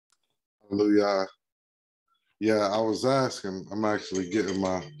Hallelujah. Yeah, I was asking. I'm actually getting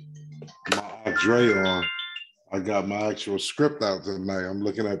my Andre on. I got my actual script out tonight. I'm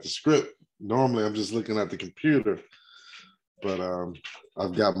looking at the script. Normally, I'm just looking at the computer, but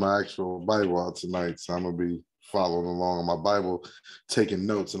I've got my actual Bible out tonight, so I'm gonna be following along on my Bible, taking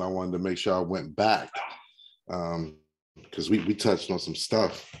notes, and I wanted to make sure I went back because we touched on some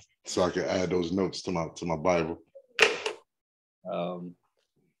stuff, so I could add those notes to my Bible.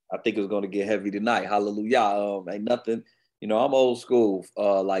 I think it's going to get heavy tonight. Hallelujah. Ain't nothing, I'm old school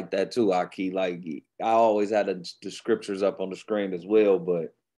like that too, Aki. Like I always had the scriptures up on the screen as well,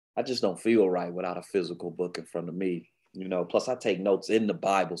 but I just don't feel right without a physical book in front of me. Plus I take notes in the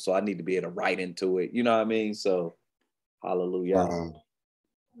Bible, so I need to be able to write into it. You know what I mean? So hallelujah.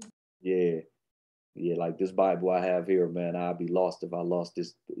 Yeah, like this Bible I have here, man, I'd be lost if I lost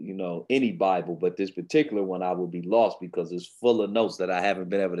this, any Bible, but this particular one, I would be lost because it's full of notes that I haven't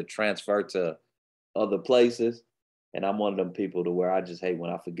been able to transfer to other places. And I'm one of them people to where I just hate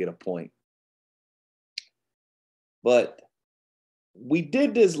when I forget a point. But we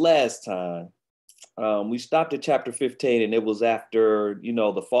did this last time. We stopped at chapter 15, and it was after,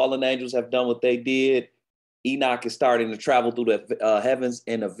 the fallen angels have done what they did. Enoch is starting to travel through the heavens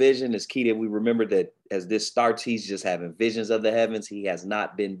in a vision. It's key that we remember that as this starts, he's just having visions of the heavens. He has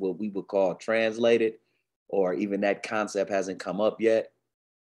not been what we would call translated, or even that concept hasn't come up yet.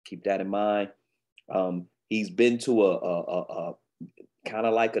 Keep that in mind. He's been to a kind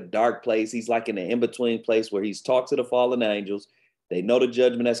of like a dark place. He's like in an in-between place where he's talked to the fallen angels. They know the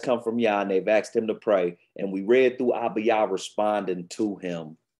judgment has come from Yah, and they've asked him to pray. And we read through Abiyah responding to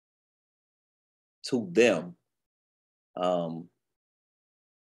him, to them,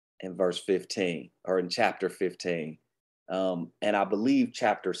 in verse 15 or in chapter 15. And I believe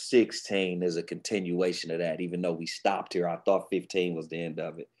chapter 16 is a continuation of that, even though we stopped here. I thought 15 was the end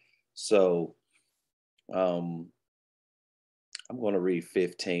of it. So I'm going to read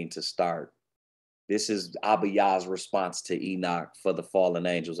 15 to start. This is Abiyah's response to Enoch for the fallen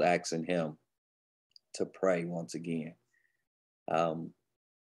angels asking him to pray once again.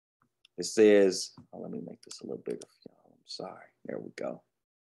 It says, let me make this a little bigger for y'all. I'm sorry. There we go.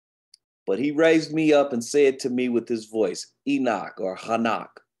 But he raised me up and said to me with his voice, Enoch or Hanok,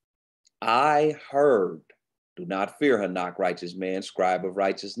 I heard, do not fear, Hanok, righteous man, scribe of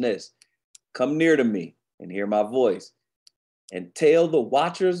righteousness. Come near to me and hear my voice, and tell the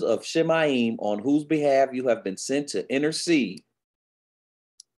watchers of Shemaim on whose behalf you have been sent to intercede.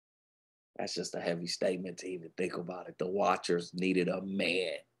 That's just a heavy statement to even think about it. The watchers needed a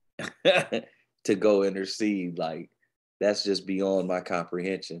man to go intercede. Like, that's just beyond my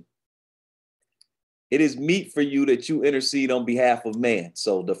comprehension. It is meet for you that you intercede on behalf of man.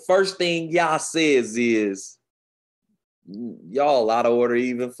 So the first thing Yah says is, y'all out of order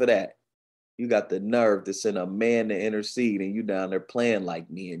even for that. You got the nerve to send a man to intercede, and you down there playing like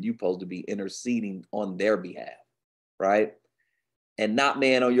me, and you supposed to be interceding on their behalf, right? And not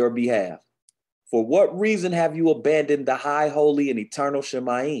man on your behalf. For what reason have you abandoned the high, holy, and eternal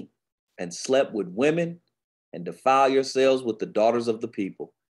Shemaim, and slept with women, and defiled yourselves with the daughters of the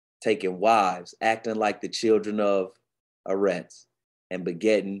people, taking wives, acting like the children of Arets, and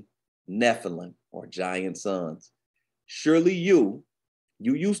begetting Nephilim, or giant sons? Surely you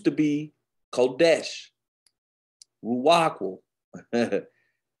used to be Kodesh, Ruachul, the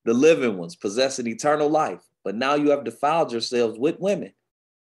living ones, possessing eternal life. But now you have defiled yourselves with women,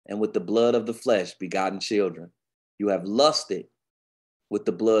 and with the blood of the flesh begotten children. You have lusted with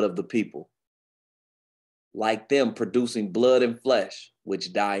the blood of the people, like them producing blood and flesh,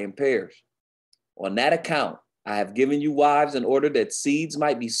 which die and perish. On that account, I have given you wives in order that seeds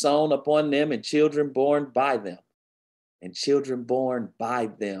might be sown upon them and children born by them. And children born by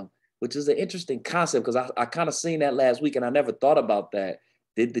them, which is an interesting concept because I kind of seen that last week and I never thought about that.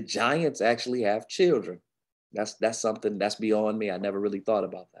 Did the giants actually have children? That's something that's beyond me. I never really thought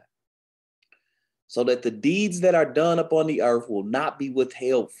about that. So that the deeds that are done upon the earth will not be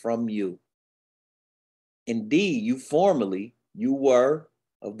withheld from you. Indeed, you were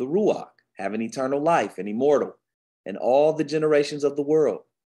of the Ruach, having eternal life and immortal, and all the generations of the world.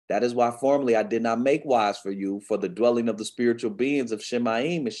 That is why formerly I did not make wives for you, for the dwelling of the spiritual beings of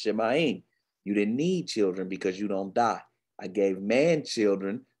Shemaim is Shemaim. You didn't need children because you don't die. I gave man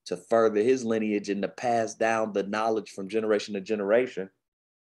children to further his lineage and to pass down the knowledge from generation to generation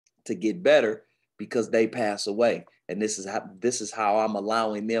to get better because they pass away. And this is how I'm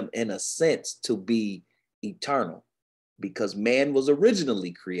allowing them, in a sense, to be eternal, because man was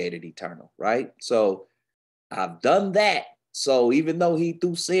originally created eternal, right? So I've done that. So even though he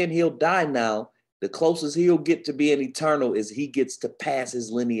through sin, he'll die now, The closest he'll get to being eternal is he gets to pass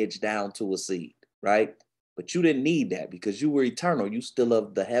his lineage down to a seed, right? But you didn't need that because you were eternal. You still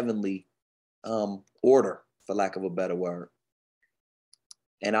of the heavenly order, for lack of a better word.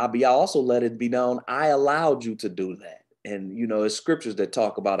 And Abiyah also let it be known, I allowed you to do that. And, you know, it's scriptures that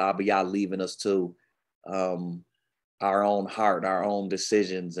talk about Abiyah leaving us to our own heart, our own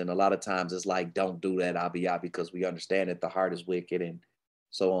decisions. And a lot of times it's like, don't do that, Abiyah, because we understand that the heart is wicked and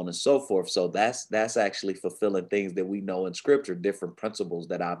so on and so forth. So that's actually fulfilling things that we know in scripture, different principles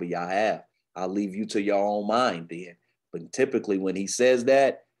that Abiyah have. I'll leave you to your own mind then. But typically when he says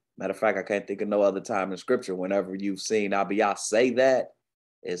that, matter of fact, I can't think of no other time in scripture, whenever you've seen Abiyah say that,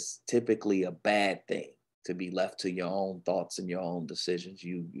 it's typically a bad thing to be left to your own thoughts and your own decisions.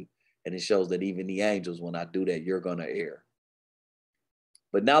 And it shows that even the angels, when I do that, you're going to err.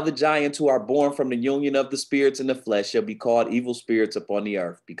 But now the giants who are born from the union of the spirits and the flesh shall be called evil spirits upon the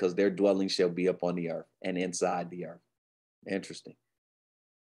earth, because their dwelling shall be upon the earth and inside the earth. Interesting.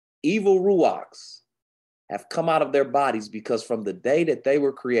 Evil ruachs have come out of their bodies, because from the day that they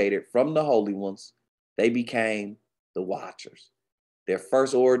were created from the holy ones, they became the watchers. Their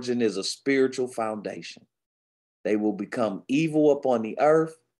first origin is a spiritual foundation. They will become evil upon the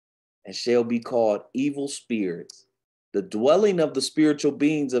earth and shall be called evil spirits. The dwelling of the spiritual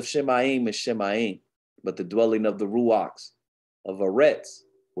beings of Shemaim is Shemaim, but the dwelling of the ruachs of Arets,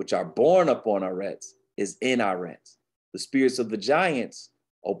 which are born upon Arets, is in Arets. The spirits of the giants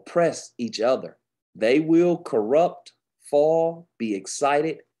oppress each other. They will corrupt, fall, be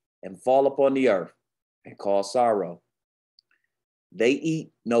excited, and fall upon the earth and cause sorrow. They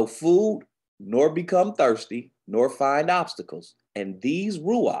eat no food, nor become thirsty, nor find obstacles. And these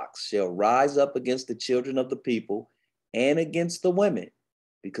ruachs shall rise up against the children of the people and against the women,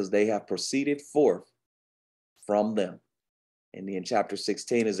 because they have proceeded forth from them. And then chapter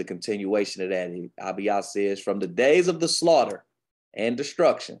 16 is a continuation of that. Abiyah says, from the days of the slaughter and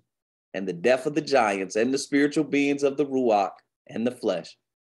destruction, and the death of the giants and the spiritual beings of the ruach and the flesh,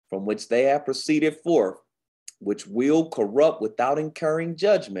 from which they have proceeded forth, which will corrupt without incurring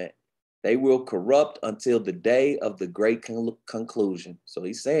judgment, they will corrupt until the day of the great conclusion. So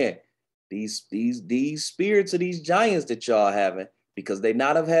he's saying these spirits of these giants that y'all having, because they're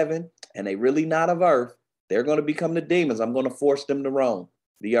not of heaven and they really not of earth, they're going to become the demons. I'm going to force them to roam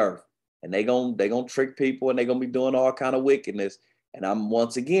the earth, and they're going to trick people, and they're going to be doing all kind of wickedness. And I'm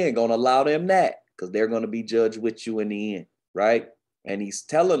once again going to allow them that, because they're going to be judged with you in the end, right? And he's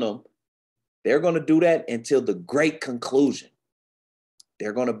telling them they're going to do that until the great conclusion.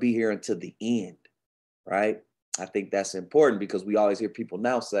 They're going to be here until the end, right? I think that's important, because we always hear people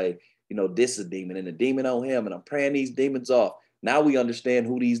now say, you know, this is a demon and a demon on him, and I'm praying these demons off. Now we understand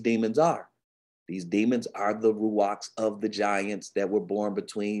who these demons are. These demons are the ruachs of the giants that were born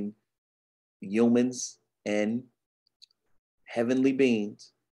between humans and heavenly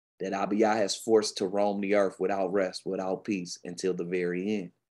beings that Abiyah has forced to roam the earth without rest, without peace, until the very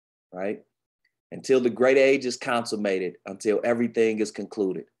end, right? Until the great age is consummated, until everything is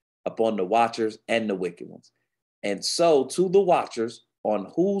concluded upon the watchers and the wicked ones. And so to the watchers,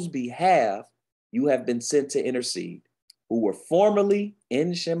 on whose behalf you have been sent to intercede, who were formerly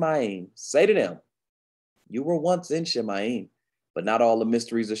in Shemaim, say to them, you were once in Shemaim, but not all the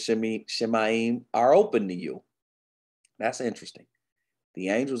mysteries of Shemaim are open to you. That's interesting. The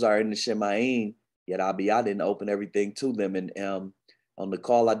angels are in the Shemaim, yet Abiyah didn't open everything to them. And on the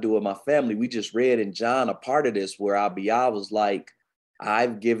call I do with my family, we just read in John a part of this where Abiyah was like,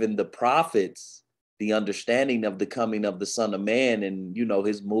 I've given the prophets the understanding of the coming of the Son of Man and, you know,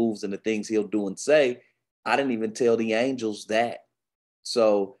 his moves and the things he'll do and say. I didn't even tell the angels that.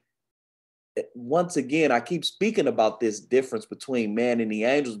 So once again, I keep speaking about this difference between man and the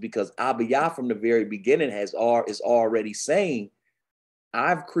angels, because Abiyah from the very beginning is already saying,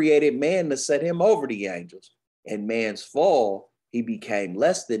 I've created man to set him over the angels. And man's fall, he became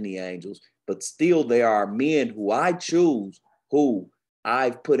less than the angels, but still there are men who I choose, who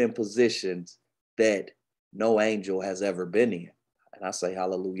I've put in positions that no angel has ever been in. And I say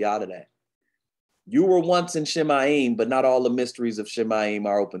hallelujah to that. You were once in Shemaim, but not all the mysteries of Shemaim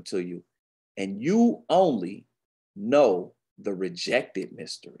are open to you. And you only know the rejected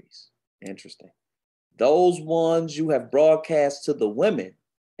mysteries. Interesting. Those ones you have broadcast to the women.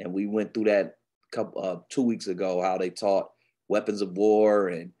 And we went through that 2 weeks ago, how they taught weapons of war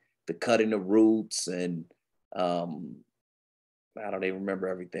and the cutting of roots. And I don't even remember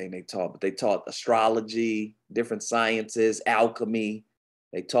everything they taught, but they taught astrology, different sciences, alchemy.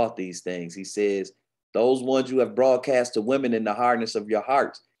 They taught these things. He says, those ones you have broadcast to women in the hardness of your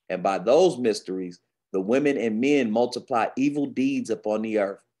hearts. And by those mysteries, the women and men multiply evil deeds upon the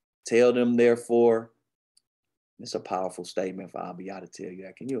earth. Tell them, therefore, it's a powerful statement for Abiyah to tell you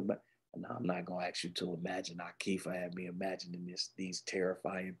that. Can you imagine? No, I'm not going to ask you to imagine. Akifa had me imagining these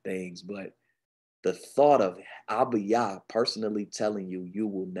terrifying things, but the thought of Abiyah personally telling you, you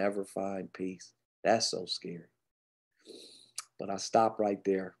will never find peace, that's so scary. But I stop right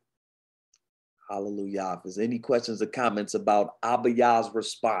there. Hallelujah. If there's any questions or comments about Abiyah's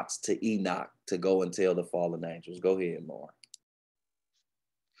response to Enoch to go and tell the fallen angels, go ahead, Lauren.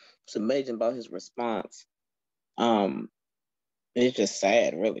 It's amazing about his response. It's just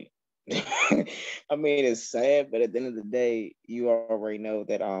sad, really. I mean, it's sad, but at the end of the day, you already know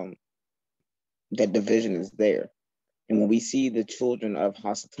that that division is there. And when we see the children of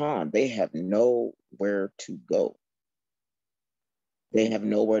Hasatan, they have nowhere to go. They have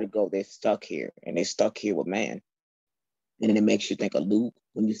nowhere to go. They're stuck here, and they're stuck here with man. And it makes you think of Luke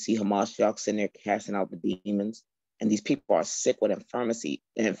when you see Hamashiach sitting there casting out the demons. And these people are sick with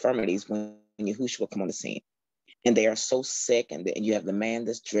infirmities when Yahushua come on the scene. And they are so sick, and you have the man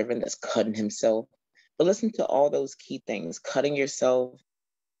that's driven, that's cutting himself. But listen to all those key things: cutting yourself,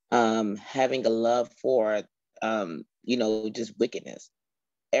 having a love for, just wickedness.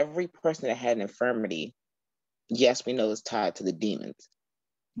 Every person that had an infirmity, yes, we know is tied to the demons.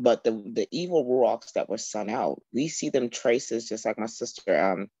 But the evil ruachs that were sent out, we see them traces, just like my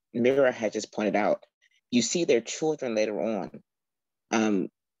sister Mira had just pointed out. You see their children later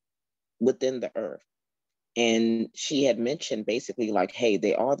on within the earth. And she had mentioned basically like, hey,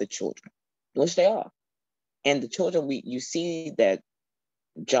 they are the children, which they are. And the children, you see that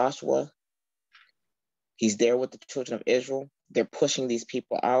Joshua, he's there with the children of Israel. They're pushing these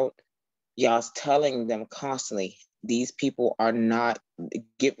people out. Y'all's telling them constantly, these people are not,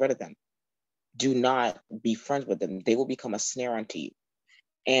 get rid of them. Do not be friends with them. They will become a snare unto you.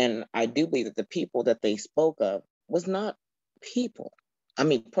 And I do believe that the people that they spoke of was not people. I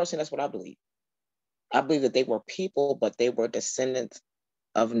mean, personally, that's what I believe. I believe that they were people, but they were descendants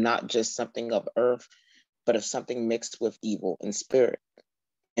of not just something of earth, but of something mixed with evil and spirit.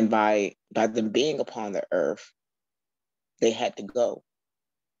 And by them being upon the earth, they had to go.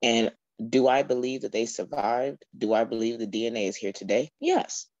 And do I believe that they survived? Do I believe the DNA is here today?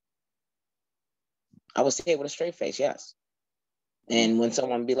 Yes. I would say it with a straight face, yes. And when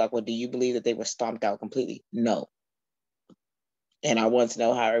someone be like, well, do you believe that they were stomped out completely? No. And I want to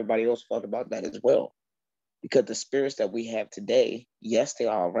know how everybody else felt about that as well. Because the spirits that we have today, yes, they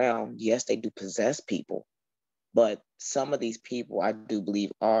are around. Yes, they do possess people. But some of these people, I do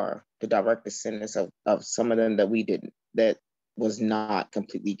believe, are the direct descendants of some of them that we didn't, that was not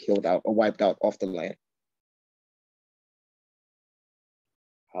completely killed out or wiped out off the land.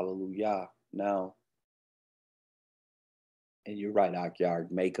 Hallelujah. Now, and you're right,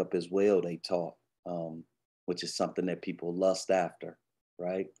 Akyard, makeup as well, they taught, which is something that people lust after,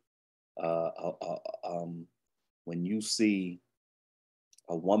 right? When you see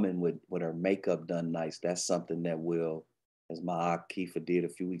a woman with her makeup done nice, that's something that will, as my Akifa did a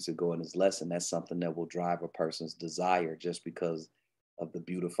few weeks ago in his lesson, that's something that will drive a person's desire just because of the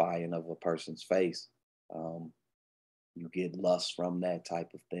beautifying of a person's face. You get lust from that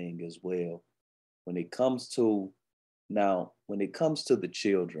type of thing as well. When it comes to the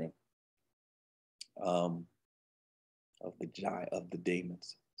children of the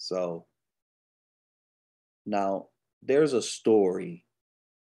demons. So now there's a story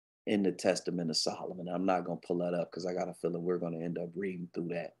in the Testament of Solomon. I'm not going to pull that up because I got a feeling we're going to end up reading through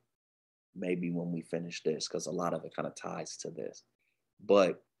that maybe when we finish this, because a lot of it kind of ties to this.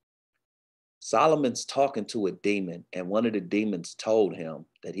 But Solomon's talking to a demon, and one of the demons told him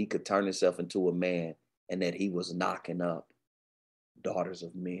that he could turn himself into a man and that he was knocking up daughters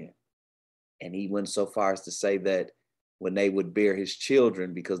of men. And he went so far as to say that when they would bear his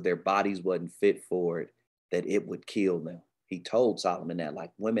children, because their bodies wasn't fit for it, that it would kill them. He told Solomon that,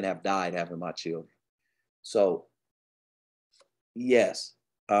 like, women have died having my children. So, yes,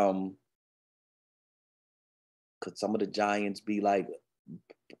 could some of the giants be like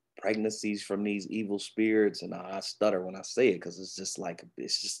pregnancies from these evil spirits? And I stutter when I say it because it's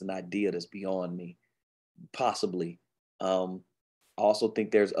just an idea that's beyond me. Possibly. I also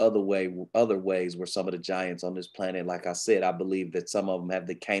think there's other ways where some of the giants on this planet, like I said, I believe that some of them have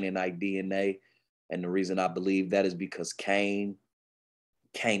the Canaanite DNA. And the reason I believe that is because Canaan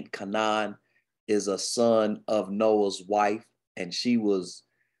is a son of Noah's wife. And she was,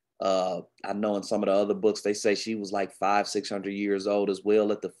 I know in some of the other books, they say she was like 500-600 years old as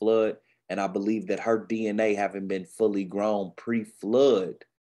well at the flood. And I believe that her DNA, having been fully grown pre-flood,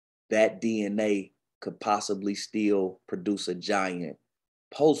 that DNA could possibly still produce a giant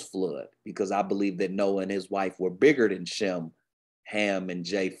post-flood, because I believe that Noah and his wife were bigger than Shem Ham and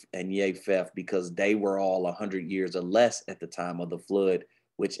Japheth, because they were all 100 years or less at the time of the flood,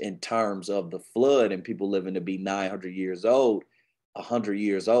 which in terms of the flood and people living to be 900 years old, 100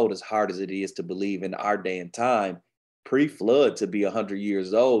 years old, as hard as it is to believe in our day and time, pre-flood to be 100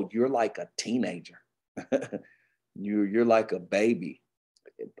 years old, you're like a teenager. You're like a baby.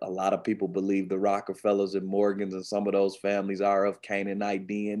 A lot of people believe the Rockefellers and Morgans and some of those families are of Canaanite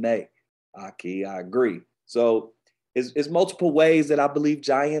DNA. Aki, I agree. So it's multiple ways that I believe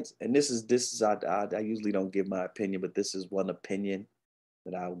giants, and this is I usually don't give my opinion, but this is one opinion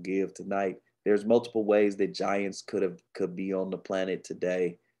that I'll give tonight. There's multiple ways that giants could be on the planet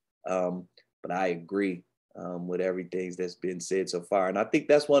today, but I agree with everything that's been said so far, and I think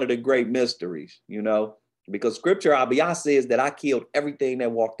that's one of the great mysteries, you know, because Scripture Abiyah says that I killed everything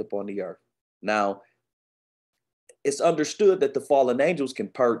that walked upon the earth. Now, it's understood that the fallen angels can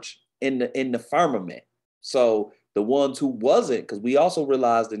perch in the firmament. So the ones who wasn't, because we also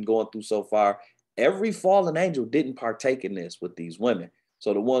realized in going through so far, every fallen angel didn't partake in this with these women.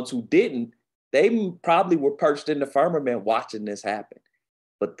 So the ones who didn't, they probably were perched in the firmament watching this happen.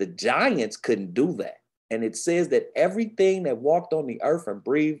 But the giants couldn't do that. And it says that everything that walked on the earth and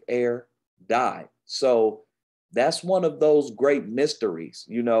breathed air died. So that's one of those great mysteries.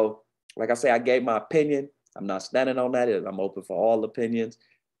 You know, like I say, I gave my opinion. I'm not standing on that. I'm open for all opinions.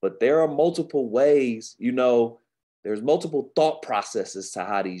 But there are multiple ways, you know, there's multiple thought processes to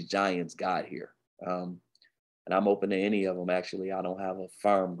how these giants got here. And I'm open to any of them, actually. I don't have a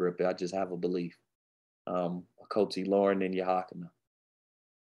firm grip. I just have a belief. Koti, Lauren, and Yahakana.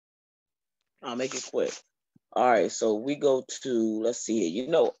 I'll make it quick. All right, so we go to, let's see here. You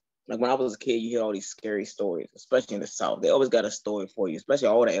know, like when I was a kid, you hear all these scary stories, especially in the South. They always got a story for you, especially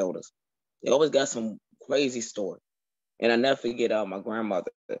all the elders. They always got some crazy story. And I never forget my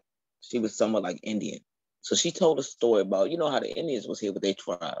grandmother. She was somewhat like Indian. So she told a story about, you know, how the Indians was here with their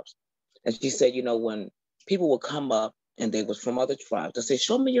tribes. And she said, you know, when people would come up and they was from other tribes, they say,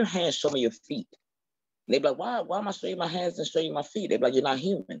 show me your hands, show me your feet. And they'd be like, why am I showing you my hands and showing you my feet? They'd be like, you're not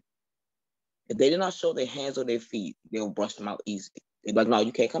human. If they did not show their hands or their feet, they'll brush them out easy. They'd be like, no,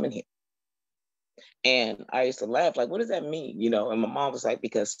 you can't come in here. And I used to laugh, like, what does that mean? You know, and my mom was like,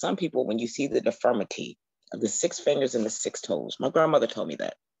 because some people, when you see the deformity of the 6 fingers and the 6 toes, my grandmother told me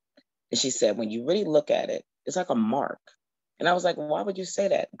that. And she said, when you really look at it, it's like a mark. And I was like, well, why would you say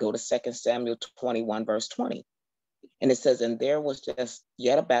that? Go to 2 Samuel 21, verse 20. And it says, and there was just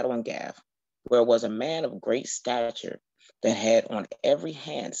yet a battle in Gath, where was a man of great stature that had on every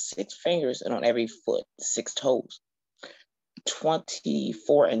hand 6 fingers and on every foot 6 toes,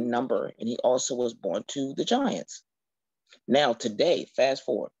 24 in number. And he also was born to the giants. Now today, fast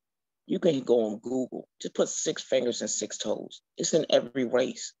forward, you can go on Google, just put 6 fingers and 6 toes. It's in every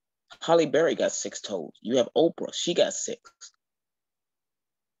race. Holly Berry got 6 toes. You have Oprah, she got 6.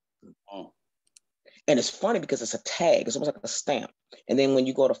 Oh. And it's funny because it's a tag, it's almost like a stamp. And then when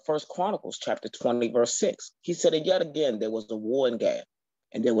you go to 1 Chronicles chapter 20, verse 6, he said, and yet again, there was a war in Gath,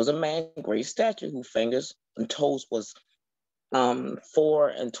 and there was a man great stature whose fingers and toes was 4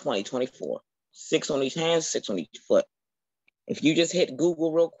 and 20, 24. 6 on each hand, 6 on each foot. If you just hit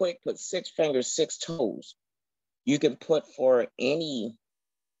Google real quick, put 6 fingers, 6 toes, you can put for any,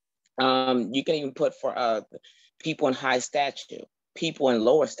 you can even put for people in high stature, people in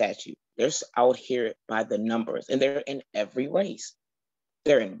lower stature. They're out here by the numbers, and they're in every race.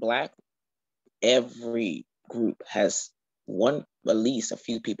 They're in Black. Every group has one, at least a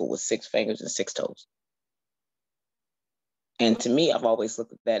few people with 6 fingers and 6 toes. And to me, I've always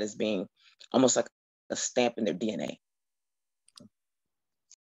looked at that as being almost like a stamp in their DNA.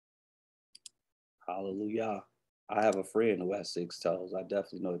 Hallelujah. I have a friend who has 6 toes. I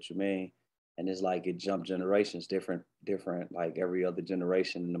definitely know what you mean. And it's like it jumped generations, different, like every other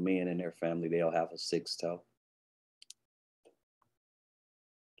generation, and the men in their family, they'll have a 6 toe.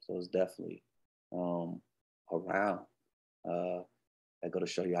 So it's definitely around. I go to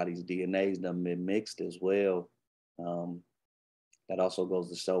show you how these DNAs done been mixed as well. That also goes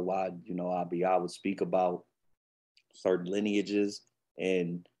to show why, you know, I would speak about certain lineages,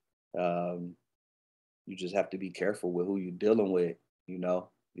 and you just have to be careful with who you're dealing with, you know,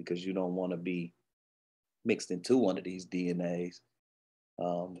 because you don't want to be mixed into one of these DNAs,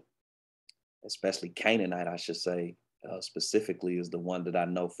 especially Canaanite, I should say, specifically is the one that I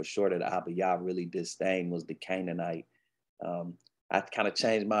know for sure that Abiyah really disdained was the Canaanite. I kind of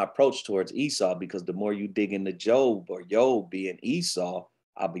changed my approach towards Esau because the more you dig into Job or Job being Esau,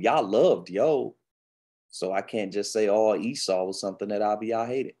 Abiyah loved Job. So I can't just say, oh, Esau was something that Abiyah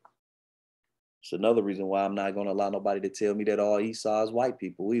hated. It's another reason why I'm not going to allow nobody to tell me that all Esau is white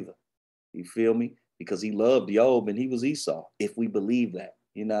people either. You feel me? because he loved Job and he was Esau, if we believe that,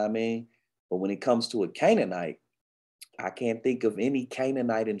 you know what I mean? But when it comes to a Canaanite, I can't think of any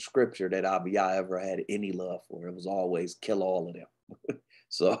Canaanite in scripture that Abiyah ever had any love for. It was always kill all of them.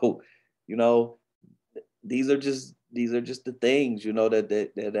 So, you know, these are just the things, you know,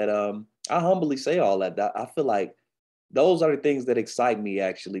 that I humbly say all that. I feel like those are the things that excite me,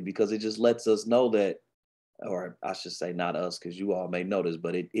 actually, because it just lets us know that, or I should say not us, because you all may know this,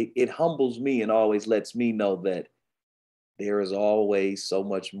 but it humbles me and always lets me know that there is always so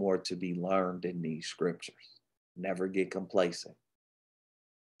much more to be learned in these scriptures. Never get complacent.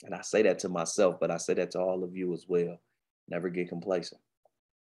 And I say that to myself, but I say that to all of you as well. Never get complacent.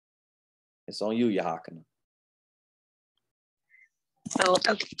 It's on you, Yahakana. Oh,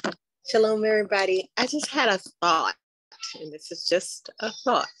 okay. Shalom, everybody. I just had a thought, and this is just a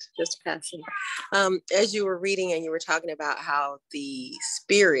thought, just passing. As you were reading and you were talking about how the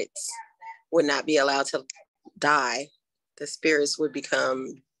spirits would not be allowed to die, the spirits would become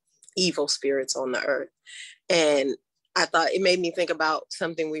evil spirits on the earth. And I thought it made me think about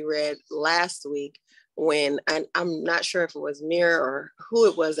something we read last week when, and I'm not sure if it was Mir or who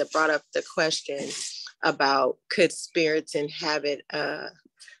it was that brought up the question about could spirits inhabit,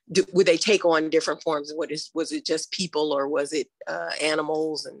 would they take on different forms? Was it just people, or was it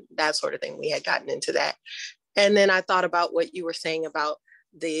animals and that sort of thing? We had gotten into that. And then I thought about what you were saying about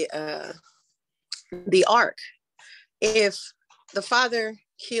the ark. If the Father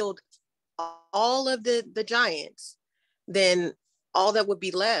killed all of the giants, then all that would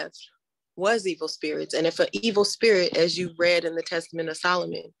be left was evil spirits. And if an evil spirit, as you read in the Testament of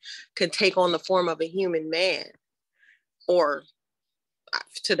Solomon, could take on the form of a human man, or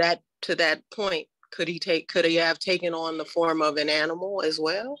to that point, could he have taken on the form of an animal as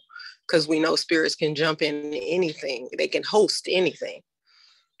well? Because we know spirits can jump in anything, they can host anything.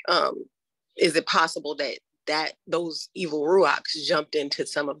 Is it possible that those evil ruachs jumped into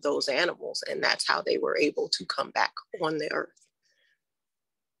some of those animals, and that's how they were able to come back on the earth?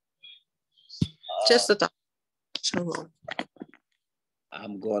 Just a thought. Shalom.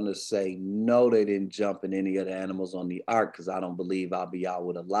 I'm going to say no, they didn't jump in any of the animals on the ark, because I don't believe Abiyah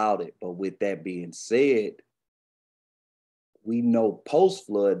would allow it. But with that being said, we know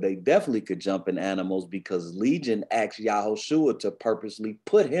post-flood, they definitely could jump in animals, because Legion asked Yahushua to purposely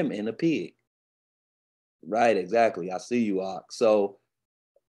put him in a pig. Right, exactly. I see you, Ak. So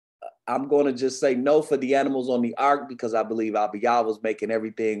I'm going to just say no for the animals on the ark, because I believe Abiyah was making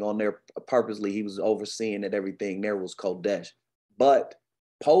everything on there purposely. He was overseeing that everything there was Kodesh. But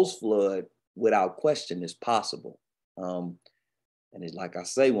post-flood, without question, is possible. And it's like I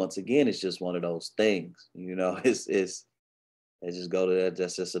say, once again, it's just one of those things. You know, it's just go to that.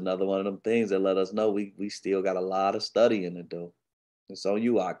 That's just another one of them things that let us know we still got a lot of studying to do. It's on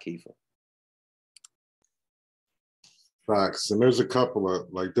you, Akifa. Facts. And there's a couple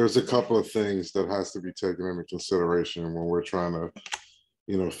of things that has to be taken into consideration when we're trying to,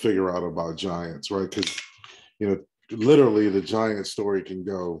 figure out about giants, right? Because, literally the giant story can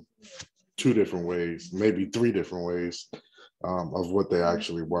go two different ways, maybe three different ways of what they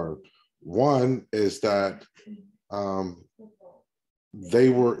actually were. One is that their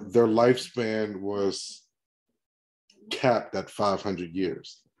lifespan was capped at 500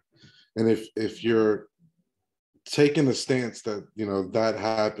 years. And if you're taking the stance that, that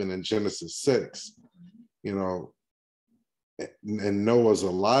happened in Genesis 6, and Noah's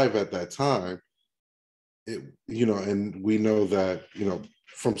alive at that time, and we know that,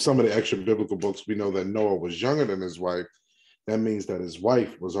 from some of the extra biblical books, we know that Noah was younger than his wife. That means that his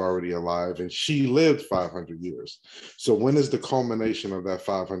wife was already alive and she lived 500 years. So when is the culmination of that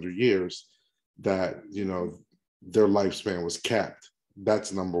 500 years that, their lifespan was capped?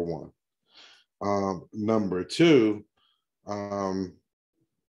 That's number one. Number two, the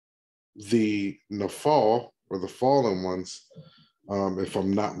Nephal, or the fallen ones, if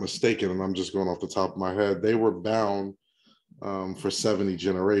I'm not mistaken, and I'm just going off the top of my head, they were bound for 70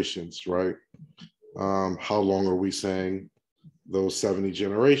 generations, right? How long are we saying those 70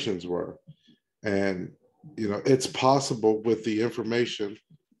 generations were? And, it's possible with the information.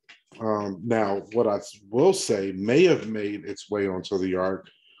 Now, what I will say may have made its way onto the ark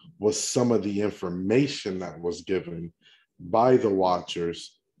was some of the information that was given by the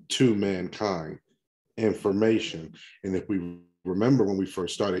Watchers to mankind. Information. And if we remember, when we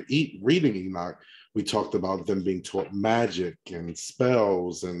first started reading Enoch, we talked about them being taught magic and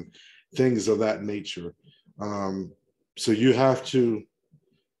spells and things of that nature. So you have to,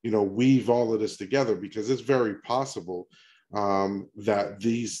 weave all of this together, because it's very possible that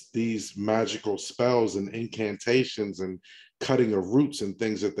these magical spells and incantations and cutting of roots and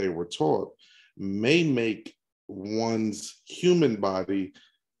things that they were taught may make one's human body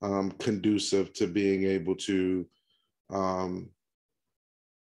conducive to being able to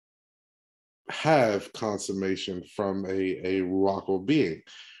have consummation from a ruachal being,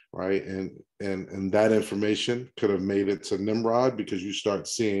 right? And that information could have made it to Nimrod, because you start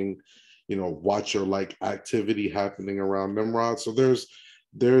seeing, watcher-like activity happening around Nimrod. So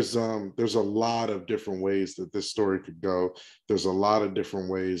there's a lot of different ways that this story could go. There's a lot of different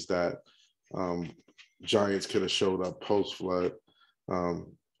ways that giants could have showed up post-flood.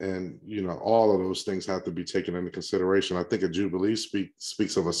 And all of those things have to be taken into consideration. I think a Jubilee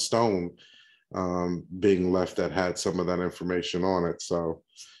speaks of a stone being left that had some of that information on it. So,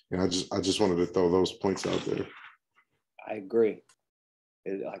 I just wanted to throw those points out there. I agree.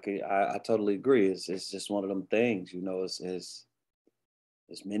 I totally agree. It's just one of them things. It's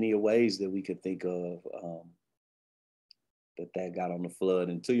many ways that we could think of that got on the flood.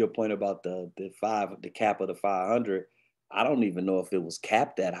 And to your point about the cap of the 500. I don't even know if it was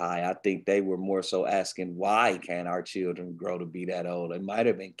capped that high. I think they were more so asking, why can't our children grow to be that old? It might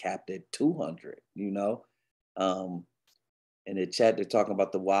have been capped at 200, In the chat, they're talking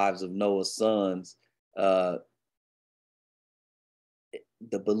about the wives of Noah's sons. The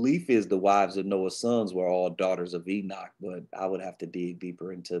belief is the wives of Noah's sons were all daughters of Enoch, but I would have to dig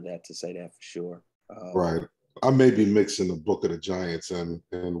deeper into that to say that for sure. Right. I may be mixing the Book of the Giants and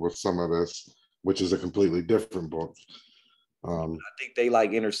with some of this, which is a completely different book. I think they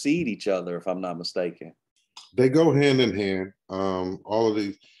intercede each other, if I'm not mistaken. They go hand in hand. All of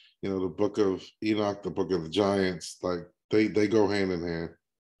these, the Book of Enoch, the Book of the Giants, they go hand in hand.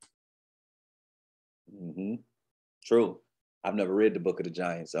 Mm-hmm. True. I've never read the Book of the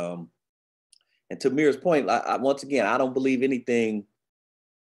Giants. And to Mir's point, once again, I don't believe anything.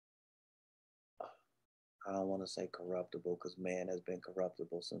 I don't want to say corruptible, because man has been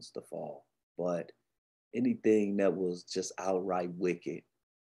corruptible since the fall, but anything that was just outright wicked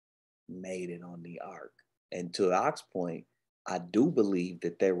made it on the ark. And to Ox's point, I do believe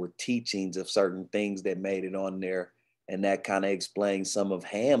that there were teachings of certain things that made it on there, and that kind of explains some of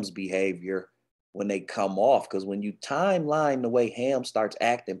Ham's behavior when they come off. Because when you timeline the way Ham starts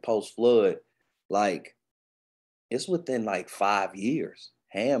acting post-flood, it's within 5 years.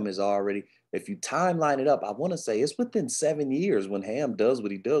 Ham is already, if you timeline it up, I want to say it's within 7 years when Ham does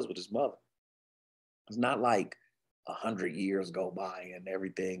what he does with his mother. It's not 100 years go by and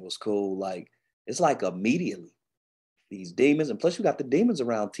everything was cool. It's immediately these demons, and plus you got the demons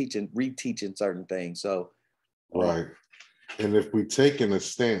around reteaching certain things. So right. And if we take in a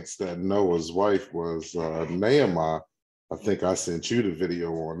stance that Noah's wife was Nehemiah, I think I sent you the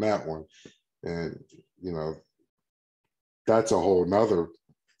video on that one. And that's a whole nother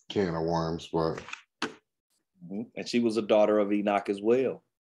can of worms. But and she was a daughter of Enoch as well.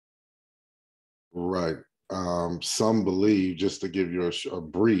 Right. Some believe, just to give you a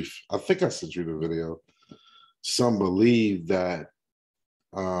brief, I think I sent you the video. Some believe that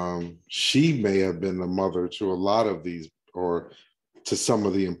she may have been the mother to a lot of these, or to some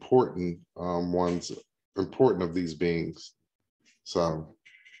of the important of these beings. So,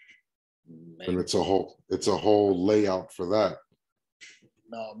 maybe. And it's a whole layout for that.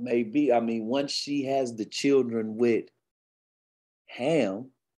 No, maybe. I mean, once she has the children with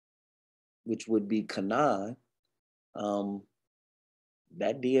Ham, which would be Canaan, that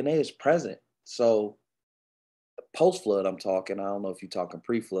DNA is present. So post-flood, I'm talking, I don't know if you're talking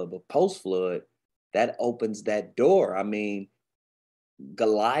pre-flood, but post-flood, that opens that door. I mean,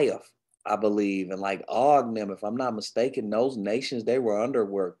 Goliath, I believe, and Og, them, if I'm not mistaken, those nations they were under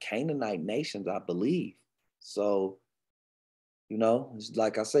were Canaanite nations, I believe. So, it's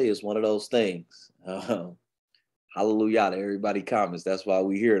like I say, it's one of those things. Hallelujah to everybody comments. That's why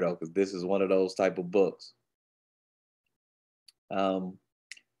we here, though, because this is one of those type of books.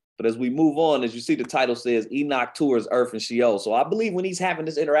 But as we move on, as you see, the title says Enoch tours Earth and Sheol. So I believe when he's having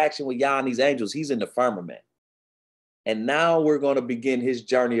this interaction with Yah and these angels, he's in the firmament. And now we're going to begin his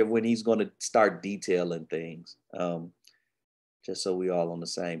journey of when he's going to start detailing things. Just so we all on the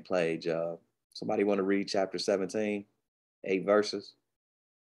same page. Somebody want to read chapter 17, 8 verses?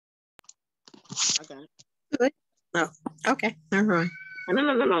 I got it. Good. Oh, okay. All right.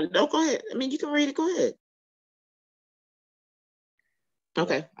 No. Don't go ahead. I mean, you can read it. Go ahead.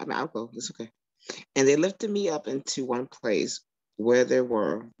 Okay. I'll go. It's okay. And they lifted me up into one place where there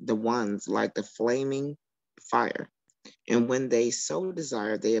were the ones like the flaming fire. And when they so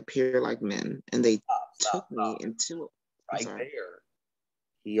desired, they appeared like men. And they took me into right there.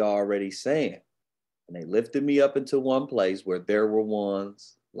 He already saying. And they lifted me up into one place where there were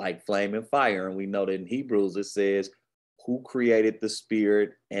ones like flaming fire. And we know that in Hebrews it says, who created the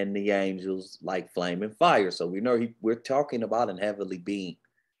spirit and the angels like flame and fire. So we know we're talking about an heavenly being.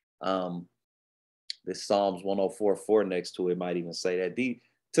 This Psalms 104:4 next to it might even say that.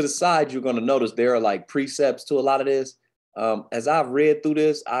 To the side, you're going to notice there are like precepts to a lot of this. As I've read through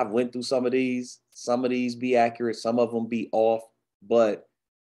this, I've went through some of these be accurate, some of them be off, but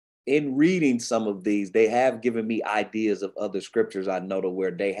in reading some of these, they have given me ideas of other scriptures I know to where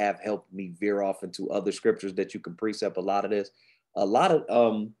they have helped me veer off into other scriptures that you can precept a lot of this. A lot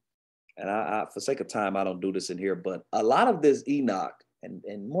of, and I for sake of time, I don't do this in here, but a lot of this Enoch,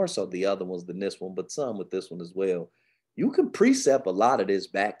 and more so the other ones than this one, but some with this one as well, you can precept a lot of this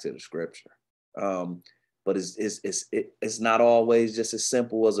back to the scripture. But it's not always just as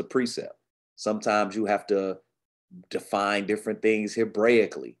simple as a precept. Sometimes you have to define different things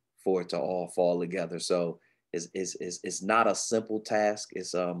Hebraically for it to all fall together. So it's not a simple task.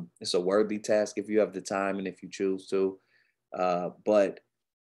 It's a worthy task if you have the time and if you choose to. But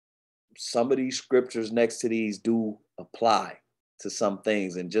some of these scriptures next to these do apply to some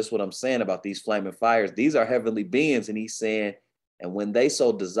things. And just what I'm saying about these flaming fires, these are heavenly beings. And he's saying, and when they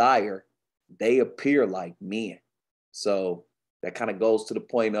so desire, they appear like men. So that kind of goes to the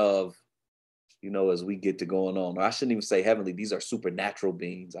point of, as we get to going on, or I shouldn't even say heavenly, these are supernatural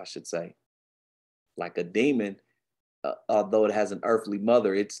beings, I should say. Like a demon, although it has an earthly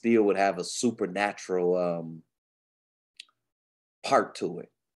mother, it still would have a supernatural part to it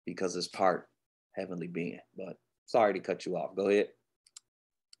because it's part heavenly being. But sorry to cut you off. Go ahead.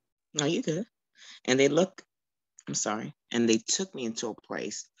 No, you good. And they took me into a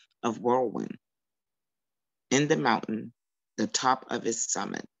place of whirlwind. In the mountain, the top of its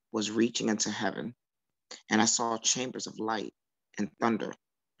summit was reaching into heaven, and I saw chambers of light and thunder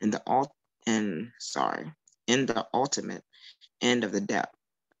in the ultimate end of the depth,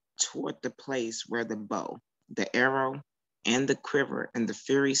 toward the place where the bow, the arrow, and the quiver, and the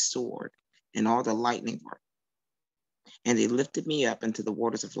fiery sword, and all the lightning were. And they lifted me up into the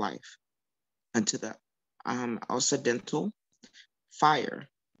waters of life, unto the occidental fire,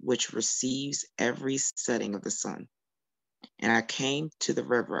 which receives every setting of the sun. And I came to the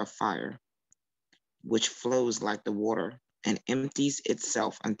river of fire, which flows like the water and empties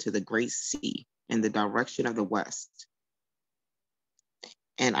itself unto the great sea in the direction of the west.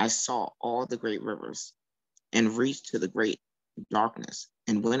 And I saw all the great rivers and reached to the great darkness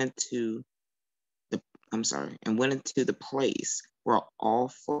and went into the place where all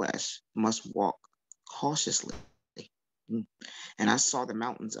flesh must walk cautiously. And I saw the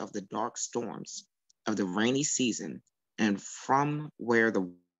mountains of the dark storms of the rainy season, and from where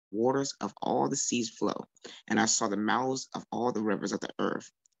the waters of all the seas flow. And I saw the mouths of all the rivers of the earth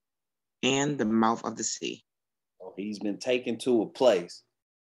and the mouth of the sea. Oh, he's been taken to a place.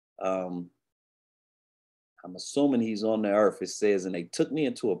 I'm assuming he's on the earth. It says, and they took me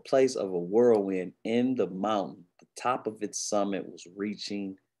into a place of a whirlwind in the mountain. The top of its summit was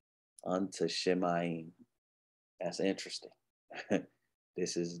reaching unto Shemaim. That's interesting.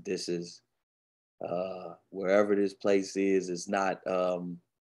 This is wherever this place is, it's not,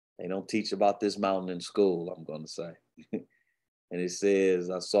 they don't teach about this mountain in school, I'm going to say. And it says,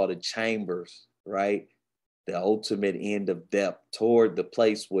 I saw the chambers, right? The ultimate end of depth toward the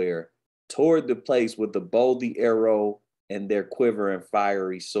place with the bow, the arrow, and their quiver and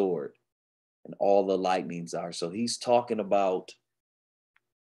fiery sword, and all the lightnings are. So he's talking about,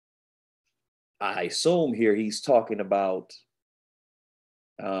 I assume here he's talking about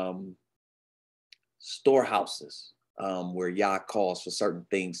storehouses where Yah calls for certain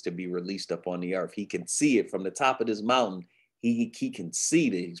things to be released up on the earth. He can see it from the top of this mountain. He can see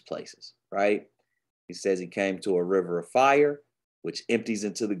these places, right? He says he came to a river of fire, which empties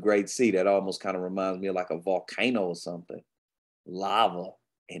into the great sea. That almost kind of reminds me of like a volcano or something, lava.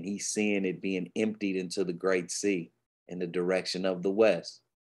 And he's seeing it being emptied into the great sea in the direction of the west.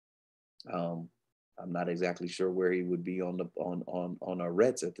 I'm not exactly sure where he would be on our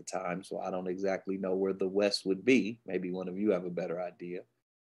Reds at the time, so I don't exactly know where the west would be. Maybe one of you have a better idea.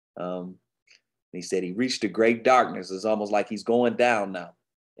 He said he reached the great darkness. It's almost like he's going down now,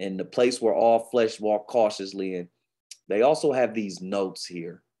 in the place where all flesh walk cautiously. And they also have these notes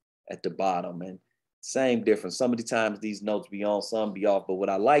here at the bottom, and same difference. Some of the times these notes be on, some be off. But what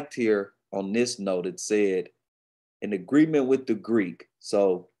I liked here on this note, it said, in agreement with the Greek.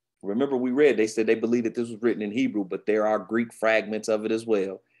 So remember we read, they said they believe that this was written in Hebrew, but there are Greek fragments of it as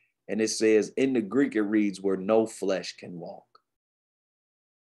well. And it says in the Greek, it reads, where no flesh can walk.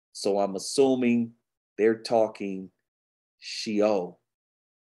 So I'm assuming they're talking Sheol,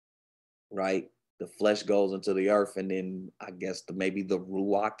 right? The flesh goes into the earth, and then I guess maybe the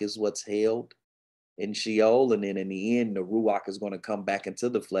Ruach is what's held in Sheol, and then in the end, the Ruach is going to come back into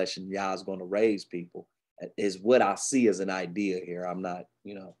the flesh, and Yah is going to raise people. Is what I see as an idea here. I'm not,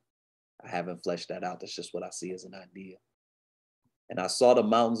 I haven't fleshed that out. That's just what I see as an idea. And I saw the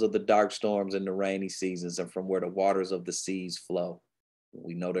mountains of the dark storms in the rainy seasons, and from where the waters of the seas flow.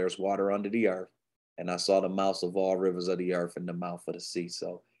 We know there's water under the earth. And I saw the mouths of all rivers of the earth and the mouth of the sea.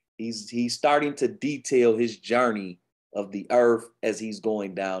 So he's starting to detail his journey of the earth as he's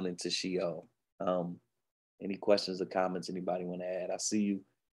going down into Sheol. Any questions or comments anybody want to add? I see you.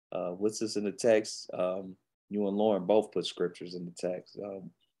 What's this in the text? You and Lauren both put scriptures in the text. Go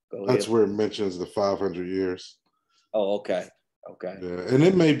ahead. That's where it mentions the 500 years. Oh, okay. Okay. Yeah, and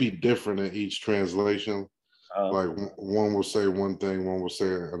it may be different in each translation. Like one will say one thing, one will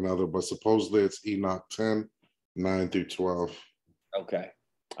say another, but supposedly it's Enoch 10, 9 through 12. Okay.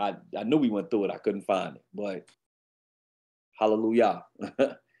 I knew we went through it. I couldn't find it, but hallelujah.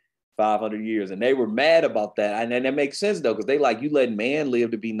 500 years. And they were mad about that. And that makes sense though, because they like, you letting man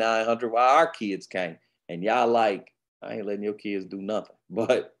live to be 900 while our kids came. And y'all like, I ain't letting your kids do nothing.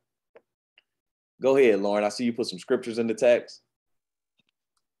 But go ahead, Lauren. I see you put some scriptures in the text.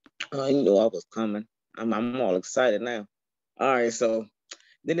 You know I was coming. I'm all excited now. All right, so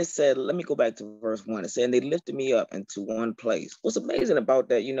then it said, let me go back to verse 1. It said, and they lifted me up into one place. What's amazing about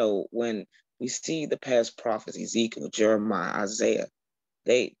that, when we see the past prophets, Ezekiel, Jeremiah, Isaiah,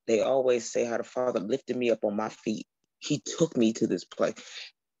 they always say how the Father lifted me up on my feet. He took me to this place.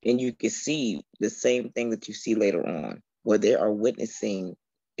 And you can see the same thing that you see later on, where they are witnessing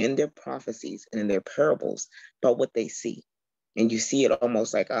in their prophecies and in their parables about what they see. And you see it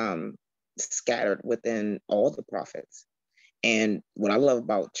almost like scattered within all the prophets. And what I love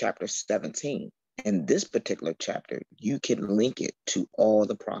about chapter 17, in this particular chapter, you can link it to all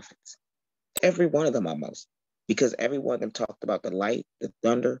the prophets. Every one of them almost, because every one of them talked about the light, the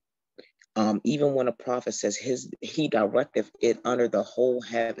thunder. Even when a prophet says he directed it under the whole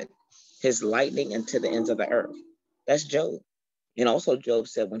heaven, his lightning into the ends of the earth. That's Job. And also Job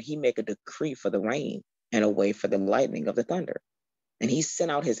said when he make a decree for the rain and a way for the lightning of the thunder. And he sent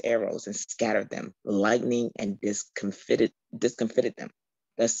out his arrows and scattered them, lightning and discomfited them.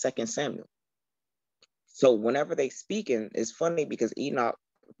 That's 2 Samuel. So whenever they speaking, it's funny because Enoch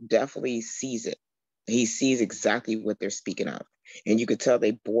definitely sees it. He sees exactly what they're speaking of. And you could tell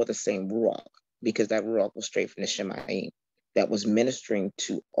they bore the same Ruach, because that Ruach was straight from the Shemaim that was ministering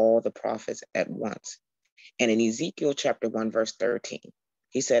to all the prophets at once. And in Ezekiel chapter 1, verse 13,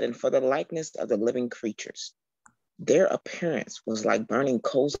 he said, and for the likeness of the living creatures, their appearance was like burning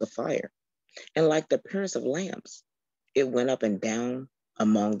coals of fire, and like the appearance of lamps. It went up and down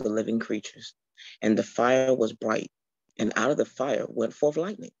among the living creatures, and the fire was bright, and out of the fire went forth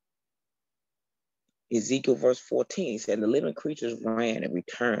lightning. Ezekiel verse 14, he said, the living creatures ran and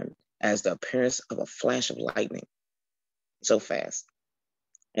returned as the appearance of a flash of lightning. So fast.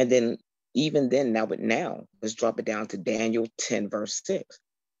 And then, even then, now let's drop it down to Daniel 10, verse 6.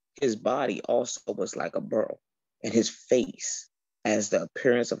 His body also was like a beryl, and his face as the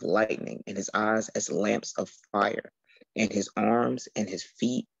appearance of lightning, and his eyes as lamps of fire, and his arms and his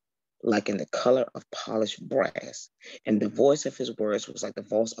feet like in the color of polished brass. And the voice of his words was like the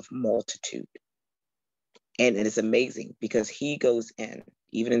voice of multitude. And it is amazing because he goes in,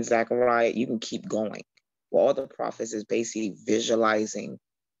 even in Zechariah, you can keep going. Well, all the prophets is basically visualizing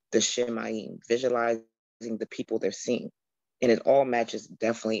the Shemaim, visualizing the people they're seeing. And it all matches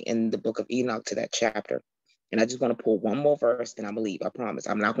definitely in the book of Enoch to that chapter. And I just want to pull one more verse and I'm going to leave, I promise.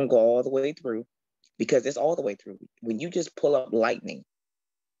 I'm not going to go all the way through because it's all the way through. When you just pull up lightning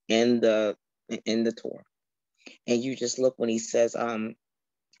in the Torah and you just look when he says,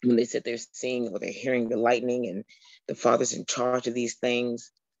 when they sit there seeing or they're hearing the lightning and the Father's in charge of these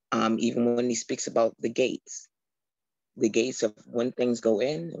things, even when he speaks about the gates of when things go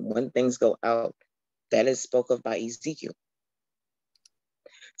in and when things go out, that is spoke of by Ezekiel.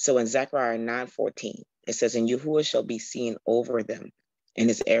 So in Zechariah 9:14, it says, and Yahuwah shall be seen over them, and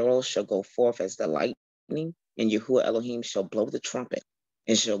his arrows shall go forth as the lightning, and Yahuwah Elohim shall blow the trumpet,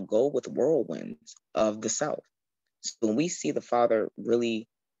 and shall go with whirlwinds of the south. So when we see the Father really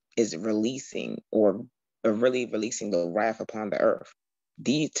is releasing or really releasing the wrath upon the earth,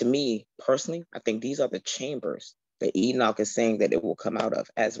 to me personally, I think these are the chambers that Enoch is saying that it will come out of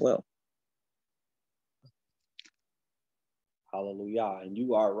as well. Hallelujah. And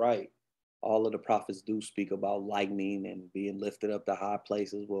you are right. All of the prophets do speak about lightning and being lifted up to high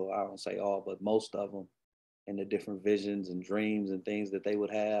places. Well, I don't say all, but most of them, and the different visions and dreams and things that they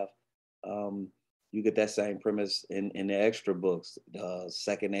would have. You get that same premise in the extra books,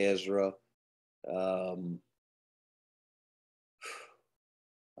 Second Ezra,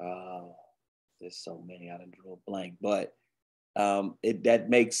 There's so many, I didn't draw a blank, but that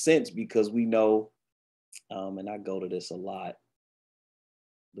makes sense because we know, and I go to this a lot,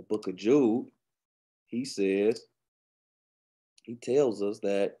 the book of Jude, he tells us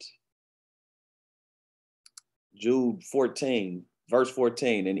that Jude 14, verse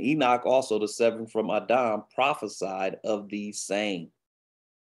 14, and Enoch also, the seventh from Adam, prophesied of these same.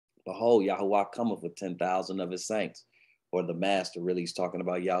 Behold, Yahuwah cometh with 10,000 of his saints, or the master, really, he's talking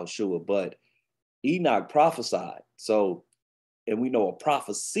about Yahushua, but Enoch prophesied. So, and we know a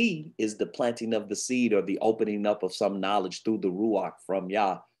prophecy is the planting of the seed or the opening up of some knowledge through the Ruach from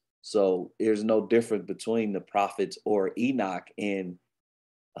Yah. So there's no difference between the prophets or Enoch in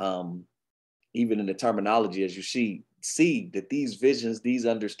even in the terminology, as you see that these visions, these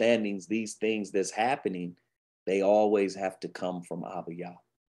understandings, these things that's happening, they always have to come from Abba Yah.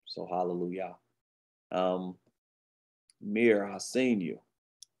 So hallelujah. Mir, I seen you.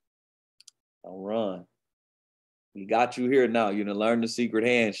 Don't run. We got you here now. You done learn the secret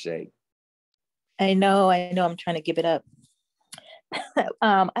handshake. I know. I'm trying to give it up.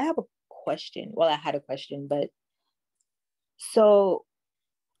 I have a question. Well, I had a question, but so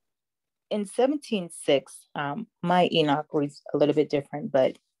in 17:6, my Enoch was a little bit different,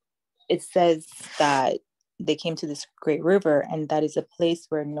 but it says that they came to this great river, and that is a place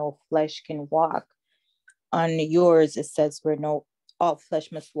where no flesh can walk. On yours, it says where all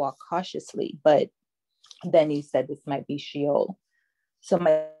flesh must walk cautiously, but then you said this might be Sheol. So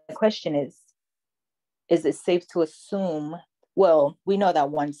my question is it safe to assume, well, we know that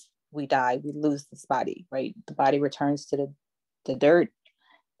once we die, we lose this body, right? The body returns to the dirt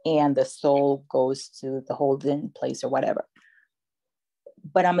and the soul goes to the holding place or whatever.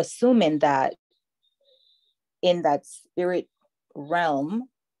 But I'm assuming that in that spirit realm,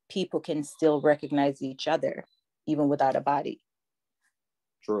 people can still recognize each other, even without a body.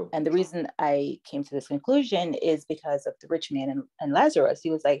 True. And the reason I came to this conclusion is because of the rich man and Lazarus. He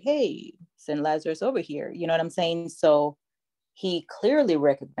was like, hey, send Lazarus over here. You know what I'm saying? So he clearly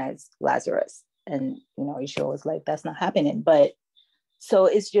recognized Lazarus. And, Yeshua was like, that's not happening. But so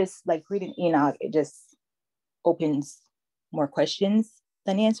it's just like reading Enoch, it just opens more questions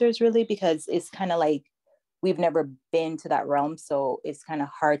than answers, really, because it's kind of like we've never been to that realm. So it's kind of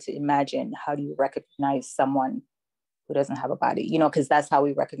hard to imagine, how do you recognize someone who doesn't have a body, because that's how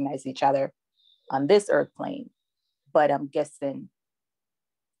we recognize each other on this earth plane. But I'm guessing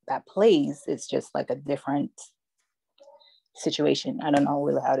that place is just like a different situation. I don't know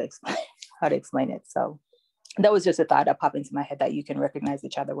really how to explain it. So that was just a thought that popped into my head, that you can recognize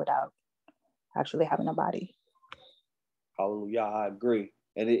each other without actually having a body. Hallelujah, I agree.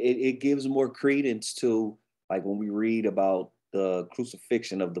 And it gives more credence to, like, when we read about the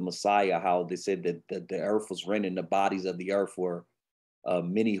crucifixion of the Messiah, how they said that the earth was rent and the bodies of the earth were,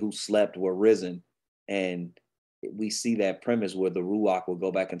 many who slept were risen. And we see that premise where the Ruach will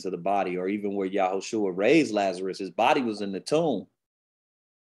go back into the body, or even where Yahushua raised Lazarus, his body was in the tomb.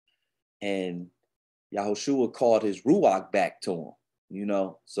 And Yahushua called his Ruach back to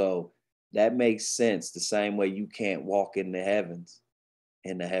him, So that makes sense. The same way you can't walk in the heavens,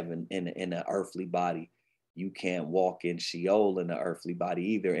 in the earthly body. You can't walk in Sheol in the earthly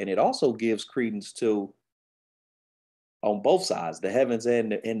body either. And it also gives credence to, on both sides, the heavens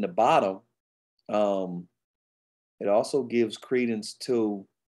and the bottom. It also gives credence to,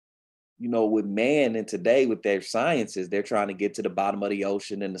 with man, and today with their sciences, they're trying to get to the bottom of the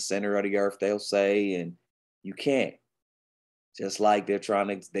ocean and the center of the earth, they'll say, and you can't. Just like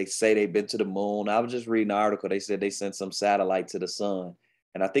they say they've been to the moon. I was just reading an article. They said they sent some satellite to the sun.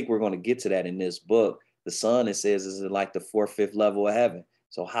 And I think we're going to get to that in this book. The sun, it says, is like the 4th, 5th level of heaven.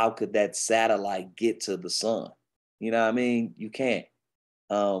 So how could that satellite get to the sun? You know what I mean? You can't.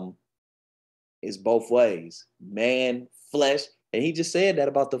 It's both ways. Man, flesh. And he just said that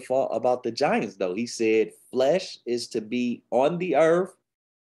about the giants, though. He said flesh is to be on the earth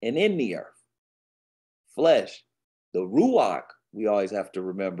and in the earth. Flesh. The Ruach, we always have to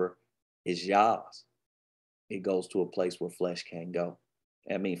remember, is Yah's. It goes to a place where flesh can't go.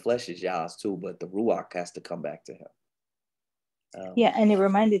 I mean, flesh is Yah's too, but the Ruach has to come back to him. Yeah, and it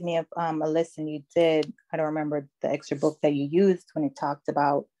reminded me of a lesson you did. I don't remember the extra book that you used when it talked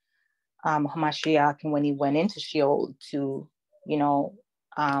about Hamashiach, and when he went into Sheol to,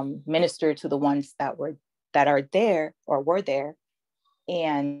 minister to the ones that are there or were there,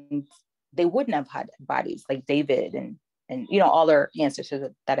 and they wouldn't have had bodies, like David and all their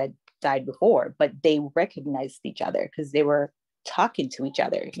ancestors that had died before, but they recognized each other because they were talking to each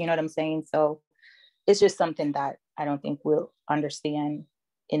other. You know what I'm saying? So it's just something that I don't think we'll understand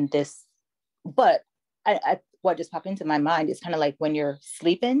in this. But what just popped into my mind is kind of like when you're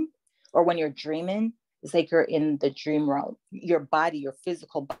sleeping, or when you're dreaming, it's like you're in the dream realm. Your body, your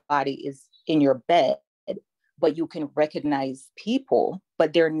physical body is in your bed, but you can recognize people,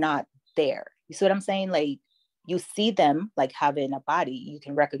 but they're not there. You see what I'm saying? Like you see them like having a body. You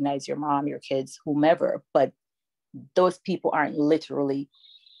can recognize your mom, your kids, whomever, but those people aren't literally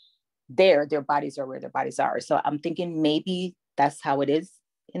there. Their bodies are where their bodies are. So I'm thinking maybe that's how it is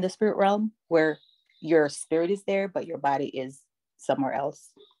in the spirit realm, where your spirit is there, but your body is somewhere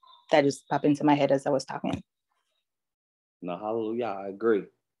else. That just popped into my head as I was talking. No, hallelujah. I agree.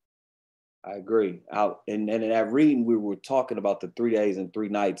 And in that reading, we were talking about the 3 days and 3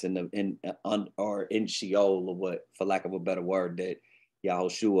 nights in Sheol, or what, for lack of a better word, that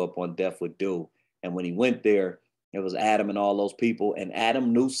Yahushua upon death would do. And when he went there, it was Adam and all those people. And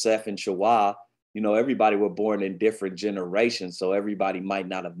Adam knew Seth and Shawah. You know, everybody were born in different generations, so everybody might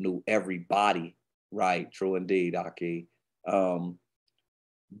not have knew everybody. Right? True indeed, Aki.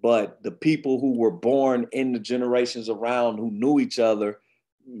 But the people who were born in the generations around who knew each other,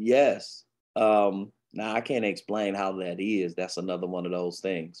 yes. Now I can't explain how that is. That's another one of those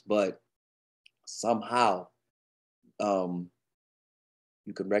things. But somehow,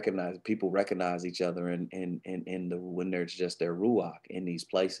 you can people recognize each other when there's just their ruach in these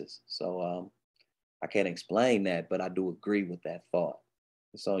places. So I can't explain that, but I do agree with that thought.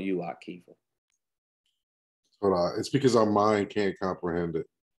 It's on you, Akifa. But it's because our mind can't comprehend it.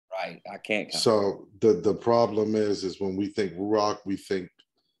 Right, I can't. So the problem is when we think ruach, we think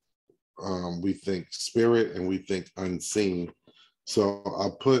spirit, and we think unseen. So I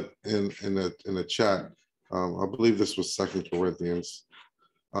put in the chat. I believe this was 2 Corinthians.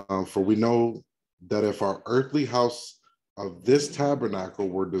 For we know that if our earthly house of this tabernacle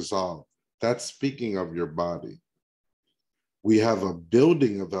were dissolved, that's speaking of your body, we have a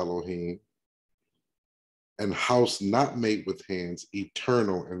building of Elohim, and house not made with hands,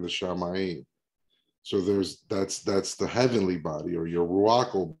 eternal in the Shamayim. So that's the heavenly body, or your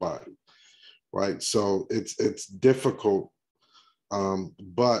ruachal body, right? So it's difficult,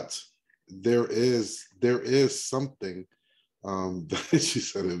 but there is something. She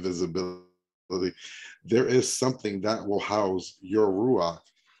said invisibility. There is something that will house your ruach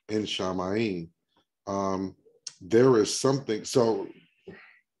in Shamayim. There is something. So,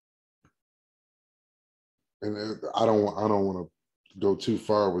 and I don't want to go too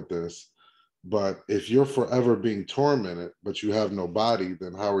far with this, but if you're forever being tormented, but you have no body,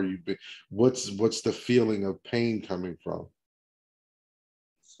 then how are you? What's the feeling of pain coming from?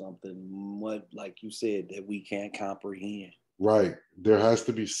 Something, what, like you said, that we can't comprehend. Right. There has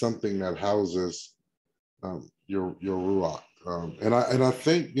to be something that houses your ruach. And I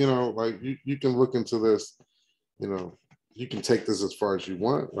think, like you can look into this, you can take this as far as you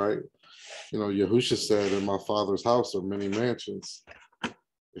want, right? Yahusha said, in my father's house are many mansions.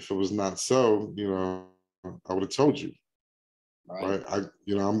 If it was not so, I would have told you. Right.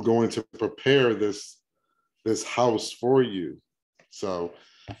 I'm going to prepare this house for you. So,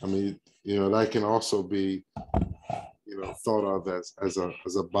 I mean, that can also be, thought of as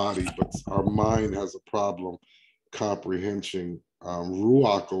a body, but our mind has a problem comprehending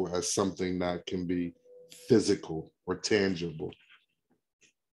ruach as something that can be physical or tangible.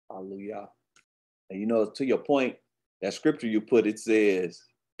 Hallelujah. And to your point, that scripture you put, it says,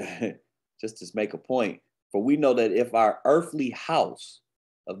 just to make a point, for we know that if our earthly house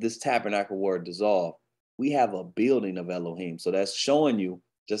of this tabernacle were dissolved, we have a building of Elohim. So that's showing you,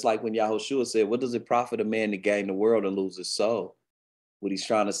 just like when Yahushua said, what does it profit a man to gain the world and lose his soul? What he's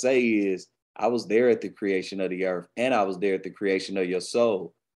trying to say is, I was there at the creation of the earth, and I was there at the creation of your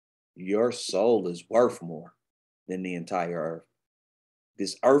soul. Your soul is worth more than the entire earth.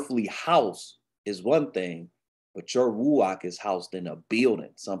 This earthly house is one thing, but your ruach is housed in a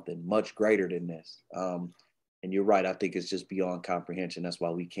building, something much greater than this. And you're right. I think it's just beyond comprehension. That's why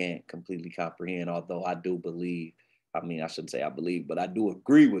we can't completely comprehend, although I do believe, I shouldn't say I believe, but I do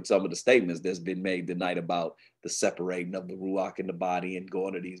agree with some of the statements that's been made tonight about the separating of the ruach in the body and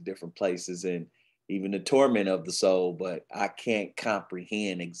going to these different places and even the torment of the soul. But I can't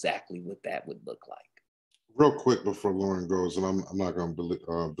comprehend exactly what that would look like. Real quick before Lauren goes, and I'm not going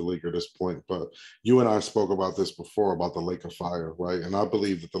to beleaguer this point, but you and I spoke about this before, about the lake of fire, right? And I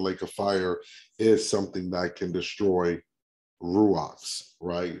believe that the lake of fire is something that can destroy ruachs,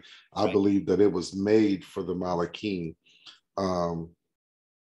 right? I believe that it was made for the Malachim. I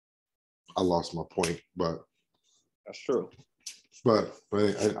lost my point, but that's true. But I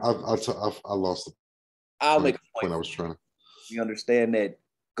lost the I'll make a point. I was trying to. You understand that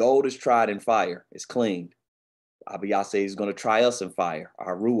gold is tried in fire, it's cleaned. Abiyase is going to try us in fire,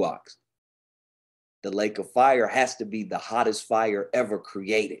 our ruachs. The lake of fire has to be the hottest fire ever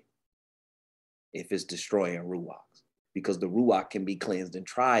created. if it's destroying ruachs, because the ruach can be cleansed and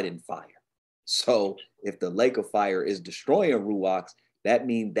tried in fire. So if the lake of fire is destroying ruachs, that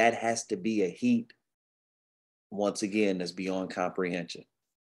means that has to be a heat, once again, that's beyond comprehension.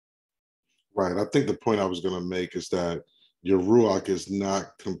 Right. I think the point I was going to make is that your ruach is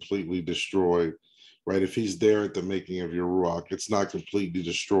not completely destroyed, right? If he's there at the making of your ruach, it's not completely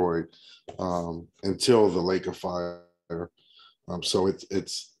destroyed until the lake of fire. So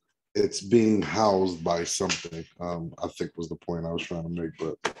it's being housed by something. I think was the point I was trying to make.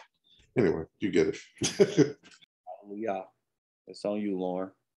 But anyway, you get it. Yeah, it's on you,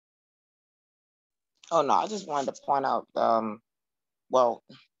 Lauren. Oh no, I just wanted to point out. Well,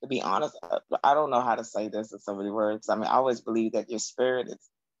 to be honest, I don't know how to say this in so many words. I mean, I always believe that your spirit is,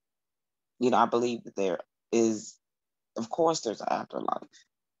 I believe that there is, of course, there's an afterlife.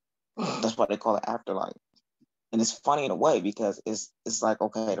 That's what they call it, afterlife. And it's funny in a way because it's like,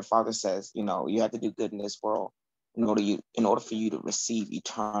 okay, the Father says, you have to do good in this world in order for you to receive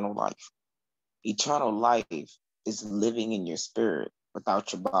eternal life. Eternal life is living in your spirit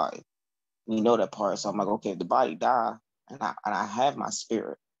without your body. You know that part. So I'm like, okay, if the body die and I have my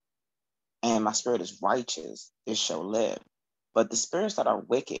spirit, and my spirit is righteous, it shall live. But the spirits that are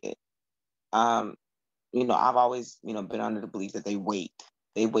wicked, I've always, been under the belief that they wait.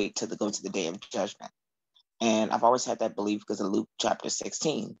 They wait till they go to the day of judgment. And I've always had that belief because of Luke chapter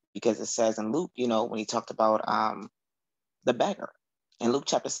 16, because it says in Luke, when he talked about the beggar, in Luke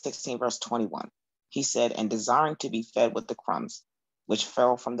chapter 16, verse 21, he said, and desiring to be fed with the crumbs, which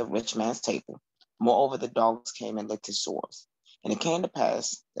fell from the rich man's table. Moreover, the dogs came and licked his sores. And it came to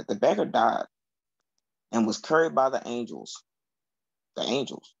pass that the beggar died and was carried by the angels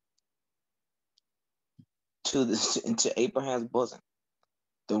into Abraham's bosom.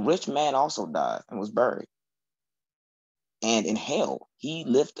 The rich man also died and was buried. And in hell, he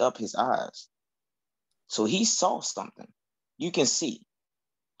lifted up his eyes. So he saw something. You can see,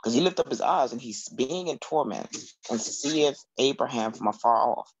 because he lifted up his eyes and he's being in torment and seeth Abraham from afar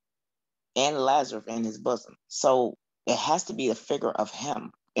off and Lazarus in his bosom. So it has to be a figure of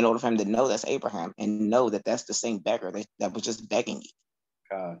him in order for him to know that's Abraham and know that that's the same beggar that was just begging you.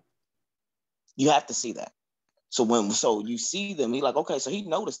 God. You have to see that. So you see them, you're like, okay, so he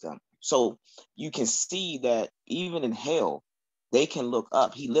noticed them. So you can see that even in hell, they can look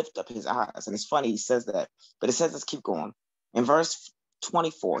up. He lifted up his eyes. And it's funny, he says that, but it says, let's keep going. In verse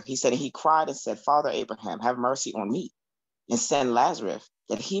 24, he said, he cried and said, Father Abraham, have mercy on me and send Lazarus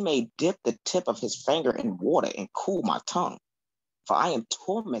that he may dip the tip of his finger in water and cool my tongue. For I am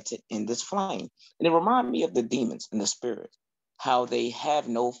tormented in this flame. And it reminded me of the demons and the spirits, how they have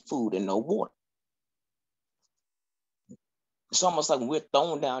no food and no water. It's almost like we're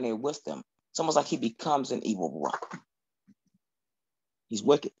thrown down there with them. It's almost like he becomes an evil rock. He's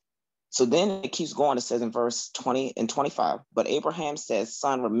wicked. So then it keeps going. It says in verse 20 and 25, but Abraham says,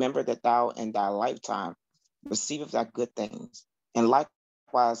 son, remember that thou in thy lifetime receivest thy good things, and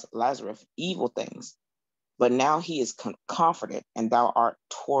likewise Lazarus evil things. But now he is comforted, and thou art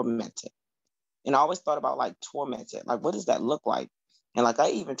tormented. And I always thought about like tormented. Like, what does that look like? And like, I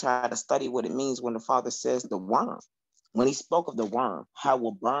even tried to study what it means when the Father says the worm. When he spoke of the worm, how it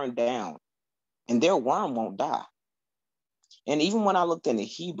will burn down, and their worm won't die. And even when I looked into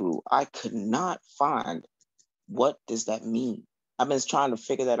Hebrew, I could not find what does that mean. I've been trying to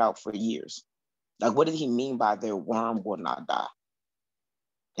figure that out for years. Like, what did he mean by their worm will not die?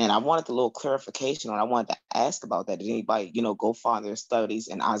 And I wanted a little clarification, and I wanted to ask about that. Did anybody, go find their studies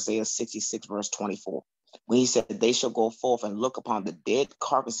in Isaiah 66, verse 24, when he said, they shall go forth and look upon the dead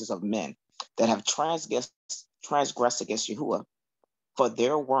carcasses of men that have transgressed against Yahuwah, for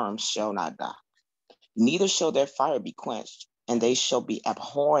their worms shall not die, neither shall their fire be quenched, and they shall be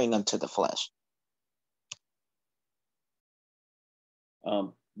abhorring unto the flesh.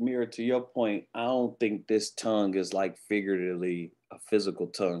 Mira, to your point, I don't think this tongue is like figuratively a physical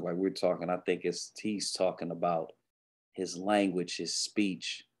tongue like we're talking. I think he's talking about his language, his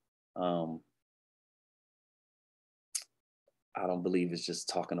speech. I don't believe it's just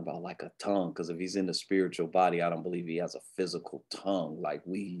talking about like a tongue, because if he's in the spiritual body, I don't believe he has a physical tongue like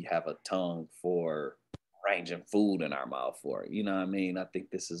we have a tongue for arranging food in our mouth for it. You know what I mean? I think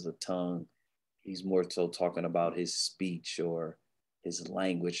this is a tongue. He's more so talking about his speech or his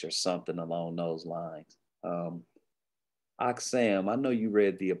language or something along those lines. Aksam, I know you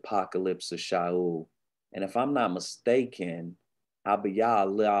read the Apocalypse of Shaul, and if I'm not mistaken, Abiyah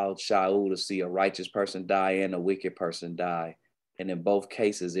allowed Shaul to see a righteous person die and a wicked person die. And in both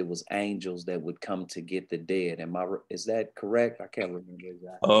cases, it was angels that would come to get the dead. Is that correct? I can't remember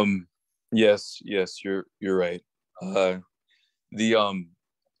exactly. Yes, you're right.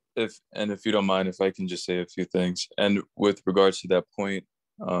 if you don't mind, if I can just say a few things. And with regards to that point,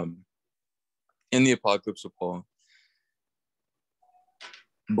 in the Apocalypse of Paul,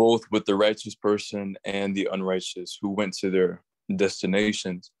 both with the righteous person and the unrighteous who went to their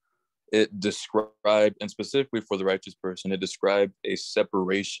destinations, it described, and specifically for the righteous person, it described a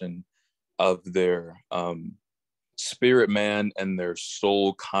separation of their spirit man and their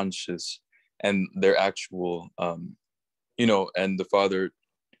soul conscious and their actual, and the Father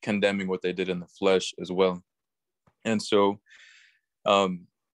condemning what they did in the flesh as well. And so,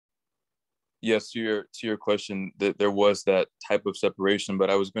 yes, to your question, that there was that type of separation, but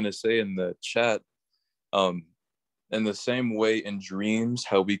I was going to say in the chat, in the same way in dreams,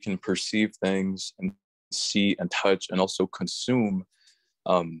 how we can perceive things and see and touch and also consume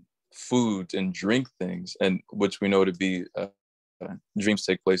food and drink things, and which we know to be dreams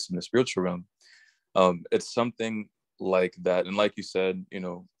take place in the spiritual realm. It's something like that. And like you said,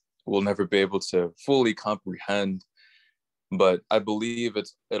 we'll never be able to fully comprehend, but I believe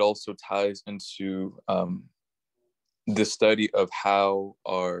it also ties into the study of how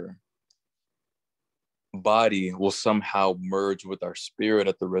our body will somehow merge with our spirit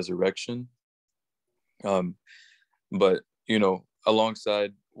at the resurrection. But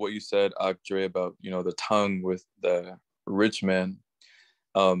alongside what you said, Akdre, about the tongue with the rich man,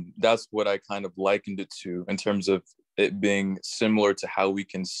 that's what I kind of likened it to, in terms of it being similar to how we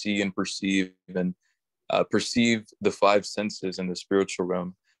can see and perceive and perceive the five senses in the spiritual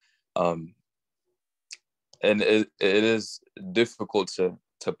realm. And it is difficult to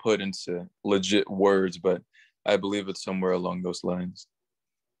put into legit words, but I believe it's somewhere along those lines.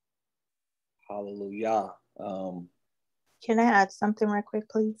 Hallelujah. Can I add something right quick,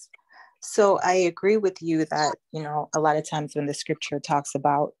 please? So I agree with you that, a lot of times when the scripture talks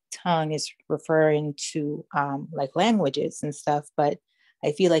about tongue is referring to like languages and stuff, but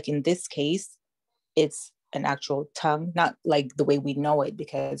I feel like in this case, it's an actual tongue, not like the way we know it,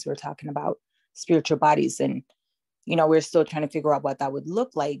 because we're talking about spiritual bodies and, we're still trying to figure out what that would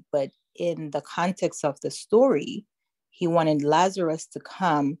look like. But in the context of the story, he wanted Lazarus to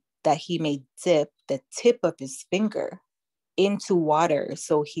come that he may dip the tip of his finger into water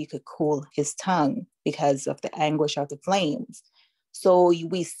so he could cool his tongue because of the anguish of the flames. So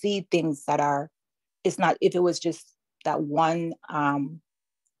we see things that it's not, if it was just that one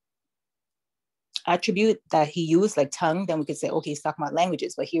attribute that he used, like tongue, then we could say, okay, he's talking about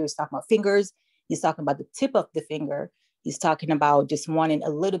languages, but here he's talking about fingers. He's talking about the tip of the finger. He's talking about just wanting a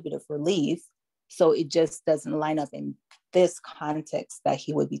little bit of relief. So it just doesn't line up in this context that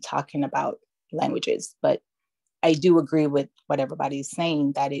he would be talking about languages. But I do agree with what everybody's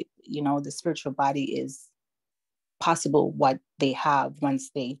saying, that the spiritual body is possible what they have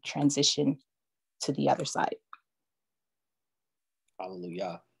once they transition to the other side.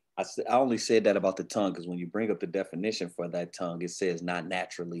 Hallelujah. I only said that about the tongue because when you bring up the definition for that tongue, it says not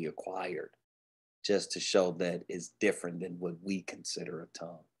naturally acquired, just to show that it's different than what we consider a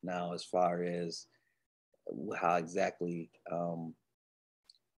tongue. Now, as far as how exactly,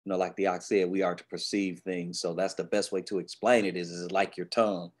 like the Ox said, we are to perceive things. So that's the best way to explain it is like your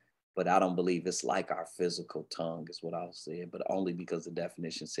tongue. But I don't believe it's like our physical tongue is what I'll say, but only because the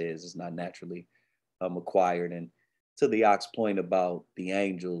definition says it's not naturally acquired. And to the Ox point about the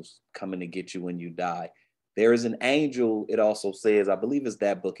angels coming to get you when you die, there is an angel, it also says, I believe it's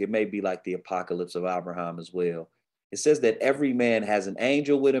that book. It may be like the Apocalypse of Abraham as well. It says that every man has an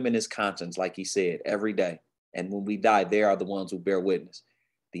angel with him in his conscience, like he said, every day. And when we die, they are the ones who bear witness.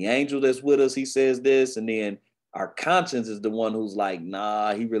 The angel that's with us, he says this, and then our conscience is the one who's like,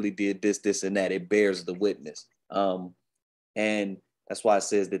 nah, he really did this, this, and that. It bears the witness. And that's why it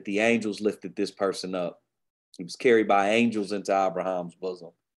says that the angels lifted this person up. He was carried by angels into Abraham's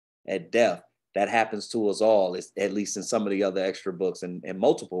bosom at death. That happens to us all, at least in some of the other extra books, and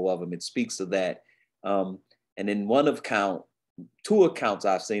multiple of them, it speaks of that. And in two accounts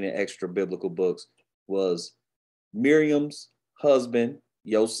I've seen in extra biblical books was Miriam's husband,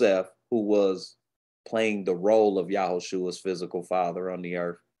 Yosef, who was playing the role of Yahushua's physical father on the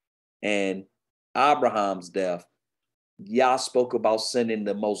earth, and Abraham's death. Yah spoke about sending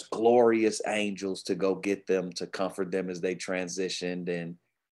the most glorious angels to go get them, to comfort them as they transitioned, and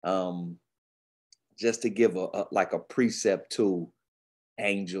just to give a precept to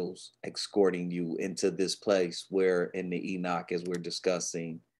angels escorting you into this place where in the Enoch, as we're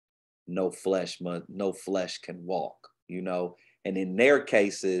discussing, no flesh can walk, and in their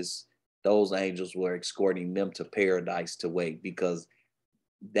cases, those angels were escorting them to paradise to wait, because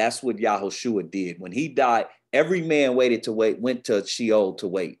that's what Yahushua did. When he died, every man went to Sheol to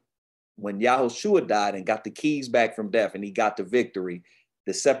wait. When Yahushua died and got the keys back from death and he got the victory,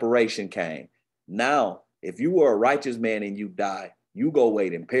 The separation came. Now, if you were a righteous man and you die, you go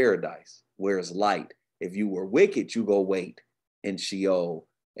wait in paradise where it's light. If you were wicked, you go wait in Sheol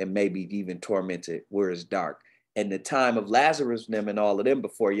and maybe even tormented where it's dark. And the time of Lazarus and them and all of them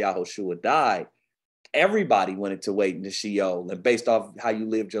before Yahushua died, everybody wanted to wait in the Sheol. And based off how you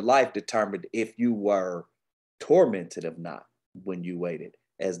lived your life, determined if you were tormented or not when you waited.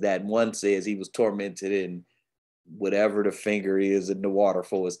 As that one says, he was tormented in whatever the finger is in the water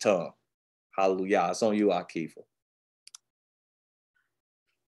for his tongue. Hallelujah. It's on you, Akifa.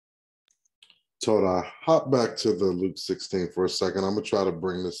 Toda, hop back to the Luke 16 for a second. I'm gonna try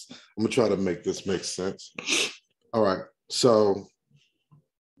to make this make sense. All right. So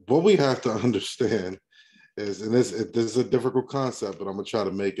what we have to understand is, and this is a difficult concept, but I'm gonna try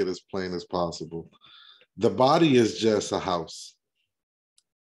to make it as plain as possible. The body is just a house.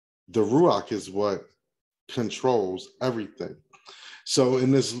 The Ruach is what controls everything. So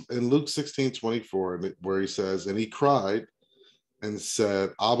in Luke 16:24, where he says, and he cried and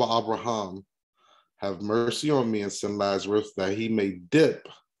said, Abba Abraham, have mercy on me and send Lazarus that he may dip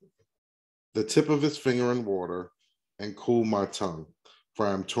the tip of his finger in water and cool my tongue, for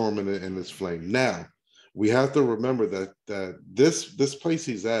I am tormented in this flame. Now, we have to remember that this place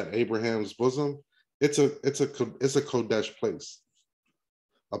he's at, Abraham's bosom, it's a Kodesh place,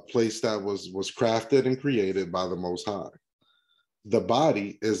 a place that was crafted and created by the Most High. The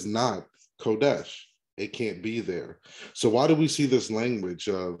body is not Kodesh. It can't be there. So why do we see this language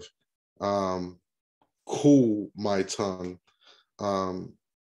of cool my tongue?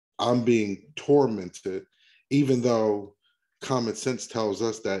 I'm being tormented, even though common sense tells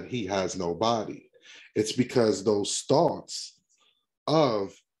us that he has no body. It's because those thoughts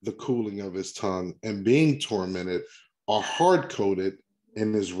of the cooling of his tongue and being tormented are hard-coded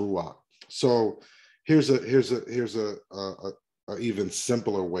in his ruach. So here's a even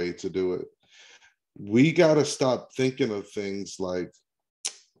simpler way to do it. We got to stop thinking of things like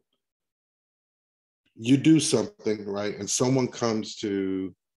you do something, right? And someone comes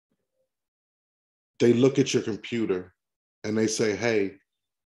to, they look at your computer and they say, hey,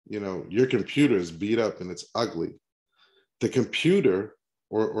 your computer is beat up and it's ugly. The computer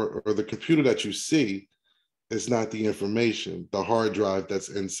or the computer that you see is not the information. The hard drive that's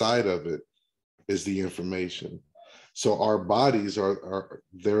inside of it is the information. So our bodies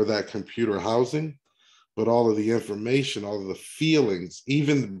they're that computer housing, but all of the information, all of the feelings,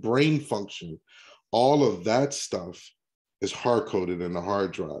 even the brain function, all of that stuff is hard-coded in the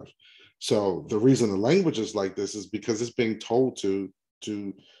hard drive. So the reason the language is like this is because it's being told to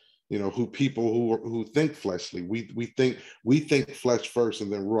who people who think fleshly. We think flesh first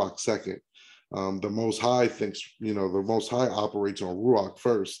and then ruach second. The Most High thinks, the Most High operates on ruach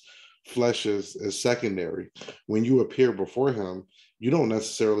first. Flesh is secondary. When you appear before him, you don't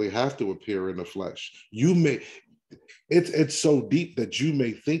necessarily have to appear in the flesh. It's so deep that you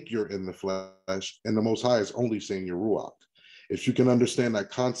may think you're in the flesh, and the Most High is only seeing your ruach. If you can understand that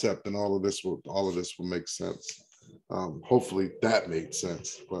concept, then all of this will make sense. Hopefully that made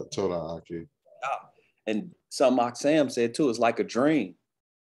sense. But Toda Aki. And some Aksam said too, it's like a dream.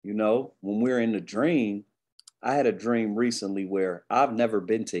 When we're in the dream, I had a dream recently where I've never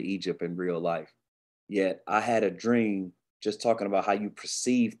been to Egypt in real life, yet I had a dream just talking about how you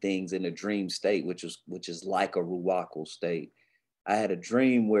perceive things in a dream state, which is like a ruachal state. I had a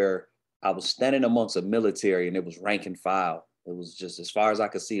dream where I was standing amongst a military and it was rank and file. It was just, as far as I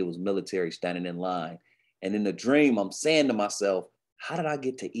could see, it was military standing in line. And in the dream, I'm saying to myself, how did I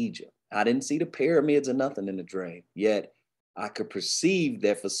get to Egypt? I didn't see the pyramids or nothing in the dream, yet I could perceive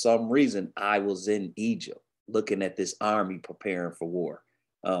that for some reason I was in Egypt, looking at this army preparing for war.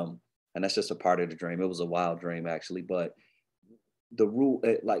 And that's just a part of the dream. It was a wild dream, actually. But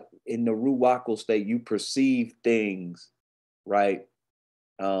like in the ruachal state, you perceive things, right,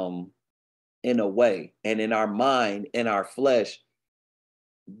 in a way. And in our mind, in our flesh,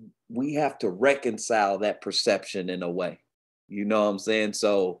 we have to reconcile that perception in a way. You know what I'm saying?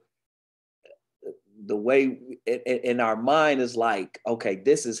 So the way in our mind is like, okay,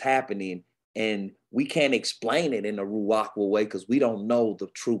 this is happening, and we can't explain it in a ruachal way because we don't know the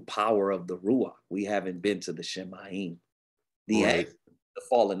true power of the ruach. We haven't been to the Shemaim. The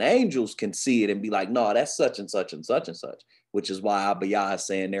fallen angels can see it and be like, no, that's such and such and such and such, which is why Abiyah is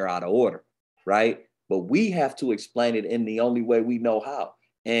saying they're out of order, right? But we have to explain it in the only way we know how.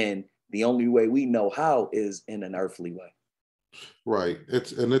 And the only way we know how is in an earthly way. Right.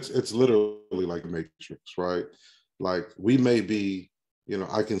 It's literally like Matrix, right? Like we may be,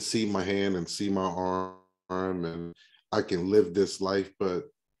 I can see my hand and see my arm and I can live this life, but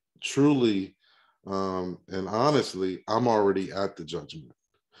truly And honestly, I'm already at the judgment.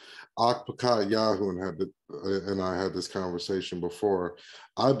 Akpakat Yahoo and I had this conversation before.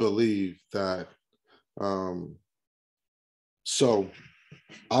 I believe that, so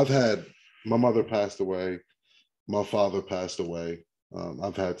I've had, my mother passed away, my father passed away.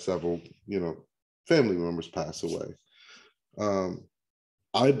 I've had several, family members pass away.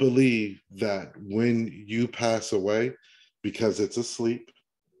 I believe that when you pass away, because it's a sleep,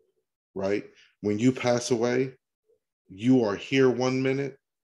 right? When you pass away, you are here 1 minute,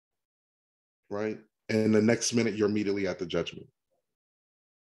 right? And the next minute, you're immediately at the judgment.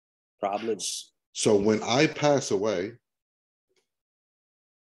 Probably. So when I pass away,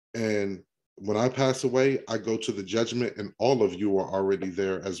 and when I pass away, I go to the judgment, and all of you are already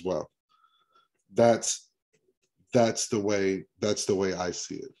there as well. That's the way I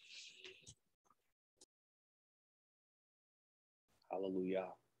see it. Hallelujah.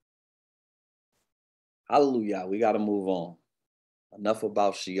 Hallelujah. We got to move on. Enough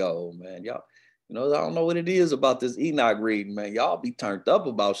about Sheol, man. Y'all, I don't know what it is about this Enoch reading, man. Y'all be turned up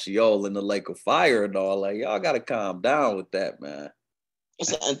about Sheol in the lake of fire and all that. Y'all got to calm down with that, man.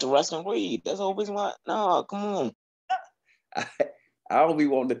 It's an interesting read. That's always my, no, come on. I don't be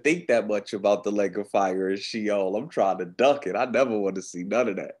wanting to think that much about the lake of fire and Sheol. I'm trying to duck it. I never want to see none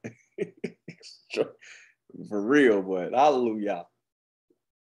of that. For real, but hallelujah.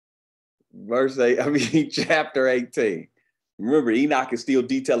 Chapter 18. Remember, Enoch is still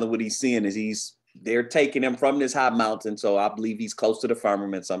detailing what he's seeing as they're taking him from this high mountain. So I believe he's close to the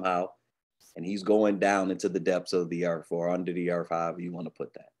firmament somehow. And he's going down into the depths of the earth, or under the earth, however you want to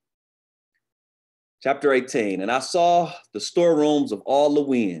put that. Chapter 18. And I saw the storerooms of all the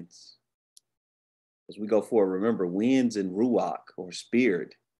winds. As we go forward, remember, winds and ruach, or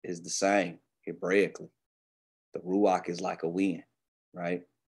spirit, is the same Hebraically. The ruach is like a wind, right?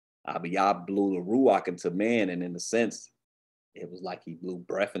 Abiyah blew the ruach into man, and in a sense, it was like he blew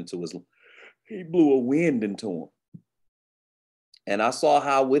breath into he blew a wind into him. And I saw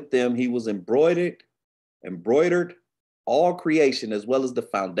how with them he was embroidered all creation as well as the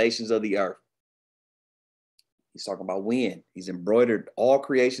foundations of the earth. He's talking about wind. He's embroidered all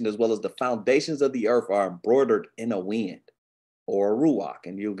creation as well as the foundations of the earth are embroidered in a wind or a ruach.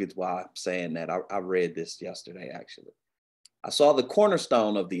 And you'll get why I'm saying that. I read this yesterday, actually. I saw the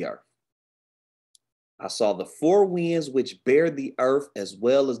cornerstone of the earth. I saw the four winds which bear the earth as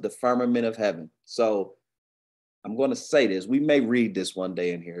well as the firmament of heaven. So I'm going to say this. We may read this one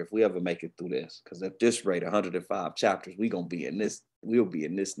day in here if we ever make it through this, because at this rate, 105 chapters, we'll be in this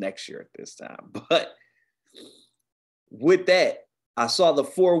next year at this time. But with that, I saw the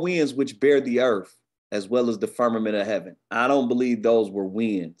four winds which bear the earth as well as the firmament of heaven. I don't believe those were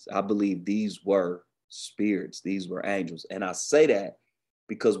winds. I believe these were spirits. These were angels. And I say that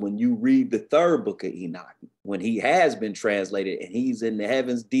because when you read the third book of Enoch, when he has been translated and he's in the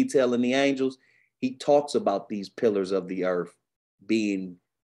heavens detailing the angels, he talks about these pillars of the earth being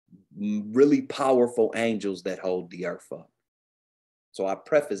really powerful angels that hold the earth up. So I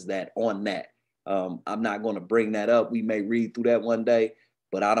preface that on that. I'm not going to bring that up. We may read through that one day,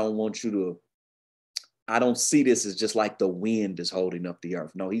 but I don't see this as just like the wind is holding up the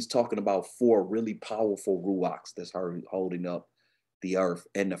earth. No, he's talking about four really powerful ruachs that's holding up the earth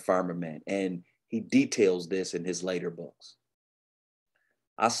and the firmament. And he details this in his later books.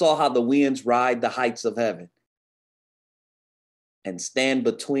 I saw how the winds ride the heights of heaven and stand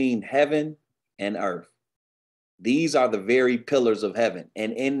between heaven and earth. These are the very pillars of heaven.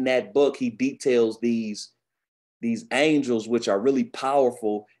 And in that book, he details these angels, which are really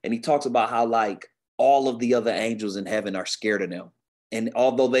powerful. And he talks about how like all of the other angels in heaven are scared of them. And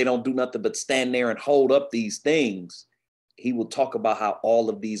although they don't do nothing but stand there and hold up these things, he will talk about how all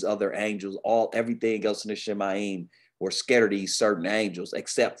of these other angels, everything else in the Shemaim were scared of these certain angels,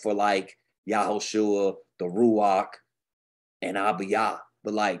 except for like Yahushua, the Ruach, and Abiyah.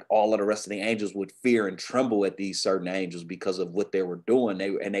 But like all of the rest of the angels would fear and tremble at these certain angels because of what they were doing.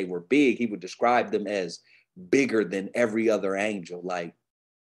 They were big. He would describe them as bigger than every other angel. Like,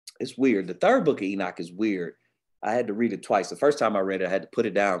 it's weird. The third book of Enoch is weird. I had to read it twice. The first time I read it, I had to put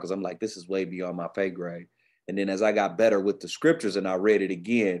it down because I'm like, this is way beyond my pay grade. And then as I got better with the scriptures and I read it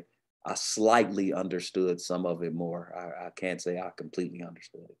again, I slightly understood some of it more. I can't say I completely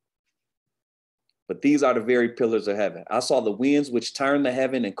understood it. But these are the very pillars of heaven. I saw the winds which turn the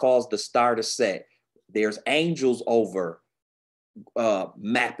heaven and cause the star to set. There's angels over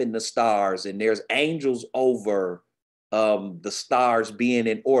mapping the stars, and there's angels over the stars being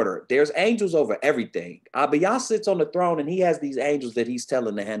in order. There's angels over everything. Abiyah sits on the throne and he has these angels that he's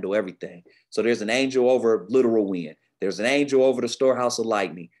telling to handle everything. So there's an angel over literal wind. There's an angel over the storehouse of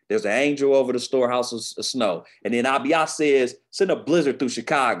lightning. There's an angel over the storehouse of snow. And then Abiyah says, send a blizzard through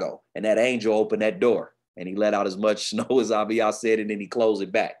Chicago. And that angel opened that door and he let out as much snow as Abiyah said, and then he closed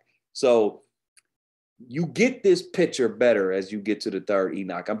it back. So you get this picture better as you get to the third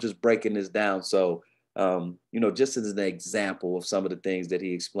Enoch. I'm just breaking this down. So, just as an example of some of the things that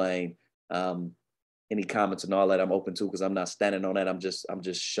he explained, any comments and all that I'm open to, because I'm not standing on that. I'm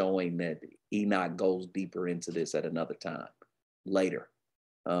just showing that Enoch goes deeper into this at another time later.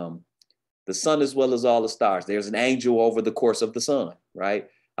 The sun as well as all the stars. There's an angel over the course of the sun, right?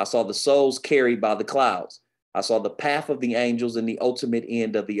 I saw the souls carried by the clouds. I saw the path of the angels and the ultimate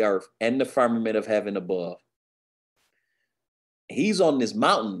end of the earth and the firmament of heaven above. He's on this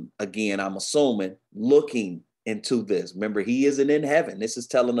mountain again, I'm assuming, looking into this. Remember, he isn't in heaven. This is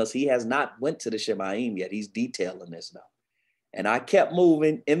telling us he has not went to the Shemaim yet. He's detailing this now. And I kept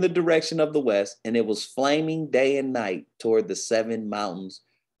moving in the direction of the west, and it was flaming day and night toward the 7 mountains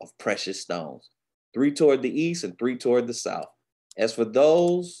of precious stones, 3 toward the east and 3 toward the south. As for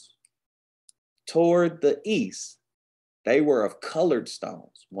those toward the east, they were of colored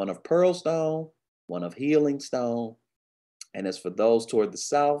stones, one of pearl stone, one of healing stone. And as for those toward the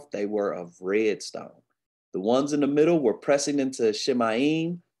south, they were of red stone. The ones in the middle were pressing into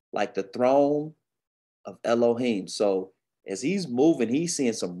Shemaim like the throne of Elohim. So as he's moving, he's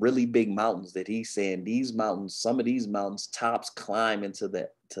seeing some really big mountains that he's saying these mountains, some of these mountains tops climb into the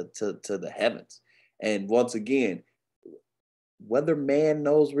to the heavens. And once again, whether man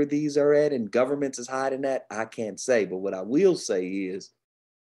knows where these are at and governments is hiding that, I can't say. But what I will say is,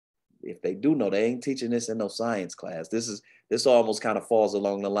 if they do know, they ain't teaching this in no science class. This almost kind of falls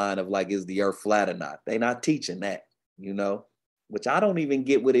along the line of like, is the earth flat or not? They're not teaching that, which I don't even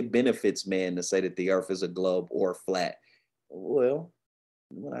get what it benefits man to say that the earth is a globe or flat. Well,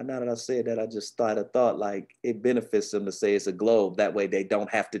 now that I said that, I just thought like it benefits them to say it's a globe. That way they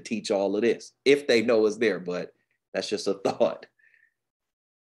don't have to teach all of this if they know it's there, but that's just a thought.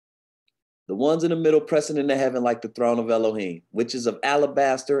 The ones in the middle pressing into heaven like the throne of Elohim, which is of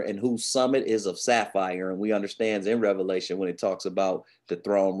alabaster and whose summit is of sapphire. And we understand in Revelation when it talks about the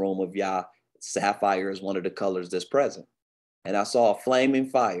throne room of Yah, sapphire is one of the colors that's present. And I saw a flaming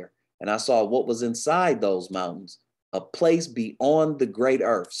fire, and I saw what was inside those mountains, a place beyond the great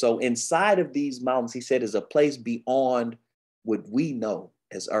earth. So inside of these mountains, he said, is a place beyond what we know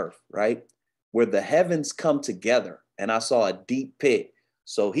as earth, right? Where the heavens come together. And I saw a deep pit.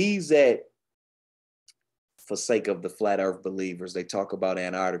 So he's at, for sake of the flat earth believers, they talk about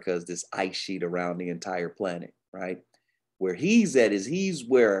Antarctica as this ice sheet around the entire planet, right? Where he's at is he's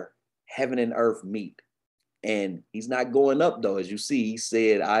where heaven and earth meet. And he's not going up though. As you see, he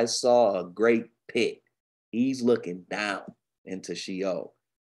said, I saw a great pit. He's looking down into Sheol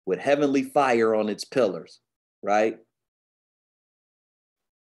with heavenly fire on its pillars, right?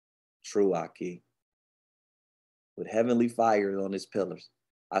 True, Aki. With heavenly fire on its pillars.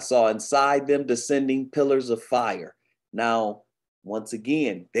 I saw inside them descending pillars of fire. Now, once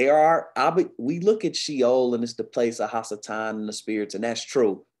again, we look at Sheol and it's the place of Hasatan and the spirits, and that's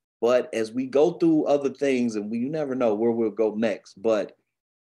true. But as we go through other things, and you never know where we'll go next, but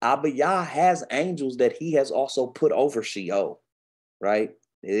Abiyah has angels that he has also put over Sheol, right?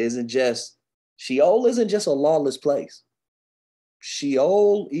 Sheol isn't just a lawless place.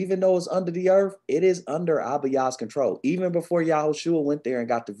 Sheol, even though it's under the earth, it is under Abiyah's control. Even before Yahushua went there and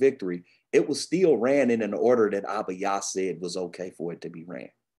got the victory, it was still ran in an order that Abiyah said was okay for it to be ran.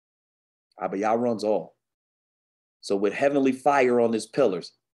 Abiyah runs all. So with heavenly fire on his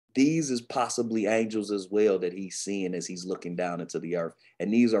pillars, these is possibly angels as well that he's seeing as he's looking down into the earth.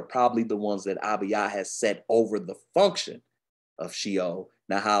 And these are probably the ones that Abiyah has set over the function of Sheol.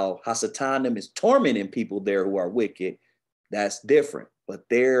 Now, how Hasatanim is tormenting people there who are wicked, that's different. But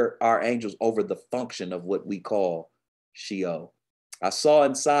there are angels over the function of what we call Sheol. I saw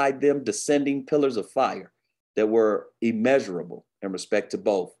inside them descending pillars of fire that were immeasurable in respect to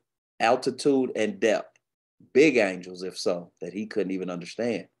both altitude and depth. Big angels, if so, that he couldn't even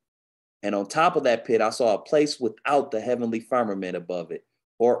understand. And on top of that pit, I saw a place without the heavenly firmament above it,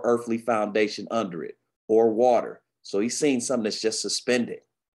 or earthly foundation under it, or water. So he's seeing something that's just suspended,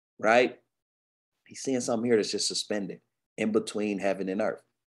 right? He's seeing something here that's just suspended in between heaven and earth.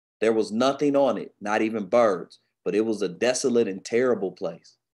 There was nothing on it, not even birds, but it was a desolate and terrible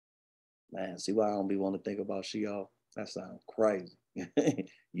place. Man, see why I don't be wanting to think about Sheol? That sounds crazy.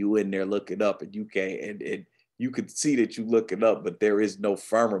 You in there looking up and you can't, and you could see that you looking up, but there is no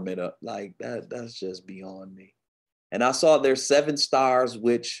firmament up. Like that's just beyond me. And I saw their 7 stars,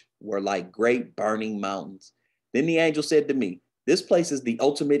 which were like great burning mountains. Then the angel said to me, this place is the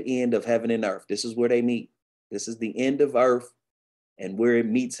ultimate end of heaven and earth. This is where they meet. This is the end of earth and where it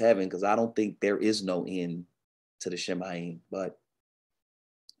meets heaven, because I don't think there is no end to the Shemayim, but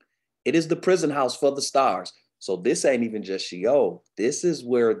it is the prison house for the stars. So this ain't even just Sheol. This is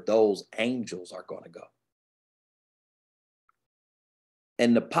where those angels are going to go.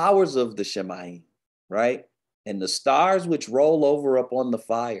 And the powers of the Shemayim, right? And the stars which roll over upon the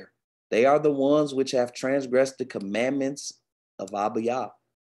fire, they are the ones which have transgressed the commandments of Abba Yah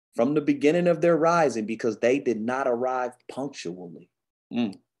from the beginning of their rising, because they did not arrive punctually.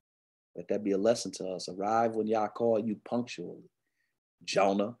 Let that be a lesson to us. Arrive when Yah called you punctually.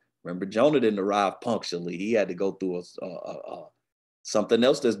 Jonah, remember, Jonah didn't arrive punctually. He had to go through something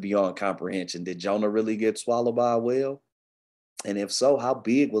else that's beyond comprehension. Did Jonah really get swallowed by a whale? And if so, how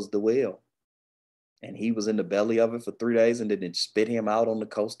big was the whale? And he was in the belly of it for 3 days and didn't spit him out on the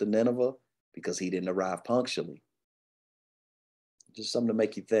coast of Nineveh because he didn't arrive punctually. Just something to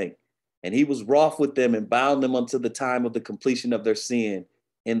make you think. And he was wroth with them and bound them until the time of the completion of their sin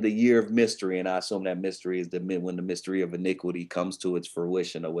in the year of mystery. And I assume that mystery is when the mystery of iniquity comes to its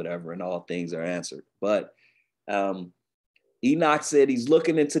fruition or whatever, and all things are answered. But Enoch said he's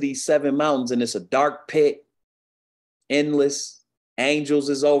looking into these 7 mountains and it's a dark pit, endless. Angels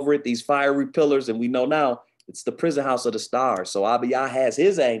is over it, these fiery pillars. And we know now it's the prison house of the stars. So Abba Yah has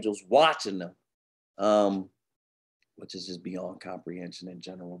his angels watching them, which is just beyond comprehension in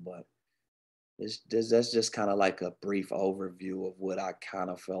general. But that's just kind of like a brief overview of what I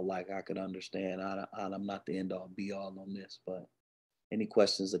kind of felt like I could understand. I'm not the end all be all on this, but any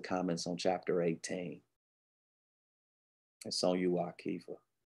questions or comments on chapter 18? It's on you, Akifa.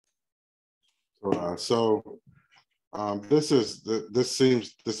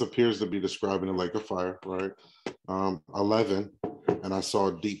 This appears to be describing a lake of fire, right? 11, and I saw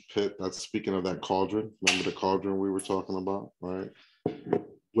a deep pit. That's speaking of that cauldron. Remember the cauldron we were talking about, right?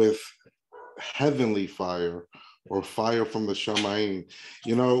 With heavenly fire or fire from the Shamayim.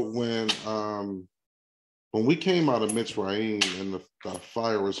 You know, when we came out of Mitzrayim and the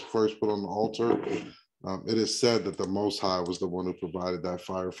fire was first put on the altar, it is said that the Most High was the one who provided that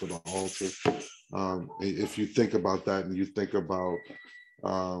fire for the altar. If you think about that, and you think about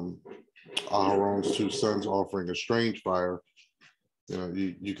Aharon's 2 sons offering a strange fire, you know,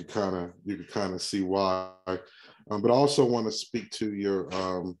 you could kind of see why. But I also want to speak to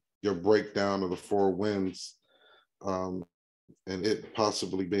your breakdown of the 4 winds, and it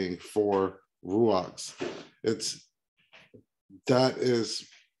possibly being 4 ruachs.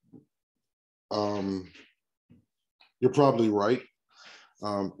 You're probably right.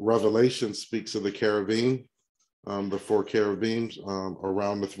 Revelation speaks of the cherubim, the 4 cherubims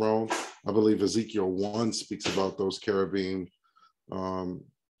around the throne. I believe Ezekiel 1 speaks about those cherubim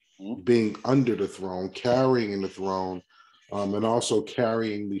being under the throne, carrying the throne, and also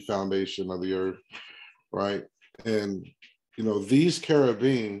carrying the foundation of the earth, right? And, you know, these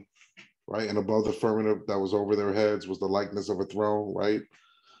cherubim, right, and above the firmament that was over their heads was the likeness of a throne, right?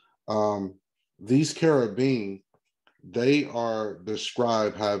 These cherubim, they are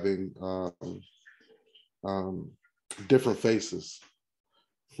described having different faces,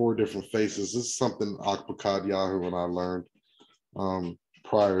 4 different faces. This is something Akbakad Yahu and I learned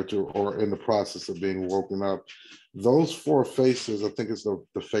prior to or in the process of being woken up. Those 4 faces, I think it's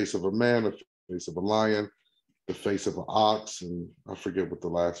the face of a man, the face of a lion, the face of an ox, and I forget what the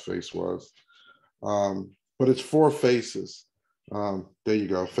last face was. But it's 4 faces. There you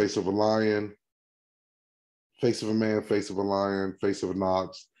go, face of a lion, face of a man, face of a lion, face of an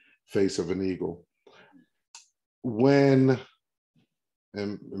ox, face of an eagle. And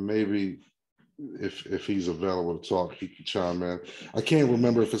maybe if he's available to talk, he can chime in. I can't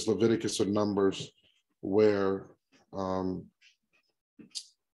remember if it's Leviticus or Numbers where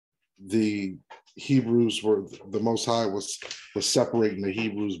the Hebrews were, the Most High was separating the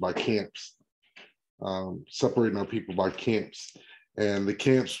Hebrews by camps, separating our people by camps. And the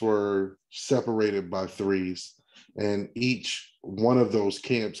camps were separated by 3s, and each one of those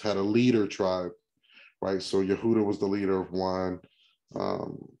camps had a leader tribe, right? So Yehuda was the leader of one.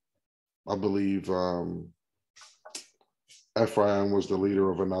 I believe Ephraim was the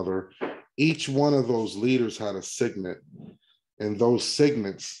leader of another. Each one of those leaders had a signet, and those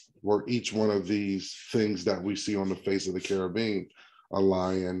signets were each one of these things that we see on the face of the cherubim: a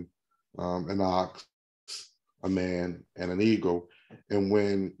lion, an ox, a man, and an eagle. And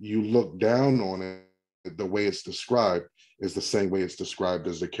when you look down on it, the way it's described is the same way it's described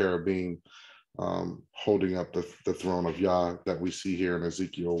as the cherubim holding up the throne of Yah that we see here in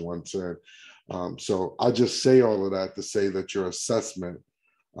Ezekiel 1:10. So I just say all of that to say that your assessment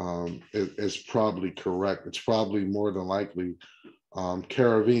is probably correct. It's probably more than likely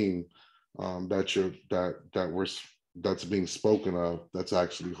cherubim that's being spoken of, that's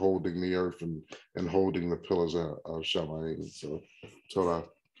actually holding the earth and holding the pillars of Shemaim. So Torah.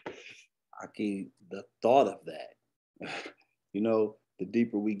 Aki, the thought of that, the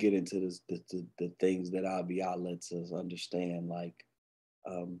deeper we get into this, the things that Abiyah lets us understand, like,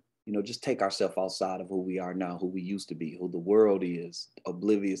 just take ourselves outside of who we are now, who we used to be, who the world is,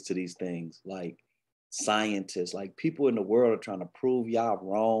 oblivious to these things, like scientists, like people in the world are trying to prove y'all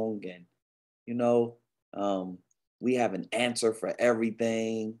wrong. And, we have an answer for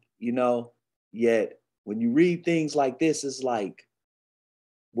everything, yet when you read things like this, it's like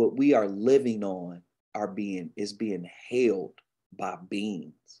what we are living on is being held by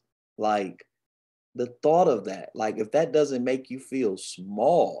beings. Like the thought of that, like if that doesn't make you feel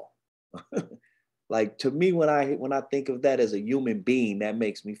small, like to me, when I think of that as a human being, that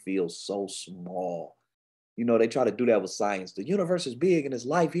makes me feel so small. They try to do that with science. The universe is big and there's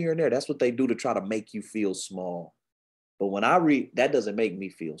life here and there. That's what they do to try to make you feel small. But when I read, that doesn't make me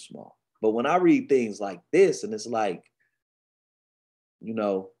feel small. But when I read things like this, and it's like,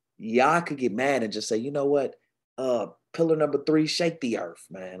 y'all could get mad and just say, you know what, pillar number 3, shake the earth,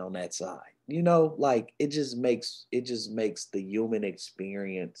 man, on that side. Like it just makes the human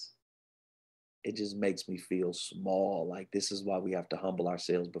experience, it just makes me feel small. Like this is why we have to humble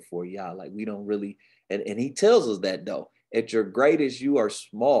ourselves before Yah. Like we don't really, and he tells us that though, at your greatest, you are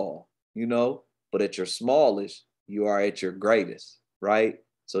small, but at your smallest, you are at your greatest, right?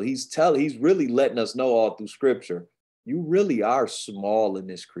 So he's really letting us know all through scripture, you really are small in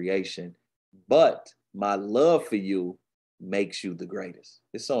this creation, but my love for you makes you the greatest.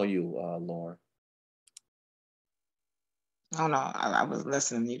 It's on you, Lauren. Oh no, I was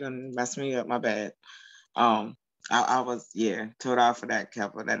listening. You done messed me up. My bad. I was told out for that,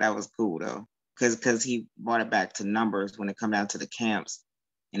 Kepler. That was cool though, because he brought it back to numbers when it come down to the camps,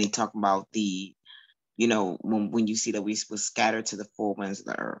 and he talked about the, when you see that we was scattered to the four winds of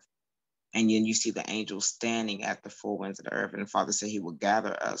the earth, and then you see the angels standing at the four winds of the earth, and the Father said He will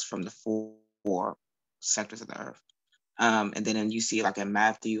gather us from the four sectors of the earth. And then you see like in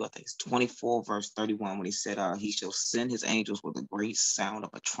Matthew, I think it's 24 verse 31, when He said, He shall send His angels with a great sound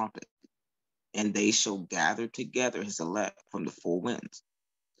of a trumpet, and they shall gather together His elect from the four winds,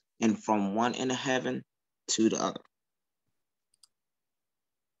 and from one end of heaven to the other.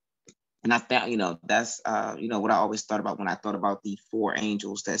 And I thought, that's, what I always thought about when I thought about the four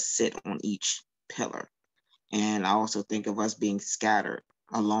angels that sit on each pillar. And I also think of us being scattered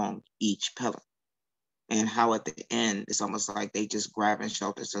along each pillar, and how at the end, it's almost like they just grab and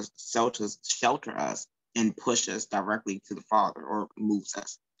shelter us and push us directly to the Father, or moves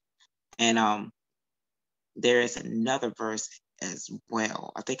us. And there is another verse as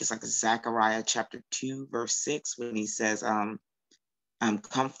well. I think it's like Zechariah chapter 2, verse 6, when he says,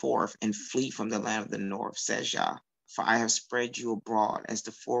 come forth and flee from the land of the north, says Yah, for I have spread you abroad as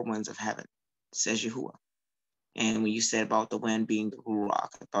the four winds of heaven, says Yahuwah. And when you said about the wind being the Ruach,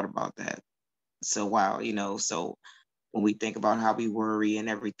 I thought about that. So wow, so when we think about how we worry and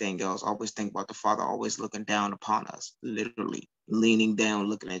everything else, always think about the Father always looking down upon us, literally leaning down,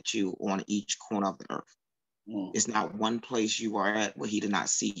 looking at you on each corner of the earth. It's not one place you are at where He did not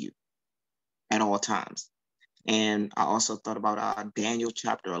see you at all times. And I also thought about Daniel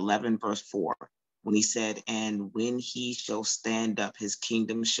chapter 11, verse 4, when he said, and when He shall stand up, His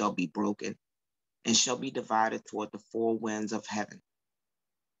kingdom shall be broken and shall be divided toward the four winds of heaven,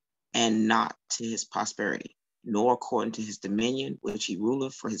 and not to His prosperity, nor according to His dominion, which He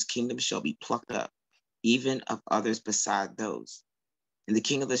ruleth, for His kingdom shall be plucked up, even of others beside those. And the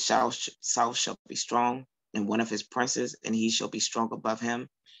king of the south shall be strong, and one of his princes, and he shall be strong above him,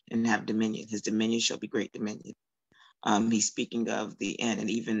 and have dominion. His dominion shall be great dominion. He's speaking of the end, and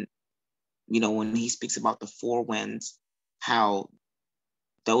even, when he speaks about the four winds, how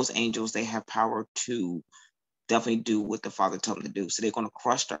those angels, they have power to definitely do what the Father told them to do. So they're going to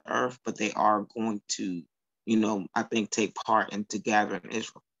crush the earth, but they are going to, I think, take part into gathering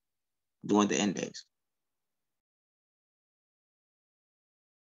Israel during the end days.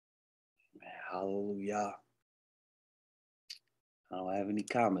 Hallelujah. I don't have any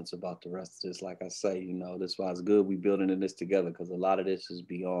comments about the rest of this. Like I say, that's why it's good we building in this together, because a lot of this is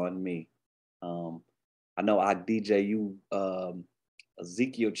beyond me. I know DJ, you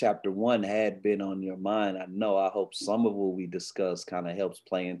Ezekiel chapter 1 had been on your mind. I hope some of what we discussed kind of helps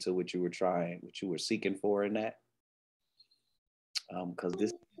play into what you were seeking for in that. Because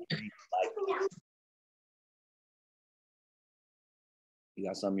this, you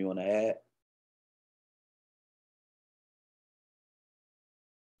got something you want to add?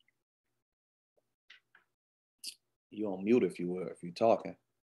 You on mute if you're talking.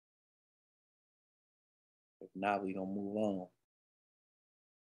 Now we gonna move on.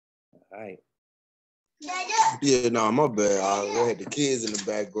 All right. Yeah, no, my bad. I had the kids in the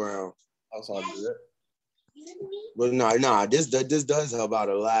background. That's all good. But no, this does help out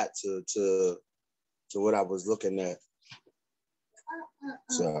a lot to what I was looking at.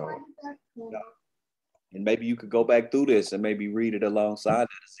 So, and maybe you could go back through this and maybe read it alongside of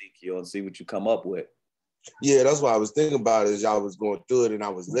Ezekiel and see what you come up with. Yeah, that's what I was thinking about as y'all was going through it and I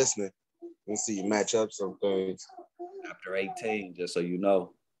was listening and see you match up some things. Chapter 18, just so you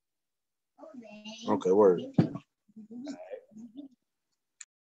know. Okay, word.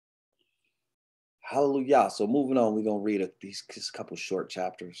 Hallelujah. So moving on, we're going to read these couple short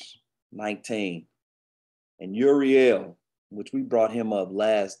chapters. 19. And Uriel, which we brought him up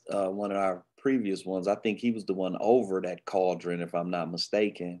last, one of our previous ones. I think he was the one over that cauldron, if I'm not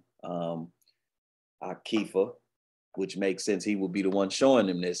mistaken. Akifa, which makes sense. He will be the one showing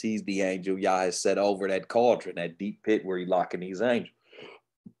him this. He's the angel Yah has set over that cauldron, that deep pit where he's locking these angels.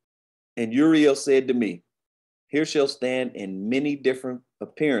 And Uriel said to me, here shall stand in many different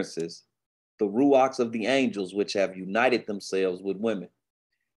appearances the ruachs of the angels, which have united themselves with women.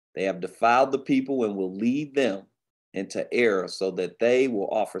 They have defiled the people and will lead them into error, so that they will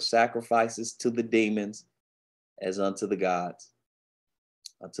offer sacrifices to the demons as unto the gods,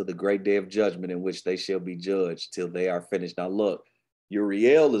 until the great day of judgment in which they shall be judged till they are finished. Now look,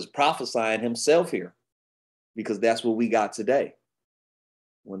 Uriel is prophesying himself here, because that's what we got today.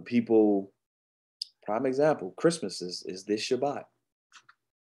 When people, prime example, Christmas is this Shabbat.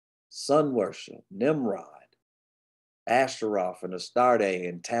 Sun worship, Nimrod, Ashtaroth and Astarte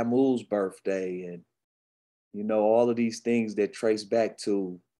and Tammuz birthday, and you know, all of these things that trace back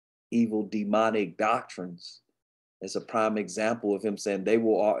to evil demonic doctrines. It's a prime example of him saying they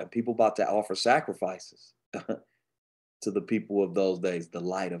will, people about to offer sacrifices to the people of those days, the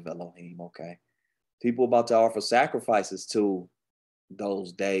light of Elohim, okay? People about to offer sacrifices to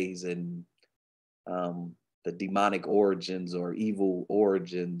those days and the demonic origins or evil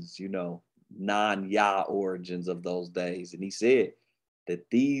origins, you know, non-Yah origins of those days. And he said that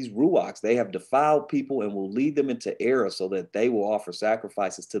these ruachs, they have defiled people and will lead them into error, so that they will offer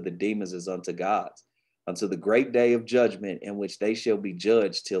sacrifices to the demons as unto gods, unto the great day of judgment in which they shall be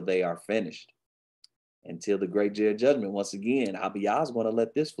judged till they are finished. Until the great day of judgment, once again, Abiyah is going to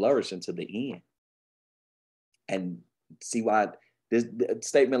let this flourish into the end. And see why this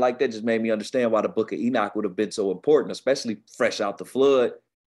statement like that just made me understand why the book of Enoch would have been so important, especially fresh out the flood.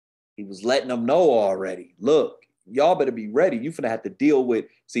 He was letting them know already, look, y'all better be ready. You finna have to deal with,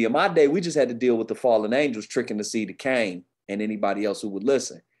 see, in my day, we just had to deal with the fallen angels tricking the seed of Cain and anybody else who would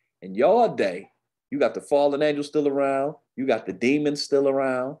listen. In your day, you got the fallen angels still around. You got the demons still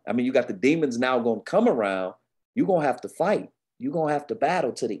around. I mean, you got the demons now going to come around. You're going to have to fight. You're going to have to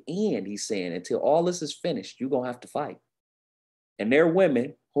battle to the end, he's saying. Until all this is finished, you're going to have to fight. And their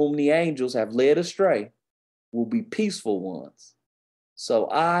women, whom the angels have led astray, will be peaceful ones. So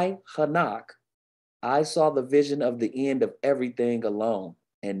I, Hanak, I saw the vision of the end of everything alone,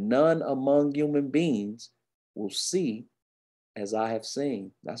 and none among human beings will see as I have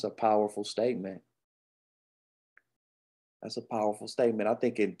seen. That's a powerful statement. That's a powerful statement. I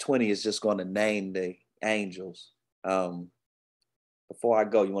think in 20 is just going to name the angels. Before I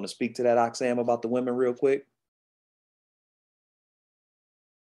go, you want to speak to that, Oxam, about the women real quick?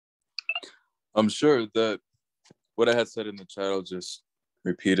 I'm sure that what I had said in the chat, I'll just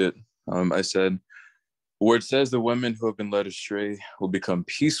repeat it. I said, where it says the women who have been led astray will become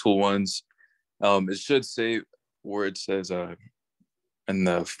peaceful ones, it should say where it says in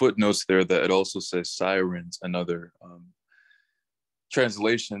the footnotes there that it also says sirens and other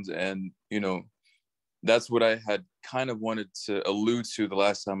translations. And, you know, that's what I had kind of wanted to allude to the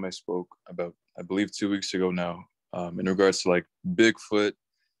last time I spoke about, I believe 2 weeks ago now, in regards to like Bigfoot,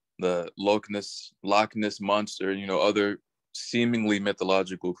 the Loch Ness monster, you know, other seemingly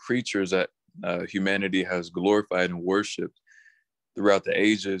mythological creatures that humanity has glorified and worshipped throughout the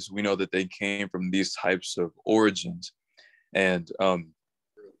ages. We know that they came from these types of origins. And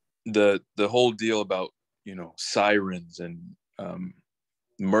the whole deal about, you know, sirens and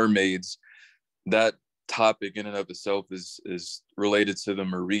mermaids, that topic in and of itself is related to the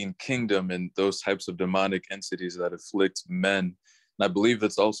marine kingdom and those types of demonic entities that afflict men. And I believe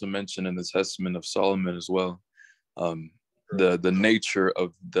that's also mentioned in the Testament of Solomon as well. The nature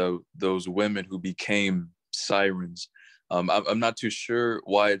of those women who became sirens. I'm not too sure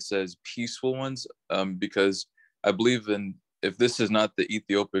why it says peaceful ones, because I believe if this is not the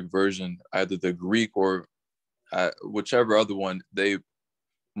Ethiopic version, either the Greek or whichever other one,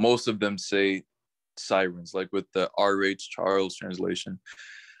 most of them say sirens, like with the R.H. Charles translation.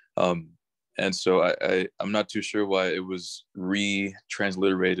 And so I'm not too sure why it was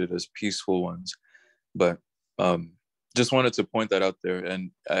retransliterated as peaceful ones, but just wanted to point that out there.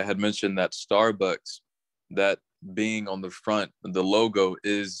 And I had mentioned that Starbucks, that being on the front, the logo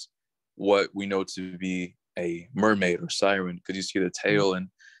is what we know to be a mermaid or siren, because you see the tail, and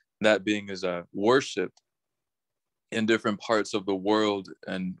that being is worshipped in different parts of the world.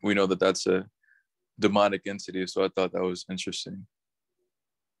 And we know that that's a demonic entity. So I thought that was interesting.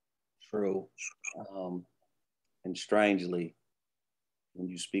 True. And strangely, when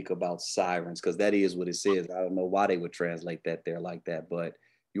you speak about sirens, because that is what it says. I don't know why they would translate that there like that, but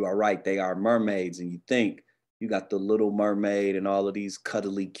you are right. They are mermaids. And you think you got the Little Mermaid and all of these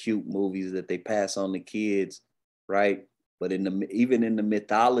cuddly, cute movies that they pass on to kids, right? But even in the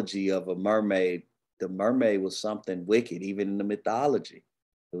mythology of a mermaid, the mermaid was something wicked, even in the mythology.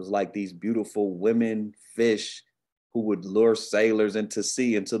 It was like these beautiful women fish who would lure sailors into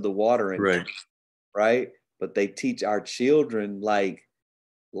sea, into the water, and Right. Right. But they teach our children like,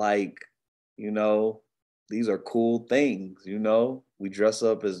 you know, these are cool things, you know. We dress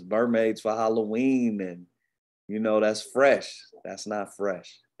up as mermaids for Halloween, and, you know, that's fresh. That's not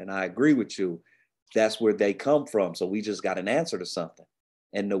fresh. And I agree with you. That's where they come from. So we just got an answer to something.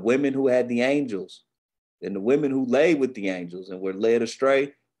 And the women who had the angels and the women who lay with the angels and were led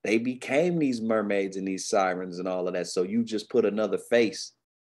astray, they became these mermaids and these sirens and all of that. So you just put another face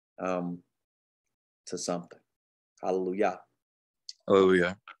to something. Hallelujah.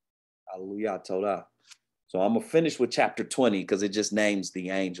 Hallelujah. Hallelujah. Torah. So I'm going to finish with chapter 20 because it just names the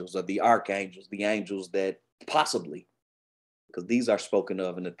angels or the archangels, the angels that possibly, because these are spoken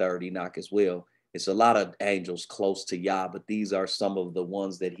of in the third Enoch as well. It's a lot of angels close to Yah, but these are some of the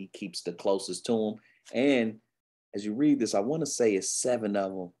ones that he keeps the closest to him. And as you read this, I want to say it's 7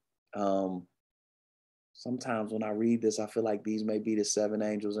 of them. Sometimes when I read this, I feel like these may be the 7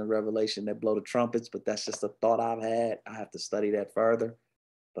 angels in Revelation that blow the trumpets, but that's just a thought I've had. I have to study that further,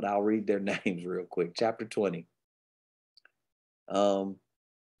 but I'll read their names real quick. Chapter 20.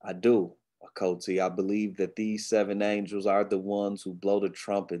 I do, Akoti. I believe that these 7 angels are the ones who blow the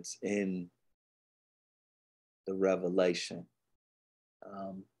trumpets in the Revelation.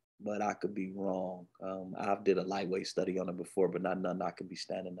 But I could be wrong. I've did a lightweight study on it before, but not none I could be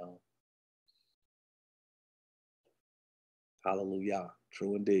standing on. Hallelujah.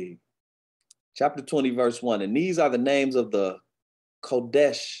 True indeed. Chapter 20, verse 1. And these are the names of the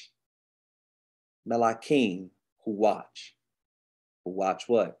Kodesh Melachim who watch. Who watch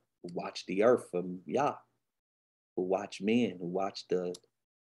what? Who watch the earth from Yah. Who watch men, who watch the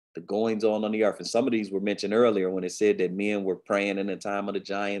goings on the earth. And some of these were mentioned earlier when it said that men were praying in the time of the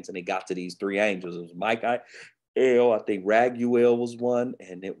giants, and they got to these 3 angels. It was Michael, I think Raguel was one,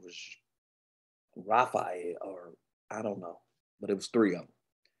 and it was Raphael, or I don't know, but it was 3 of them.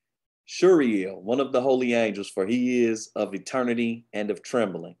 Shuriel, one of the holy angels, for he is of eternity and of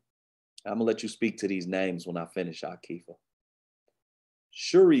trembling. I'm gonna let you speak to these names when I finish, Akifa.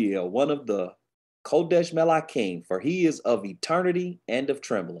 Shuriel, one of the Kodesh Melachim, for he is of eternity and of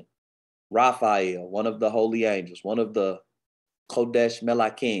trembling. Raphael, one of the holy angels, one of the Kodesh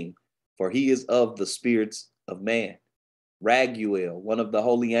Melachim, for he is of the spirits of man. Raguel, one of the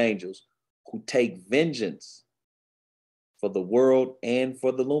holy angels, who take vengeance for the world and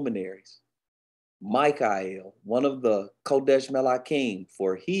for the luminaries. Michael, one of the Kodesh Melachim,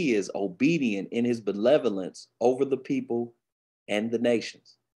 for he is obedient in his benevolence over the people and the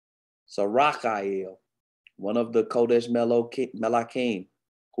nations. Sarachiel, one of the Kodesh Melachim,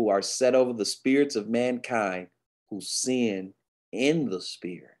 who are set over the spirits of mankind, who sin in the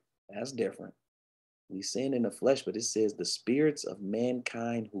spirit. That's different. We sin in the flesh, but it says the spirits of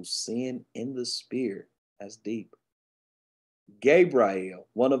mankind who sin in the spirit. That's deep. Gabriel,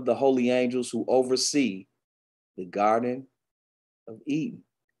 one of the holy angels who oversee the Garden of Eden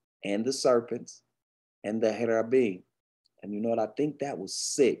and the serpents and the cherubim. And you know what? I think that was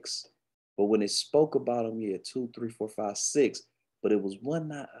 6. But when it spoke about them, 2, 3, 4, 5, 6. But it was one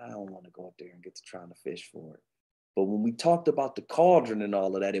night. I don't want to go up there and get to trying to fish for it. But when we talked about the cauldron and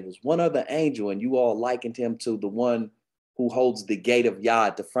all of that, it was one other angel, and you all likened him to the one who holds the gate of Yah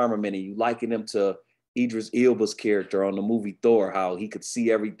at the firmament, and you likened him to Idris Elba's character on the movie Thor, how he could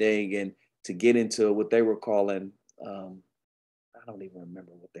see everything, and to get into what they were calling, I don't even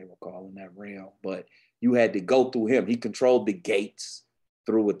remember what they were calling that realm, but you had to go through him. He controlled the gates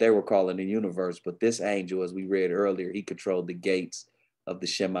through what they were calling the universe. But this angel, as we read earlier, he controlled the gates of the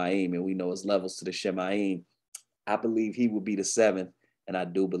Shemaim, and we know his levels to the Shemaim. I believe he will be the 7th, and I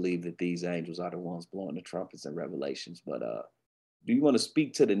do believe that these angels are the ones blowing the trumpets in Revelations. But do you want to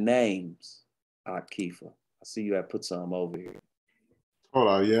speak to the names, Akifa? I see you have put some over here. Hold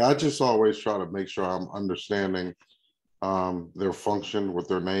on. Yeah, I just always try to make sure I'm understanding their function, what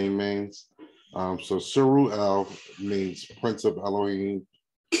their name means. So Thru means Prince of Elohim.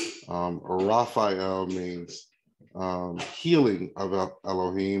 Raphael means healing of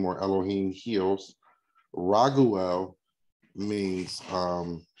Elohim, or Elohim heals. Raguel means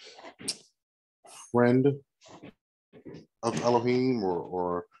friend of Elohim,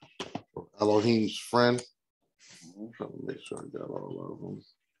 or Elohim's friend. I'm trying to make sure I got all of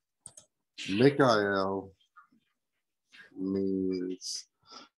them. Mikael means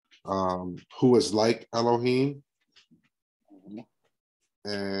who is like Elohim.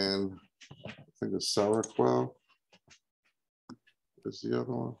 And I think it's Saraquel is the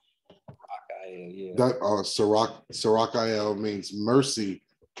other one. Yeah. That Sarakiel means mercy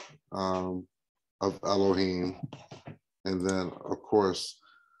of Elohim. And then, of course,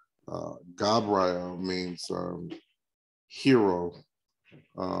 Gabriel means hero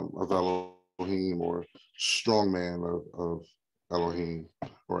of Elohim, or strong man of Elohim,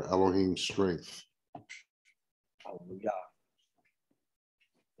 or Elohim strength. Hallelujah.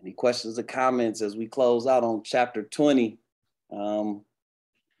 Any questions or comments as we close out on chapter 20?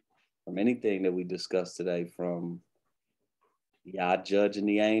 From anything that we discussed today, from Yah judging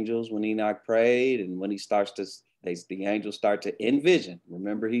the angels when Enoch prayed, and when he starts to, the angels start to envision.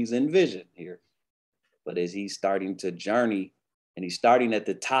 Remember, he's in vision here. But as he's starting to journey, and he's starting at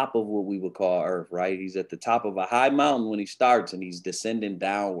the top of what we would call earth, right? He's at the top of a high mountain when he starts, and he's descending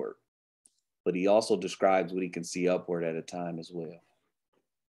downward. But he also describes what he can see upward at a time as well.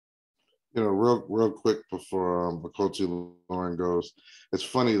 You know, real quick before Makoti Lauren goes, it's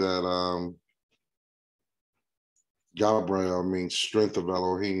funny that Gabriel means strength of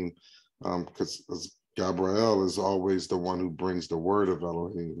Elohim, because Gabriel is always the one who brings the word of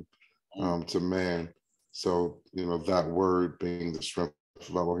Elohim to man. So, you know, that word being the strength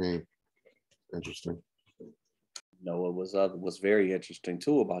of Elohim. Interesting. You know, what was very interesting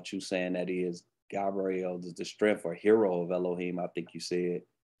too about you saying that he is Gabriel is the strength or hero of Elohim. I think you said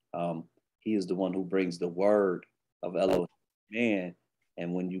he is the one who brings the word of Elohim, man.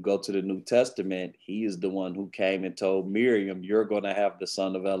 And when you go to the New Testament, he is the one who came and told Miriam, "You're going to have the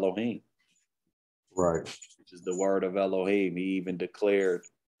son of Elohim." Right. Which is the word of Elohim. He even declared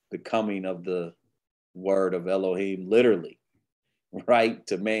the coming of the word of Elohim literally, right,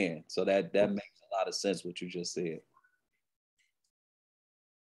 to man. So that makes a lot of sense what you just said.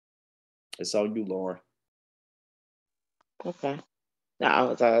 It's on you, Lauren. Okay. Now I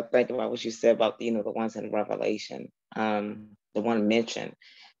was thinking about what you said about, you know, the ones in Revelation, the one mentioned,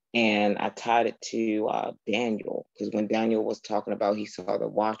 and I tied it to Daniel, because when Daniel was talking about, he saw the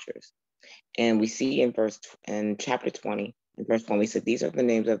watchers, and we see in chapter 20, in verse 1, we said, "These are the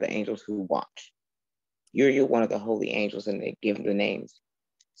names of the angels who watch." You're one of the holy angels, and they give the names.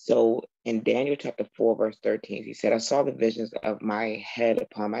 So in Daniel chapter 4, verse 13, he said, "I saw the visions of my head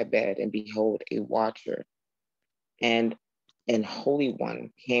upon my bed, and behold, a watcher and an holy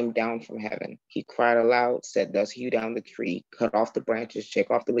one came down from heaven. He cried aloud, said, thus hew down the tree, cut off the branches, shake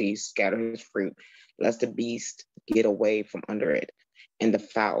off the leaves, scatter his fruit, lest the beast get away from under it, and the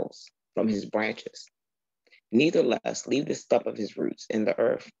fowls from his branches. Nevertheless, leave the stuff of his roots in the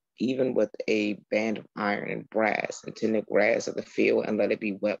earth, even with a band of iron and brass, and tend the grass of the field, and let it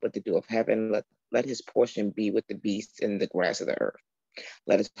be wet with the dew of heaven. Let his portion be with the beasts in the grass of the earth.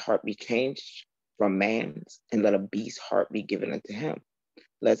 Let his heart be changed from man's, and let a beast's heart be given unto him.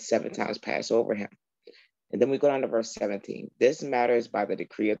 Let 7 times pass over him." And then we go down to verse 17. "This matter is by the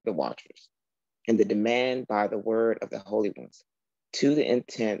decree of the watchers, and the demand by the word of the holy ones, to the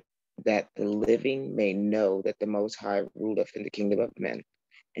intent that the living may know that the Most High ruleth in the kingdom of men,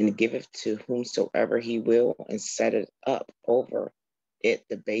 and giveth to whomsoever he will, and setteth up over it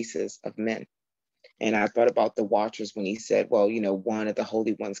the basis of men." And I thought about the watchers when he said, well, you know, one of the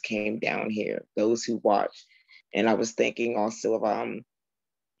holy ones came down here, those who watch. And I was thinking also of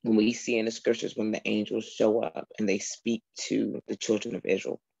when we see in the scriptures when the angels show up and they speak to the children of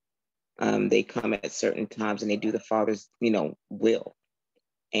Israel. They come at certain times and they do the Father's, you know, will.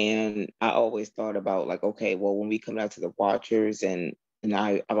 And I always thought about like, okay, well, when we come out to the watchers, and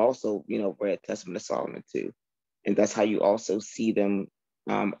I've also, you know, read Testament of Solomon too. And that's how you also see them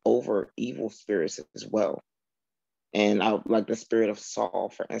over evil spirits as well. And I like the spirit of Saul,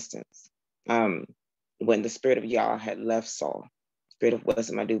 for instance. When the spirit of Yah had left Saul, spirit of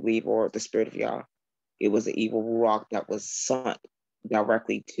wisdom, I do believe, or the spirit of Yah, it was an evil rock that was sunk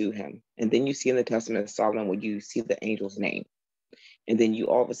directly to him. And then you see in the Testament of Solomon where you see the angel's name. And then you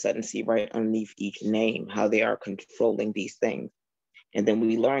all of a sudden see right underneath each name how they are controlling these things. And then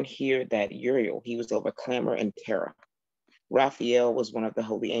we learn here that Uriel, he was over clamor and terror. Raphael was one of the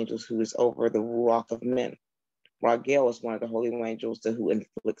holy angels who is over the ruach of men. Raguel is one of the holy angels who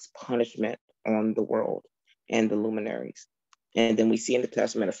inflicts punishment on the world and the luminaries. And then we see in the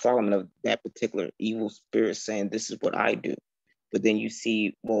Testament of Solomon of that particular evil spirit saying, this is what I do. But then you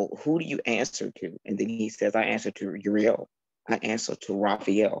see, well, who do you answer to? And then he says, I answer to Uriel. I answer to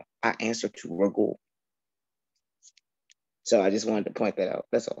Raphael. I answer to Raguel. So I just wanted to point that out.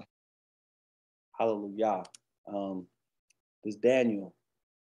 That's all. Hallelujah. This Daniel.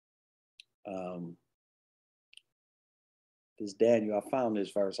 I found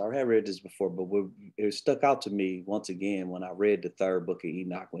this verse. I had read this before, but it stuck out to me once again when I read the third book of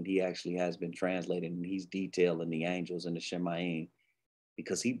Enoch, when he actually has been translated and he's detailing the angels and the Shemaim,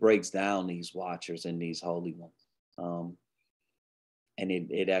 because he breaks down these watchers and these holy ones. And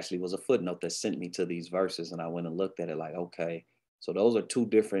it actually was a footnote that sent me to these verses, and I went and looked at it like, okay, so those are two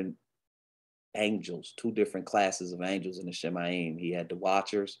different angels, two different classes of angels in the Shemaim. He had the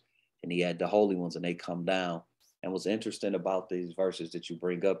watchers and he had the holy ones, and they come down. And what's interesting about these verses that you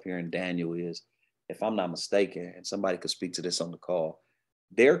bring up here in Daniel is, if I'm not mistaken, and somebody could speak to this on the call,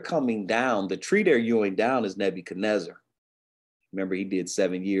 they're coming down. The tree they're hewing down is Nebuchadnezzar. Remember, he did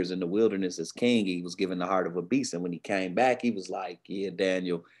 7 years in the wilderness as king. He was given the heart of a beast. And when he came back, he was like, yeah,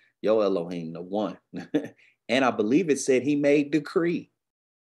 Daniel, yo Elohim, the one. And I believe it said he made decree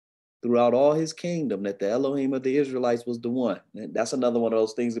throughout all his kingdom that the Elohim of the Israelites was the one. And that's another one of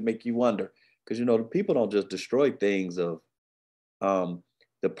those things that make you wonder. Because, you know, the people don't just destroy things of,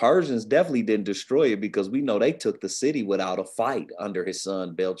 the Persians definitely didn't destroy it, because we know they took the city without a fight under his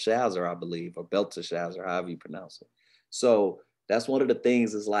son Belshazzar, I believe, or Belteshazzar, however you pronounce it. So that's one of the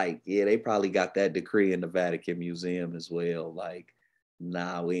things is like, yeah, they probably got that decree in the Vatican Museum as well. Like,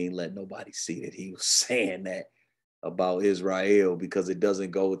 nah, we ain't let nobody see that he was saying that about Israel, because it doesn't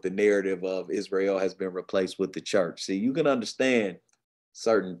go with the narrative of Israel has been replaced with the church. See, you can understand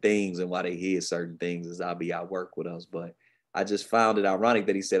certain things and why they hear certain things as Abiyah work with us. But I just found it ironic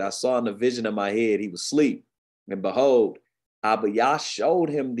that he said, I saw in the vision of my head, he was asleep. And behold, Abiyah showed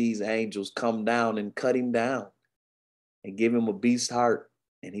him these angels come down and cut him down and give him a beast heart.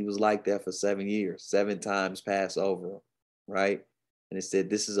 And he was like that for 7 years, 7 times passed over, right? And it said,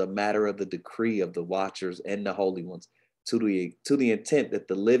 this is a matter of the decree of the watchers and the holy ones, to the intent that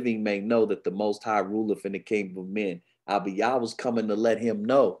the living may know that the Most High ruleth in the kingdom of men. Abiyah was coming to let him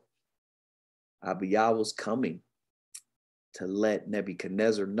know. Abiyah was coming to let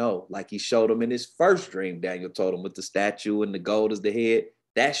Nebuchadnezzar know, like he showed him in his first dream. Daniel told him with the statue and the gold as the head,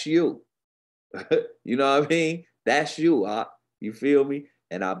 that's you. You know what I mean? That's you. You feel me?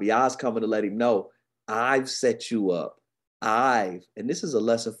 And Abiyah's coming to let him know, I've set you up. And this is a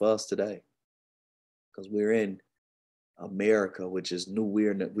lesson for us today, because we're in America, which is new.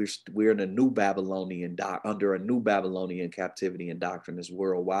 We're in a new Babylonian under a new Babylonian captivity and doctrine is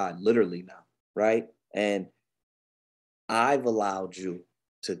worldwide, literally now, right? And I've allowed you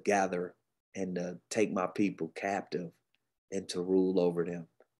to gather and to take my people captive and to rule over them.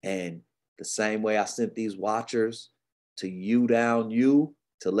 And the same way I sent these watchers to you down you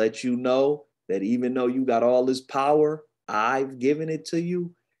to let you know that even though you got all this power, I've given it to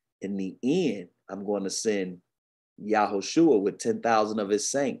you. In the end, I'm going to send Yahushua with 10,000 of his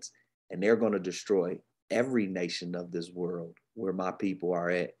saints, and they're going to destroy every nation of this world where my people are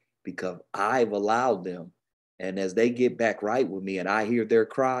at, because I've allowed them. And as they get back right with me and I hear their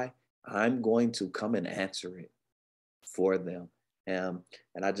cry, I'm going to come and answer it for them. And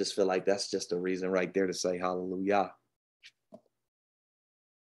I just feel like that's just a reason right there to say hallelujah.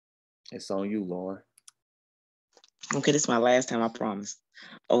 It's on you, Lauren. Okay, this is my last time, I promise.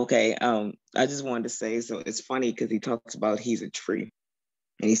 Okay, I just wanted to say, so it's funny because he talks about he's a tree.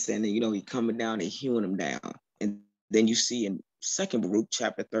 And he's saying that, you know, he's coming down and hewing them down. And then you see in 2nd Baruch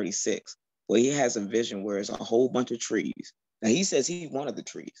chapter 36, where he has a vision where it's a whole bunch of trees. Now he says he's one of the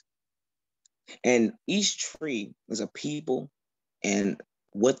trees. And each tree is a people and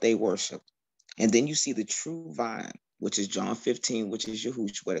what they worship. And then you see the true vine, which is John 15, which is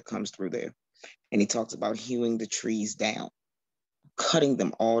Yahushua that comes through there. And he talks about hewing the trees down, cutting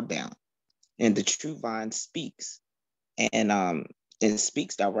them all down. And the true vine speaks. And it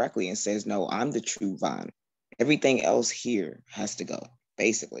speaks directly and says, no, I'm the true vine. Everything else here has to go,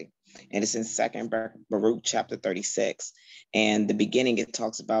 basically. And it's in 2nd Baruch chapter 36. And the beginning, it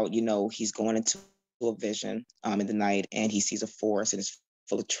talks about, you know, he's going into a vision in the night, and he sees a forest, and it's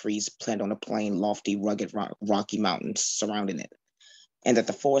full of trees planted on a plain, lofty, rugged, rocky mountains surrounding it. And that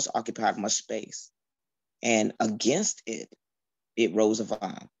the forest occupied much space. And against it, it rose a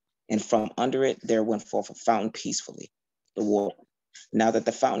vine. And from under it, there went forth a fountain peacefully, the water. Now that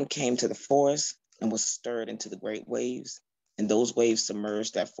the fountain came to the forest and was stirred into the great waves, and those waves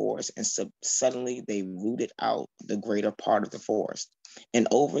submerged that forest, and suddenly they rooted out the greater part of the forest and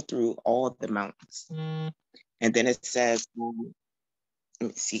overthrew all the mountains. And then it says, let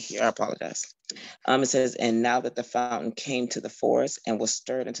me see here, I apologize. It says, and now that the fountain came to the forest and was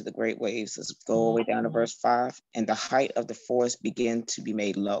stirred into the great waves, let's go all the way down to verse 5, and the height of the forest began to be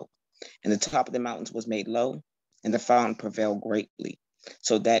made low, and the top of the mountains was made low, and the fountain prevailed greatly,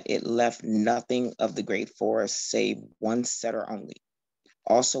 so that it left nothing of the great forest save one cedar only.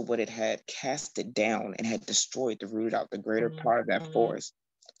 Also, what it had cast it down and had destroyed the rooted out the greater part of that forest,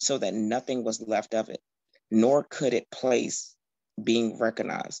 so that nothing was left of it, nor could it place being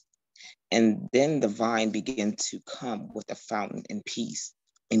recognized. And then the vine began to come with a fountain in peace,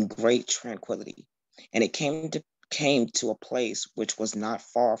 in great tranquility. And it came to a place which was not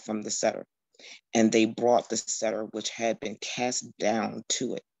far from the cedar. And they brought the cedar which had been cast down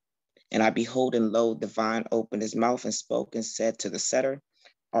to it. And I behold, and lo, the vine opened his mouth and spoke and said to the cedar,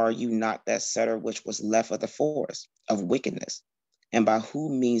 are you not that cedar which was left of the forest of wickedness? And by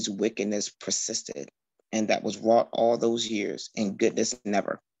whom means wickedness persisted, and that was wrought all those years, and goodness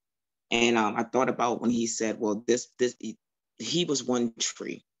never. And I thought about when he said, well, he was one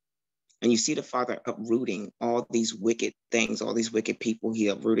tree. And you see the Father uprooting all these wicked things, all these wicked people. He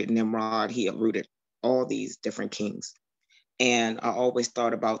uprooted Nimrod. He uprooted all these different kings. And I always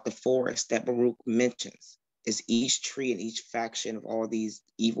thought about the forest that Baruch mentions is each tree and each faction of all these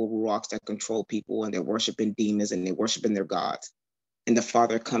evil ruachs that control people, and they're worshiping demons and they're worshiping their gods. And the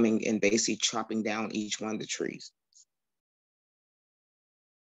Father coming and basically chopping down each one of the trees.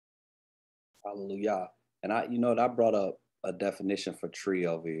 Hallelujah. And I brought up a definition for tree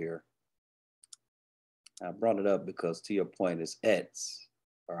over here. I brought it up because, to your point, it's etz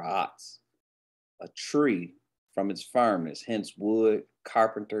or ots. A tree from its firmness, hence wood,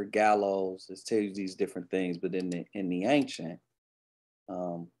 carpenter, gallows. It tells you these different things. But in the ancient,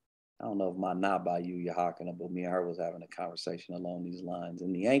 I don't know if my not by you, Yahakana, but me and her was having a conversation along these lines.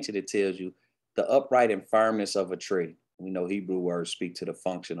 In the ancient, it tells you the upright and firmness of a tree. We know Hebrew words speak to the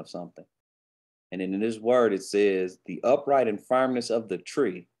function of something. And in this word, it says the upright and firmness of the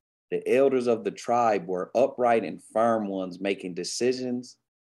tree. The elders of the tribe were upright and firm ones, making decisions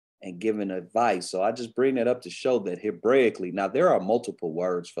and giving advice. So I just bring that up to show that Hebraically, now there are multiple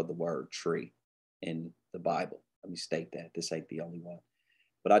words for the word tree in the Bible. Let me state that. This ain't the only one.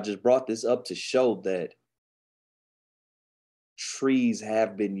 But I just brought this up to show that trees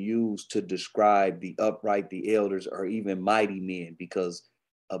have been used to describe the upright, the elders, or even mighty men, because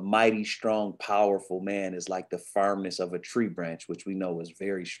a mighty, strong, powerful man is like the firmness of a tree branch, which we know is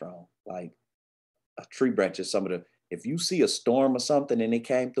very strong. Like a tree branch is if you see a storm or something and it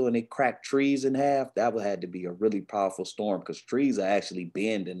came through and it cracked trees in half, that would have to be a really powerful storm, because trees are actually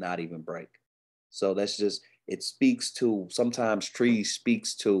bend and not even break. So it speaks to, sometimes trees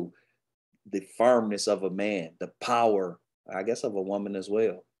speaks to the firmness of a man, the power, I guess, of a woman as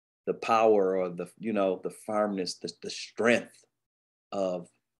well, the power or the firmness, the strength of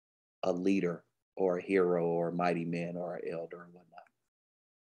a leader or a hero or a mighty man or an elder and whatnot.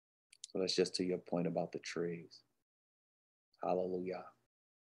 So that's just to your point about the trees. Hallelujah.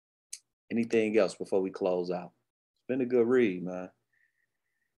 Anything else before we close out? It's been a good read, man.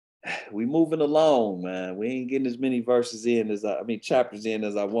 We moving along, man. We ain't getting as many chapters in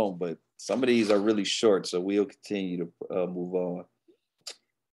as I want, but some of these are really short, so we'll continue to move on.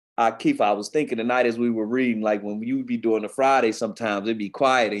 Keith, I was thinking tonight as we were reading, like when you be doing the Friday, sometimes it'd be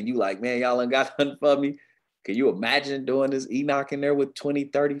quiet and you like, man, y'all ain't got nothing for me. Can you imagine doing this Enoch in there with 20,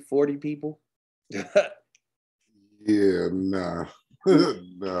 30, 40 people? Yeah, nah.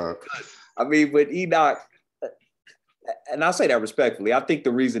 Nah. I mean, with Enoch, and I say that respectfully, I think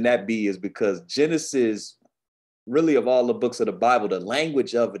the reason that is because Genesis, really of all the books of the Bible, the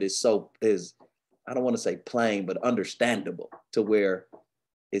language of it is I don't want to say plain, but understandable to where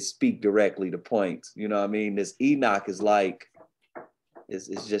it speak directly to points. You know what I mean? This Enoch is like,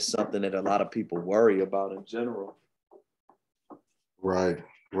 it's just something that a lot of people worry about in general. Right.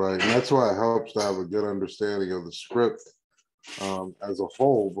 And that's why it helps to have a good understanding of the script as a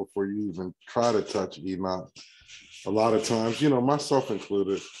whole before you even try to touch Enoch. A lot of times, myself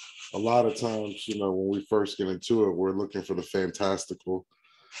included, a lot of times, when we first get into it, we're looking for the fantastical.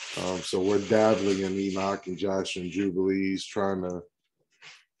 So we're dabbling in Enoch and Josh and Jubilees, trying to,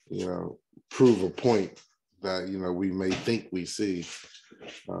 prove a point that, we may think we see.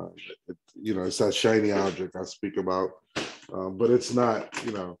 It's that shiny object I speak about. But it's not,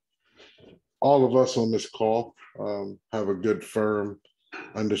 all of us on this call have a good, firm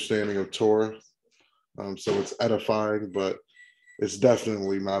understanding of Torah. So it's edifying, but it's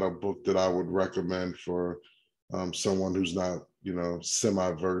definitely not a book that I would recommend for someone who's not, you know,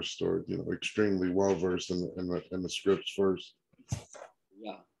 semi-versed or, you know, extremely well-versed in the scripts first.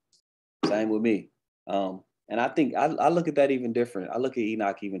 Yeah, same with me. And I think I look at that even different. I look at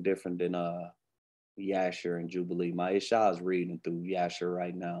Enoch even different than Yasher and Jubilee. My Isha is reading through Yasher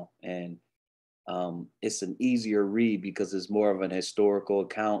right now, and it's an easier read because it's more of an historical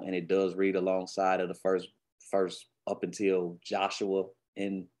account, and it does read alongside of the first up until Joshua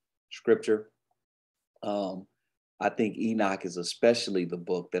in Scripture. I think Enoch is especially the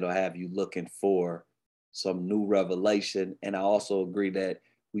book that'll have you looking for some new revelation, and I also agree that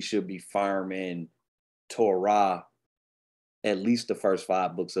we should be firm in Torah, at least the first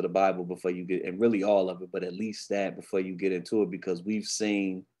 5 books of the Bible before you get, and really all of it, but at least that before you get into it, because we've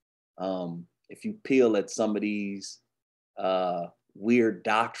seen, if you peel at some of these weird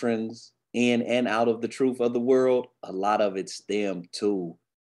doctrines in and out of the truth of the world, a lot of it stemmed to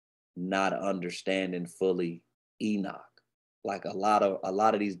not understanding fully Enoch. Like a lot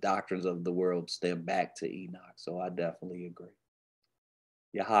of these doctrines of the world stem back to Enoch. So I definitely agree.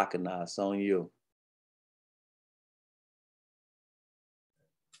 Yahakana, it's on you.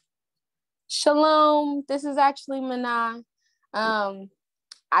 Shalom. This is actually Mana.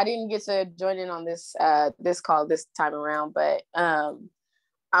 I didn't get to join in on this this call this time around, but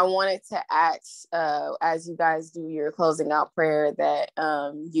I wanted to ask, as you guys do your closing out prayer, that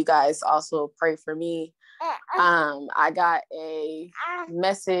you guys also pray for me. I got a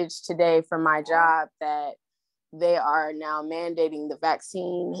message today from my job that they are now mandating the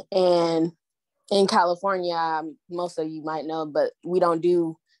vaccine, and in California, most of you might know, but we don't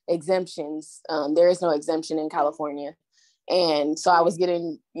do exemptions. There is no exemption in California. And so I was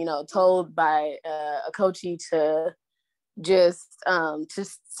getting, told by a coachee to just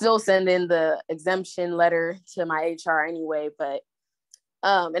still send in the exemption letter to my HR anyway. But,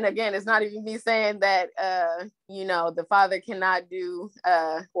 and again, it's not even me saying that, the Father cannot do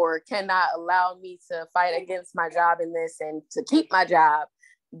or cannot allow me to fight against my job in this and to keep my job.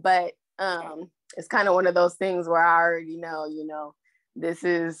 But it's kind of one of those things where I already know, this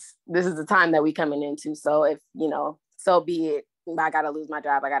is the time that we coming into. So if, so be it. I got to lose my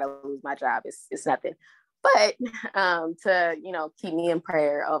job. It's nothing. But to, keep me in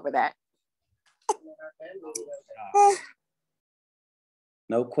prayer over that.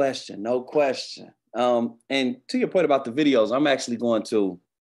 No question. And to your point about the videos, I'm actually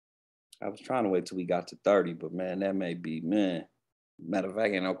I was trying to wait till we got to 30, but man, that may be, matter of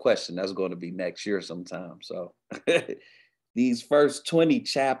fact, ain't no question, that's going to be next year sometime. So these first 20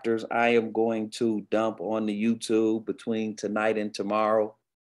 chapters, I am going to dump on the YouTube between tonight and tomorrow.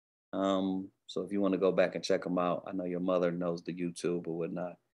 So if you want to go back and check them out, I know your mother knows the YouTube or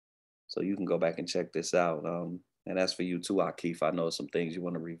whatnot. So you can go back and check this out. And that's for you too, Akif. I know some things you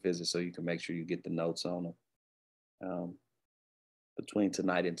want to revisit so you can make sure you get the notes on them between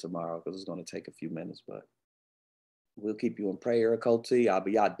tonight and tomorrow, because it's going to take a few minutes, but we'll keep you in prayer, Koti. I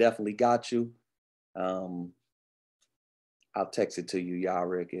definitely got you. I'll text it to you,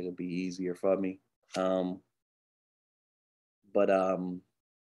 Yarick. It'll be easier for me. But I'm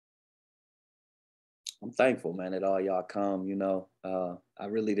thankful, man, that all y'all come. I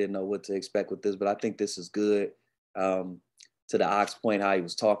really didn't know what to expect with this, but I think this is good. To the Ox point, how he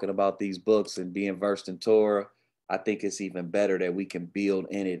was talking about these books and being versed in Torah, I think it's even better that we can build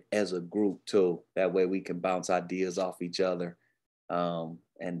in it as a group too. That way we can bounce ideas off each other. I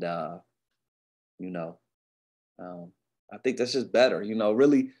think that's just better,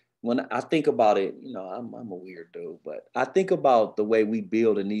 really. When I think about it, I'm a weird dude, but I think about the way we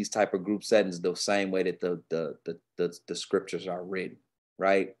build in these type of group settings the same way that the scriptures are written,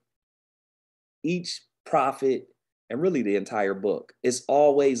 right? Each prophet, and really the entire book, is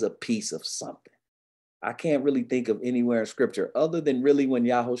always a piece of something. I can't really think of anywhere in scripture other than really when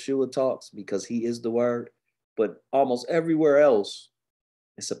Yahushua talks, because he is the word, but almost everywhere else,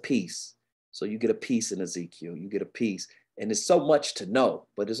 it's a piece. So you get a piece in Ezekiel, you get a piece. And there's so much to know,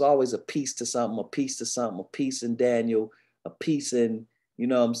 but there's always a piece to something, a piece in Daniel, a piece in,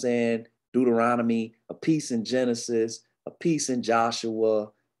 Deuteronomy, a piece in Genesis, a piece in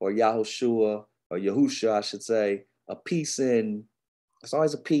Joshua or Yahushua or Yahusha, I should say, a piece in, it's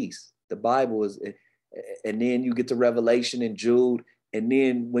always a piece. The Bible is, and then you get to Revelation and Jude. And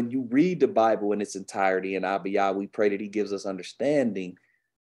then when you read the Bible in its entirety in Abiyah, we pray that he gives us understanding.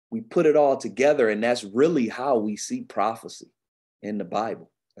 We put it all together, and that's really how we see prophecy in the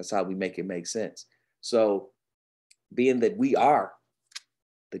Bible. That's how we make it make sense. So being that we are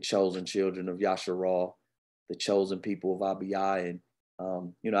the chosen children of Yasharal, the chosen people of Abiyah, and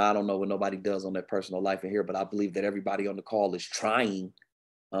I don't know what nobody does on their personal life in here, but I believe that everybody on the call is trying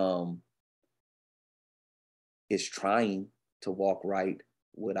is trying to walk right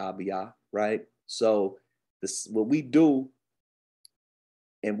with Abiyah, right? So this, what we do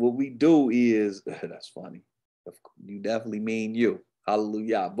is, that's funny. You definitely mean you.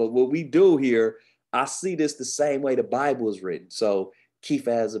 Hallelujah. But what we do here, I see this the same way the Bible is written. So Keith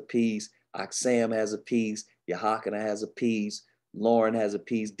has a piece, Sam has a piece, Yahakana has a piece, Lauren has a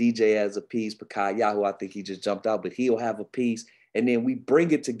piece, DJ has a piece, Pakai Yahoo, I think he just jumped out, but he'll have a piece. And then we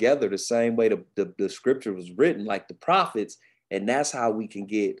bring it together the same way the scripture was written, like the prophets. And that's how we can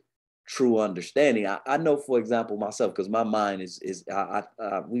get true understanding. I know, for example, myself, because my mind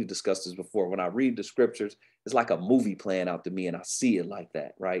we've discussed this before. When I read the scriptures, it's like a movie playing out to me, and I see it like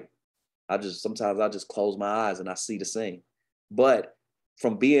that, right? Sometimes I just close my eyes and I see the scene. But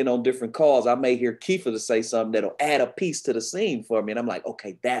from being on different calls, I may hear Kiefer to say something that'll add a piece to the scene for me. And I'm like,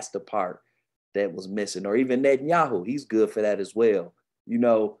 okay, that's the part that was missing. Or even Netanyahu, he's good for that as well, you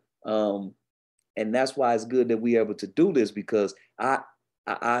know. And that's why it's good that we're able to do this, because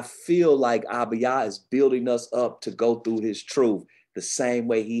I feel like Abiyah is building us up to go through his truth the same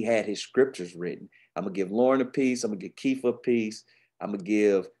way he had his scriptures written. I'm going to give Lauren a piece. I'm going to give Keith a piece. I'm going to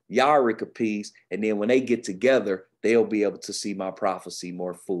give Yarik a piece. And then when they get together, they'll be able to see my prophecy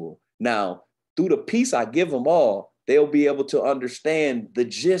more full. Now, through the piece I give them all, they'll be able to understand the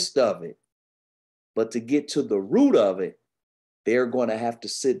gist of it. But to get to the root of it, they're going to have to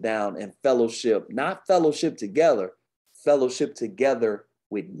sit down and fellowship, not fellowship together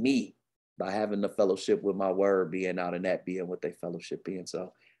with me, by having the fellowship with my word being out and that being what they fellowship in.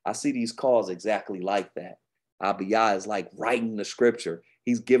 So I see these calls exactly like that. Abiyah is like writing the scripture.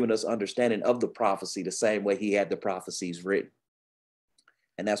 He's giving us understanding of the prophecy the same way he had the prophecies written.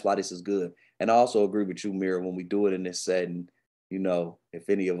 And that's why this is good. And I also agree with you, Mira, when we do it in this setting, you know, if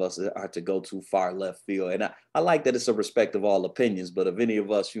any of us are to go too far left field. And I like that it's a respect of all opinions, but if any of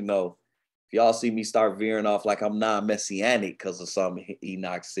us, you know, if y'all see me start veering off like I'm non-messianic because of something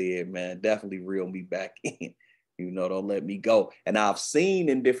Enoch said, man, definitely reel me back in. You know, don't let me go. And I've seen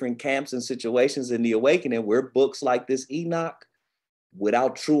in different camps and situations in the awakening where books like this, Enoch,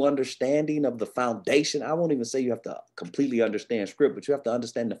 without true understanding of the foundation, I won't even say you have to completely understand script, but you have to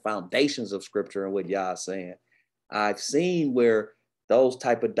understand the foundations of scripture and what y'all is saying. I've seen where those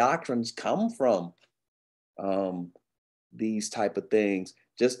type of doctrines come from, these type of things.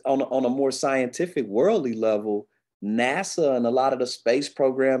 Just on a more scientific, worldly level, NASA and a lot of the space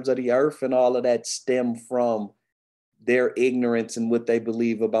programs of the earth and all of that stem from their ignorance and what they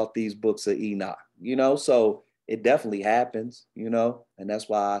believe about these books of Enoch, you know? So it definitely happens, you know? And that's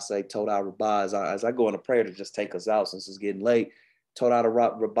why I say Todah Rabbah, as I go into prayer to just take us out since it's getting late, Todah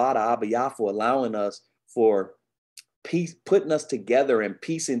Rabbah to Abiyah for allowing us, for peace, putting us together and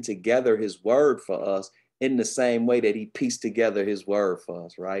piecing together his word for us in the same way that he pieced together his word for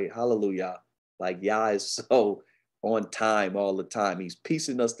us, right? Hallelujah. Like Yah is so on time all the time. He's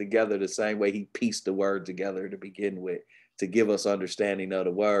piecing us together the same way he pieced the word together to begin with, to give us understanding of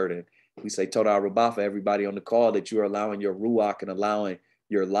the word. And we say Todah Rabbah for everybody on the call, that you're allowing your Ruach and allowing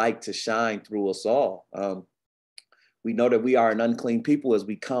your light to shine through us all. We know that we are an unclean people as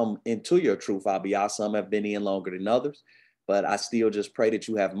we come into your truth, Abiyah. Some have been in longer than others, but I still just pray that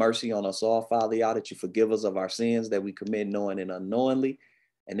you have mercy on us all, Father, Yah, that you forgive us of our sins that we commit knowing and unknowingly,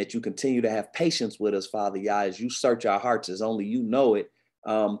 and that you continue to have patience with us, Father, Yah, as you search our hearts as only you know it.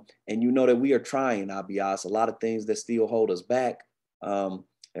 And you know that we are trying, Abiyah. It's a lot of things that still hold us back.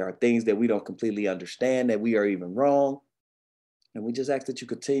 There are things that we don't completely understand, that we are even wrong. And we just ask that you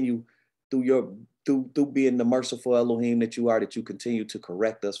continue through being the merciful Elohim that you are, that you continue to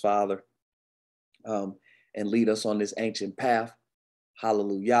correct us, Father, and lead us on this ancient path.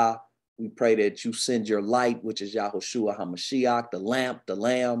 Hallelujah. We pray that you send your light, which is Yahushua HaMashiach, the lamp, the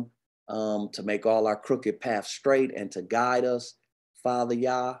lamb, to make all our crooked paths straight and to guide us, Father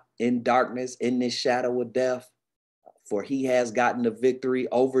Yah, in darkness, in this shadow of death. For he has gotten the victory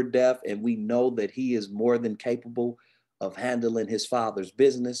over death, and we know that he is more than capable of handling his Father's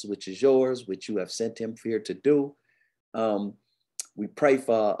business, which is yours, which you have sent him here to do. We pray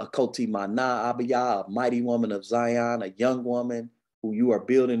for Akoti Mana, Abiyah, a mighty woman of Zion, a young woman who you are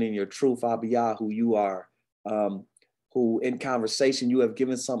building in your truth, Abiyah, who you are, who in conversation you have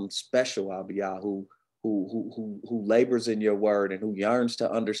given something special, Abiyah, who labors in your word and who yearns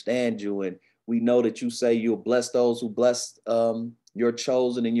to understand you. And we know that you say you'll bless those who bless your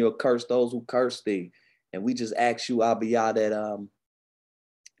chosen, and you'll curse those who curse thee. And we just ask you, Abiyah, that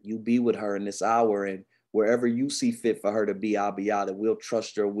you be with her in this hour, and wherever you see fit for her to be, Abiyah, that we'll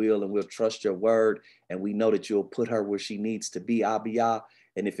trust your will and we'll trust your word. And we know that you'll put her where she needs to be, Abiyah.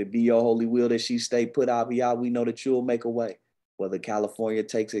 And if it be your holy will that she stay put, Abiyah, we know that you'll make a way. Whether California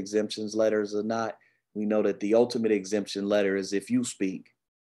takes exemptions letters or not, We know that the ultimate exemption letter is if you speak.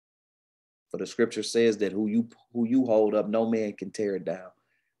 For the scripture says that who you hold up, no man can tear it down.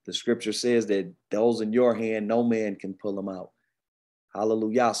 The scripture says that those in your hand, no man can pull them out.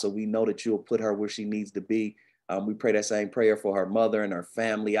 Hallelujah. So we know that you'll put her where she needs to be. We pray that same prayer for her mother and her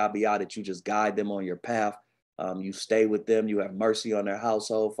family, Abiyah, that you just guide them on your path. You stay with them. You have mercy on their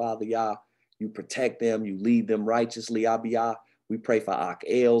household, Father Yah. You protect them. You lead them righteously, Abiyah. We pray for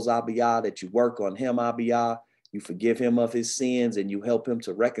Els, Abiyah, that you work on him, Abiyah. You forgive him of his sins and you help him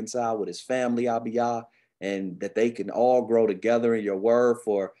to reconcile with his family, Abiyah, and that they can all grow together in your word.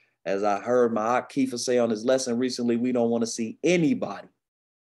 For as I heard my Akifa say on his lesson recently, we don't want to see anybody.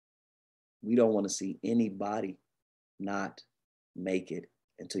 We don't want to see anybody not make it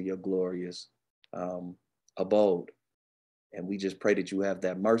into your glorious abode. And we just pray that you have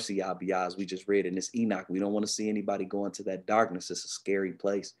that mercy, Abiyah, as we just read in this Enoch. We don't want to see anybody go into that darkness. It's a scary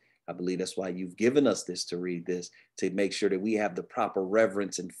place. I believe that's why you've given us this, to read this, to make sure that we have the proper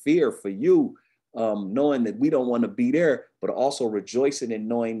reverence and fear for you, knowing that we don't want to be there, but also rejoicing in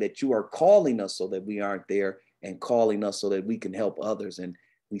knowing that you are calling us so that we aren't there, and calling us so that we can help others. And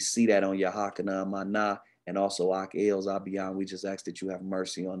we see that on Yahakana Mana and also Ak Els Abiyah. We just ask that you have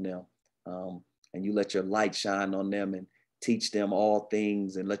mercy on them, and you let your light shine on them and teach them all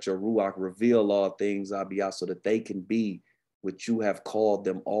things, and let your Ruach reveal all things, Abiyah, so that they can be what you have called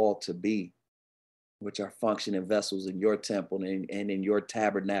them all to be, which are functioning vessels in your temple and in your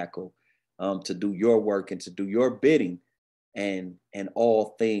tabernacle, to do your work and to do your bidding, and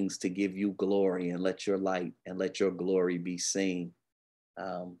all things to give you glory, and let your light and let your glory be seen.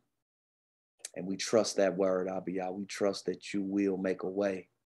 And we trust that word, Abiyah. We trust that you will make a way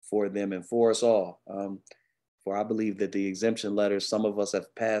for them and for us all. For I believe that the exemption letters, some of us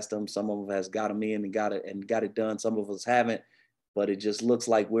have passed them, some of us has got them in and got it done. Some of us haven't, but it just looks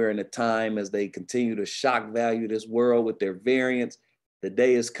like we're in a time as they continue to shock value this world with their variants. The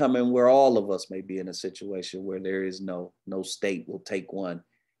day is coming where all of us may be in a situation where there is no state will take one,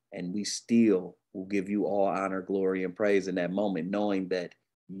 and we still will give you all honor, glory, and praise in that moment, knowing that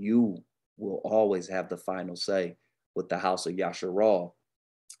you will always have the final say with the house of Yasharal.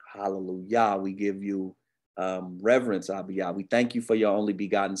 Hallelujah. We give you reverence, Abiyah. We thank you for your only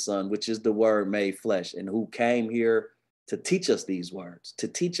begotten son, which is the word made flesh, and who came here to teach us these words, to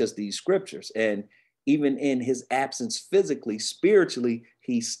teach us these scriptures. And even in his absence physically, spiritually,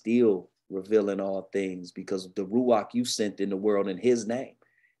 he's still revealing all things, because of the Ruach you sent in the world in his name.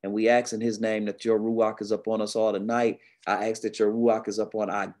 And we ask in his name that your Ruach is upon us all tonight. I ask that your Ruach is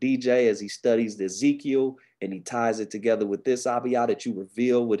upon our DJ as he studies the Ezekiel and he ties it together with this, Abiyah, that you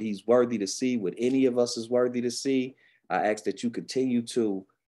reveal what he's worthy to see, what any of us is worthy to see. I ask that you continue to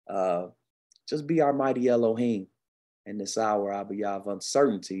just be our mighty Elohim in this hour, Abiyah, of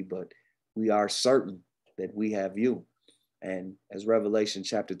uncertainty, but we are certain that we have you. And as Revelation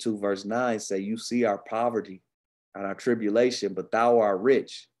chapter 2, verse 9 say, you see our poverty and our tribulation, but thou art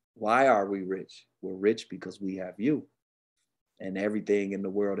rich. Why are we rich? We're rich because we have you. And everything in the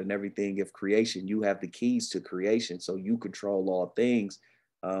world and everything of creation, you have the keys to creation, so you control all things.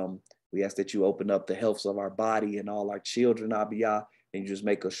 We ask that you open up the health of our body and all our children, Abiyah, and you just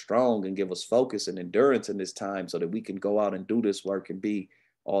make us strong and give us focus and endurance in this time so that we can go out and do this work and be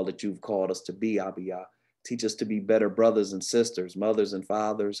all that you've called us to be, Abiyah. Teach us to be better brothers and sisters, mothers and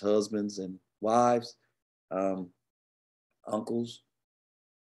fathers, husbands and wives, uncles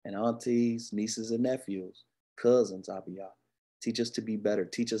and aunties, nieces and nephews, cousins, Abiyah. Teach us to be better.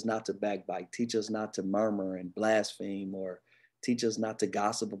 Teach us not to backbite. Teach us not to murmur and blaspheme, or teach us not to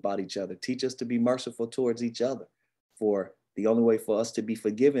gossip about each other. Teach us to be merciful towards each other. For the only way for us to be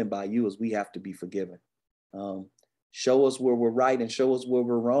forgiven by you is we have to be forgiven. Show us where we're right and show us where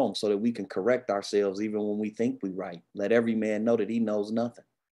we're wrong so that we can correct ourselves even when we think we're right. Let every man know that he knows nothing.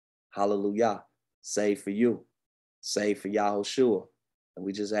 Hallelujah. Save for you. Save for Yahushua. And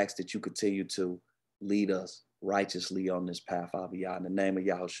we just ask that you continue to lead us righteously on this path, Abiyah, in the name of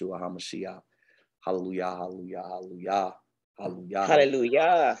Yahushua HaMashiach. Hallelujah, hallelujah, hallelujah,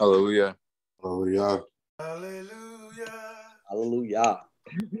 hallelujah. Hallelujah. Hallelujah. Hallelujah. Hallelujah.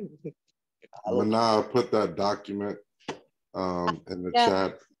 Mana, put that document in the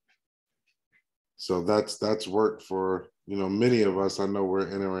chat. So that's work for, many of us. I know we're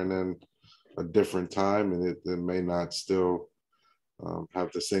entering in a different time, and it may not still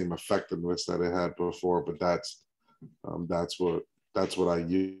have the same effectiveness that it had before, but that's what I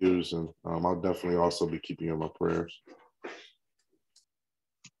use, and I'll definitely also be keeping in my prayers.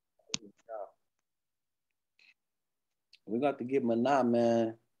 We got to get Mana,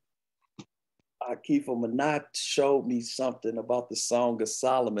 man. Keith Manat showed me something about the Song of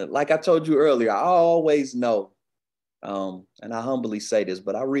Solomon. Like I told you earlier, I always know, and I humbly say this,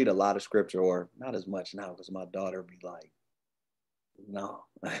 but I read a lot of scripture, or not as much now because my daughter be like, no,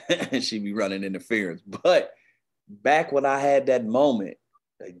 she be running interference. But back when I had that moment,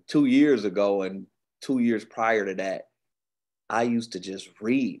 like 2 years ago and 2 years prior to that, I used to just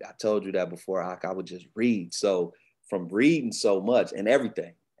read. I told you that before, I would just read. So from reading so much and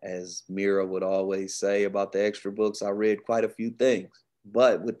everything, as Mira would always say about the extra books, I read quite a few things.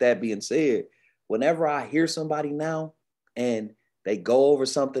 But with that being said, whenever I hear somebody now and they go over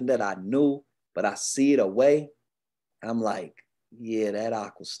something that I knew, but I see it away, I'm like, yeah, that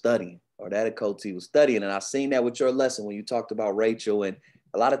Ak was studying, or that Akoti was studying. And I seen that with your lesson when you talked about Rachel. And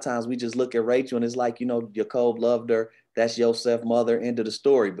a lot of times we just look at Rachel and it's like, you know, Jacob loved her. That's Joseph's mother, end of the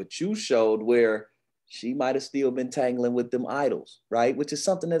story. But you showed where she might have still been tangling with them idols, right? Which is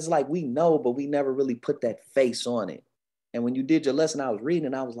something that's like, we know, but we never really put that face on it. And when you did your lesson, I was reading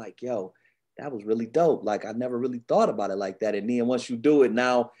and I was like, yo, that was really dope. Like, I never really thought about it like that. And then once you do it,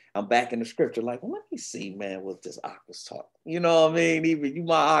 now I'm back in the scripture, like, well, let me see, man, what this Ak was talking. You know what I mean? Even you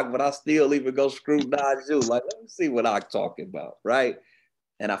my Ak, but I still even go scrutinize you. Like, let me see what Ak talking about, right?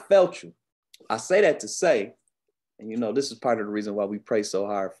 And I felt you. I say that to say, and you know, this is part of the reason why we pray so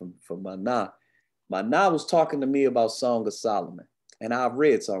hard for Mana. Mana was talking to me about Song of Solomon. And I've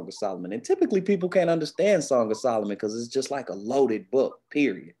read Song of Solomon. And typically people can't understand Song of Solomon because it's just like a loaded book,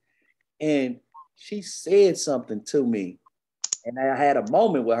 period. And she said something to me. And I had a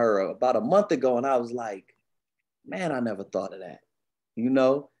moment with her about a month ago. And I was like, man, I never thought of that, you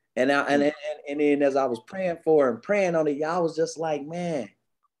know? And then as I was praying for her and praying on it, y'all was just like, man,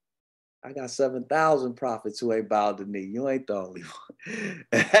 I got 7,000 prophets who ain't bowed to me. You ain't the only one.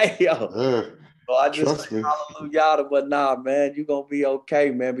 Hey, yo. So I just say hallelujah to, but nah, man, you're going to be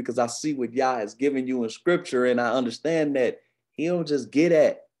okay, man, because I see what Yah has given you in scripture. And I understand that he don't just get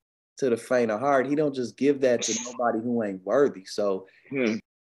at to the faint of heart. He don't just give that to nobody who ain't worthy. So, you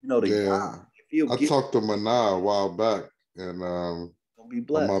know, I talked to Mana a while back, and be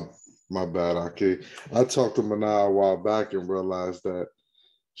blessed. My bad, Aki. I talked to Mana a while back and realized that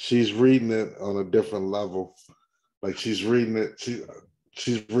she's reading it on a different level. Like she's reading it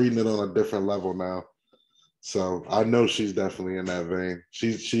on a different level now. So I know she's definitely in that vein.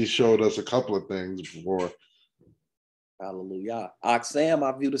 She showed us a couple of things before. Hallelujah. Oxam,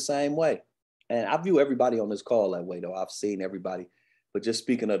 I view the same way. And I view everybody on this call that way, though. I've seen everybody. But just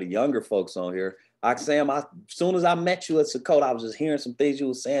speaking of the younger folks on here, Oxam, as soon as I met you at Sukkot, I was just hearing some things you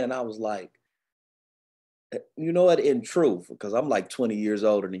were saying, and I was like, you know what, in truth, because I'm like 20 years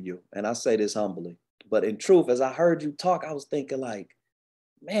older than you, and I say this humbly, but in truth, as I heard you talk, I was thinking like,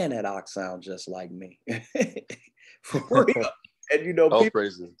 man, that Ox sounds just like me. For real. And you know, all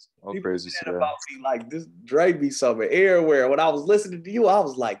praises yeah. About me like this Dre be somewhere everywhere. When I was listening to you, I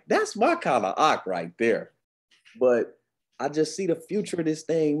was like, that's my kind of Ock right there. But I just see the future of this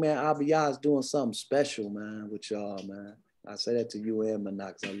thing, man. Abiyah's doing something special, man, with y'all, man. I say that to you and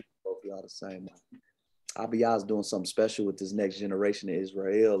Manak, because I love both y'all the same way. Abiyah's doing something special with this next generation of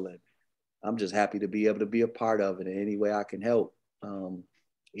Israel, and I'm just happy to be able to be a part of it in any way I can help,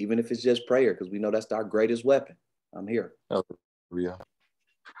 even if it's just prayer, because we know that's our greatest weapon. I'm here. Hallelujah.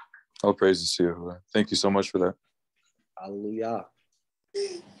 All praises to you. Thank you so much for that. Hallelujah.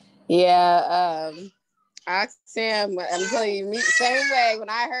 Yeah, Sam, I'm telling you, me same way. When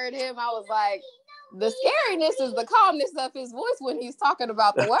I heard him, I was like, the scariness is the calmness of his voice when he's talking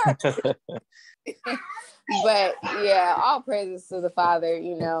about the word. But yeah, all praises to the Father.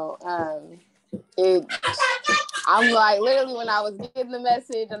 You know, I'm like literally when I was getting the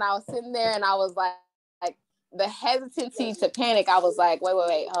message and I was sitting there and I was like the hesitancy to panic. I was like,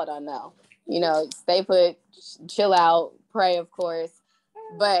 wait, hold on, no. You know, stay put, chill out, pray, of course.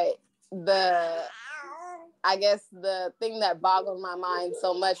 But I guess the thing that boggled my mind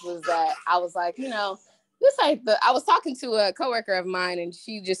so much was that I was like, you know, this ain't I was talking to a coworker of mine and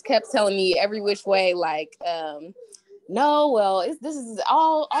she just kept telling me every which way, like, no, well, this is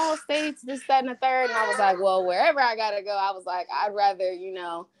all states, this, that, and the third. And I was like, well, wherever I gotta go, I was like, I'd rather, you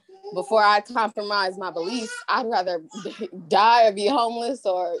know, before I compromise my beliefs, I'd rather die or be homeless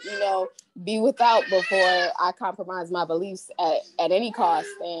or, you know, be without before I compromise my beliefs at any cost.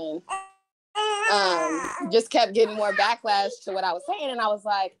 And just kept getting more backlash to what I was saying. And I was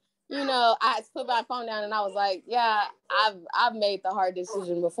like, you know, I put my phone down and I was like, yeah, I've made the hard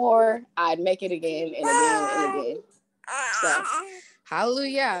decision before. I'd make it again and again and again. So,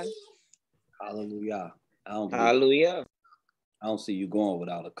 hallelujah. Hallelujah. Hallelujah. I don't see you going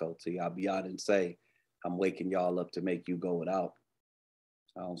without a coat. I'll be out and say, I'm waking y'all up to make you go without.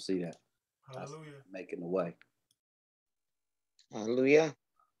 I don't see that. Hallelujah. Making the way. Hallelujah.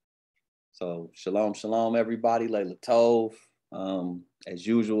 So shalom, shalom, everybody. Layla Tov. As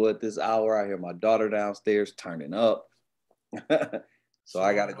usual at this hour, I hear my daughter downstairs turning up. So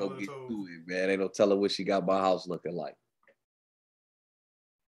I gotta go get to it, man. They don't tell her what she got my house looking like.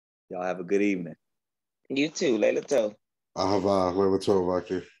 Y'all have a good evening. You too, Layla Tov. Ahava, Layla Tov,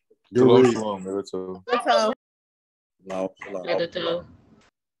 Aki. Good Shalom, read. shalom, Layla Tov. Shalom, shalom. Later, too.